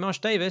 I've been Marsh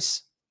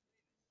Davis.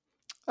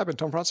 I've been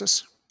Tom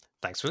Francis.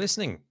 Thanks for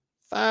listening.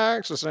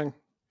 Thanks for listening,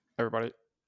 everybody.